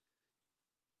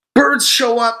 Birds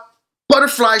show up.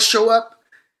 Butterflies show up.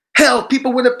 Hell,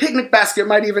 people with a picnic basket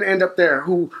might even end up there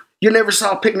who you never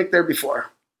saw a picnic there before.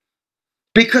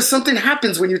 Because something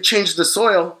happens when you change the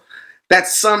soil that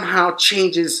somehow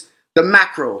changes the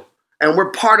macro. And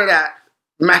we're part of that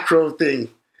macro thing.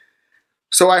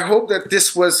 So I hope that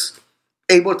this was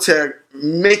able to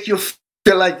make you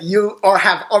feel like you or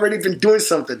have already been doing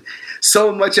something.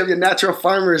 So much of your natural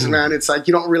farmers, man, it's like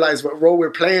you don't realize what role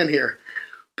we're playing here.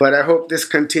 But I hope this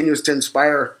continues to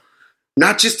inspire,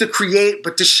 not just to create,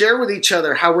 but to share with each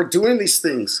other how we're doing these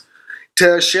things,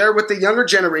 to share with the younger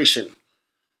generation,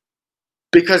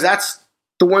 because that's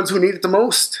the ones who need it the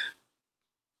most.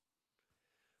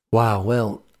 Wow.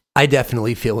 Well, I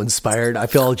definitely feel inspired. I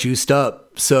feel all juiced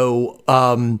up. So,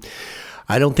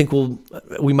 I don't think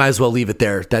we might as well leave it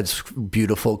there. That's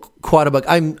beautiful.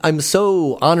 Quattabuck, I'm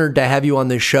so honored to have you on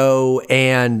this show.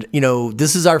 And,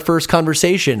 this is our first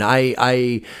conversation.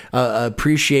 I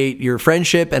appreciate your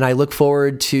friendship and I look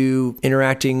forward to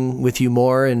interacting with you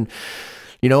more. And,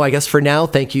 I guess for now,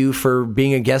 thank you for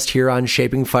being a guest here on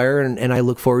Shaping Fire. And I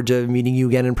look forward to meeting you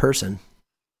again in person.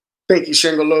 Thank you,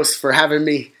 Shango Los, for having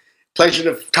me. Pleasure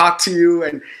to talk to you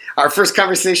and our first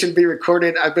conversation be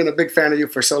recorded. I've been a big fan of you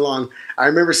for so long. I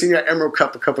remember seeing you at Emerald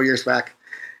Cup a couple years back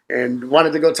and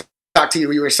wanted to go talk to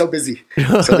you. You were so busy.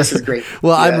 So this is great.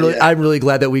 Well, I'm really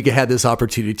glad that we had this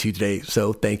opportunity today.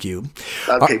 So thank you.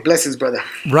 Okay. Blessings, brother.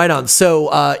 Right on. So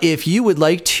if you would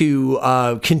like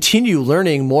to continue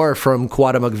learning more from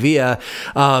Quattabuck Villa,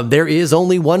 there is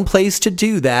only one place to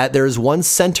do that. There's one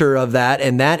center of that,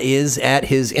 and that is at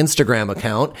his Instagram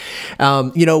account.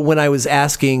 When I was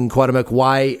asking Quattabuck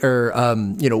why or,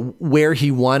 where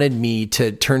he wanted me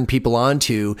to turn people on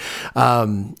to,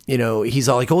 he's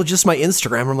all like, oh, just my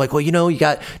Instagram. I'm like, well, do you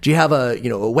have a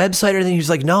website or anything? He's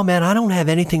like, no, man, I don't have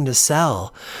anything to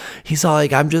sell. He's all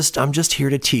like, I'm just here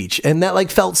to teach. And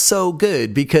that felt so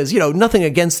good because, nothing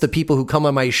against the people who come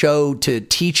on my show to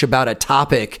teach about a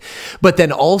topic, but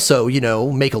then also,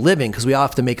 make a living, because we all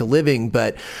have to make a living.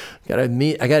 But I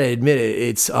gotta admit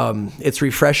it's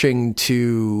refreshing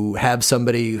to have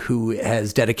somebody who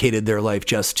has dedicated their life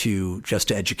just to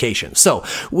education. So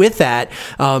with that,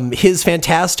 his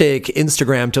fantastic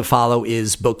Instagram to follow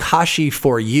is Bokashi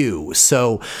for You.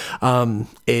 So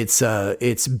it's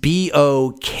BOKASHI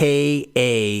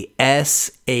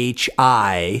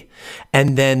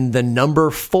and then the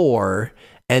number 4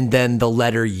 and then the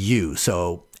letter U.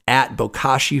 So at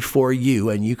Bokashi for You,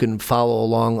 and you can follow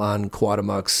along on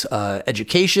Quattabuck's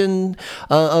education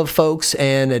of folks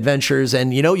and adventures,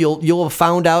 and you'll have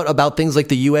found out about things like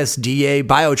the USDA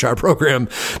biochar program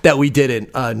that we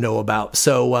didn't know about.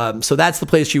 So that's the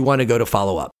place you want to go to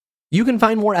follow up. You can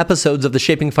find more episodes of the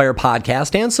Shaping Fire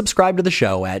podcast and subscribe to the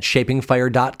show at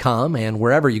shapingfire.com and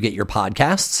wherever you get your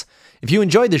podcasts. If you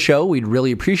enjoyed the show, we'd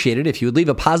really appreciate it if you would leave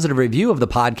a positive review of the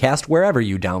podcast wherever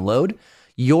you download.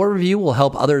 Your review will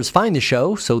help others find the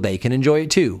show so they can enjoy it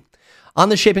too. On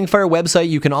the Shaping Fire website,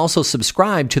 you can also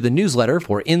subscribe to the newsletter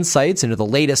for insights into the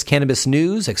latest cannabis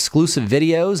news, exclusive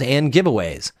videos, and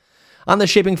giveaways. On the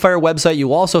Shaping Fire website,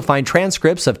 you'll also find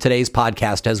transcripts of today's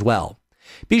podcast as well.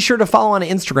 Be sure to follow on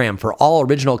Instagram for all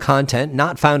original content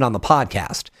not found on the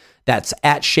podcast. That's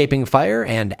at Shaping Fire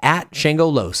and at Shango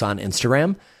Los on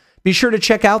Instagram. Be sure to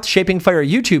check out the Shaping Fire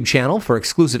YouTube channel for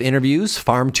exclusive interviews,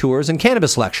 farm tours, and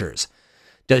cannabis lectures.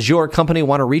 Does your company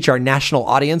want to reach our national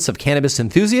audience of cannabis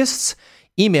enthusiasts?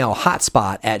 Email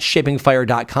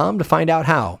hotspot@shapingfire.com to find out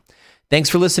how. Thanks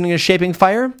for listening to Shaping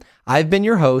Fire. I've been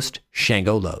your host,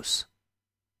 Shango Los.